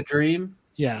dream. was? A dream?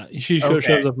 Yeah, she Okay.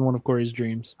 shows up in one of Corey's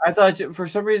dreams. I thought for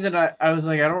some reason I was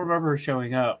like, I don't remember her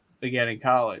showing up again in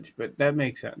college, but that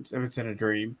makes sense if it's in a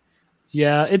dream.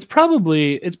 Yeah, it's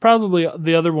probably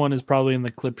the other one is probably in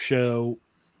the clip show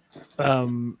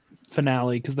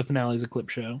finale because the finale is a clip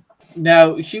show.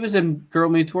 Now she was in Girl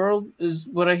Meets World, is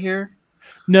what I hear.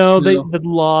 No, No. the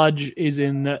lodge is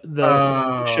in the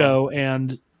Oh. show,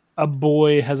 and a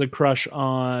boy has a crush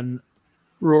on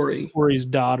Rory. Corey's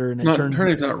daughter, and it Not, turns. her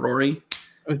name's not Rory.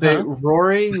 Was it Huh?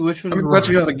 Rory? Which was I'm Rory?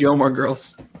 watching out of Gilmore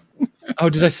Girls. Oh,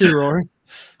 did I say Rory?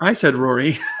 I said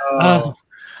Rory. Oh.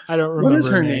 I don't remember. What is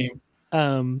her name?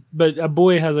 But a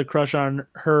boy has a crush on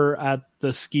her at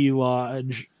the ski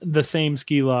lodge, the same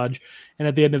ski lodge, and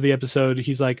at the end of the episode,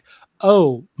 he's like,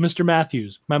 "Oh, Mr.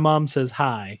 Matthews, my mom says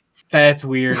hi." That's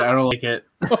weird. I don't like it.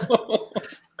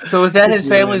 So is that It's his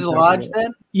really family's lodge uncomfortable.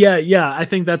 then? Yeah. I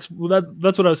think that's what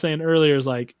I was saying earlier. Is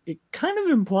like it kind of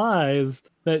implies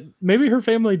that maybe her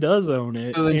family does own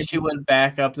it. So then and- she went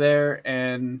back up there,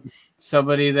 and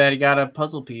somebody that got a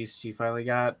puzzle piece, she finally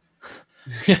got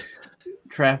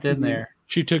trapped in there.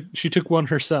 She took one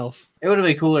herself. It would have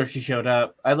been cooler if she showed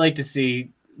up. I'd like to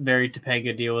see Mary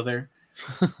Topanga deal with her.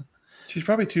 She's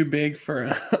probably too big for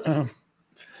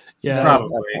Yeah, that, Probably.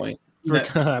 that point.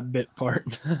 for that bit part.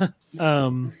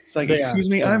 It's like, But yeah, excuse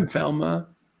me, so- I'm Velma.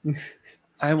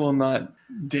 I will not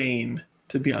deign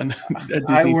to be on a Disney.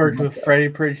 I worked Channel with show. Freddie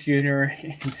Prinze Jr.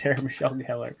 and Sarah Michelle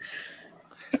Gellar.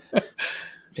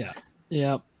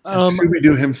 Yeah. And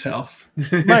Scooby-Doo himself.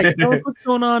 Mike, tell us what's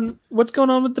going on? What's going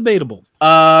on with Debatable?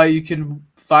 You can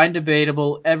find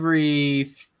Debatable every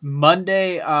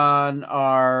Monday on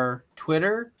our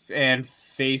Twitter and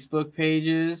Facebook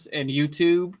pages and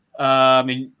YouTube.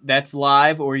 And that's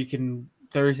live, or you can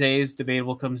Thursdays.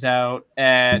 Debatable comes out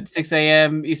at 6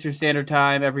 a.m. Eastern Standard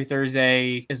Time every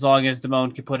Thursday, as long as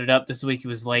Damone can put it up. This week he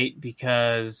was late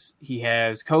because he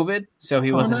has COVID, so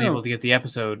he wasn't no. able to get the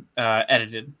episode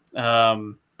edited.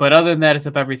 But other than that, it's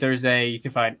up every Thursday. You can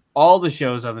find all the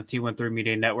shows on the T13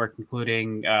 Media Network,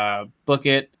 including Book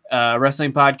It,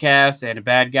 Wrestling Podcast, and A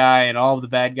Bad Guy, and all of the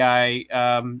Bad Guy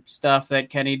stuff that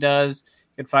Kenny does.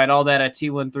 You can find all that at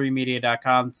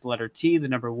T13media.com. It's the letter T, the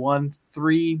number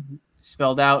 13,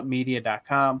 spelled out,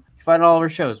 media.com. You can find all of our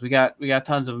shows. We got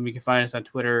tons of them. You can find us on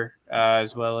Twitter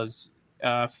as well as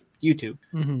YouTube.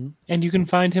 Mm-hmm. And you can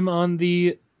find him on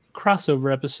the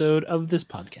crossover episode of this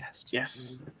podcast.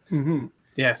 Yes. Mm-hmm.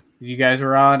 Yeah, you guys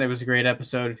were on. It was a great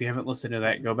episode. If you haven't listened to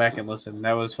that, go back and listen.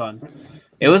 That was fun.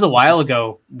 It was a while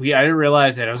ago. I didn't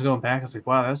realize it. I was going back. I was like,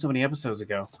 wow, that was so many episodes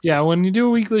ago. Yeah, when you do a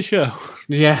weekly show.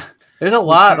 Yeah. There's a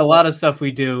lot of stuff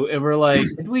we do. And we're like,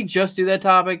 did we just do that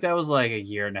topic? That was like a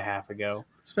year and a half ago.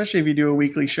 Especially if you do a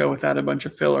weekly show without a bunch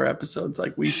of filler episodes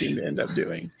like we seem to end up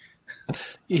doing.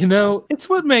 You know, it's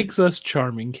what makes us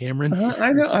charming, Cameron.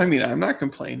 I know. I mean, I'm not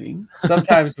complaining.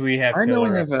 Sometimes we have I know we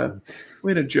filler have episodes.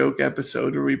 We had a joke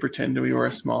episode where we pretended we were a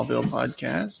Smallville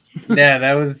podcast. Yeah,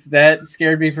 that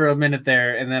scared me for a minute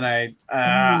there, and then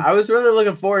I was really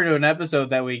looking forward to an episode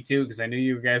that week too, because I knew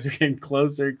you guys were getting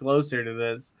closer and closer to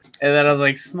this, and then I was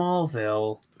like,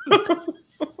 Smallville.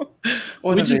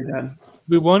 What We have just- they done?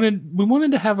 We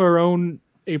wanted to have our own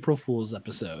April Fool's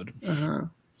episode. Uh-huh.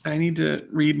 I need to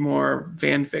read more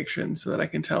fan fiction so that I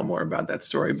can tell more about that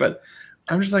story. But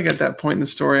I'm just like at that point in the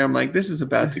story, I'm like, this is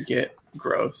about to get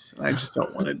gross. And I just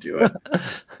don't want to do it.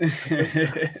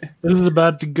 This is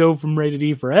about to go from rated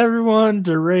E for everyone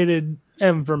to rated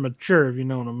M for mature, if you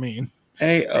know what I mean.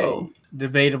 A-O.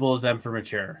 Debatable is M for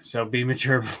mature, so be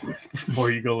mature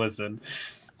before you go listen.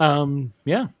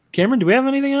 Yeah. Cameron, do we have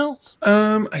anything else?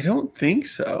 I don't think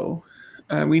so.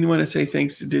 We want to say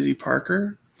thanks to Dizzy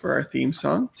Parker for our theme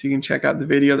song. So you can check out the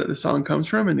video that the song comes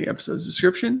from in the episode's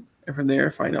description. And from there,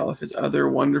 find all of his other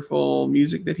wonderful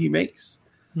music that he makes.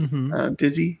 Mm-hmm.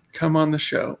 Dizzy, come on the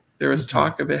show. There was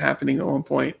talk of it happening at one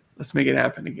point. Let's make it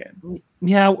happen again.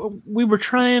 Yeah, we were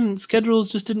trying.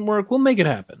 Schedules just didn't work. We'll make it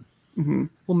happen. Mm-hmm.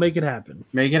 We'll make it happen.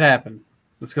 Make it happen.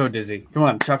 Let's go, Dizzy. Come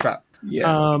on, chop chop. Yes.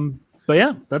 But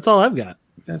yeah, that's all I've got.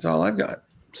 That's all I've got.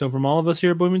 So from all of us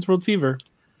here at Boy Meets World Fever,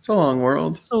 So long,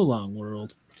 world. so long,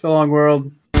 world. So long,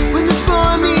 world. When this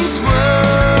boy meets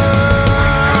world.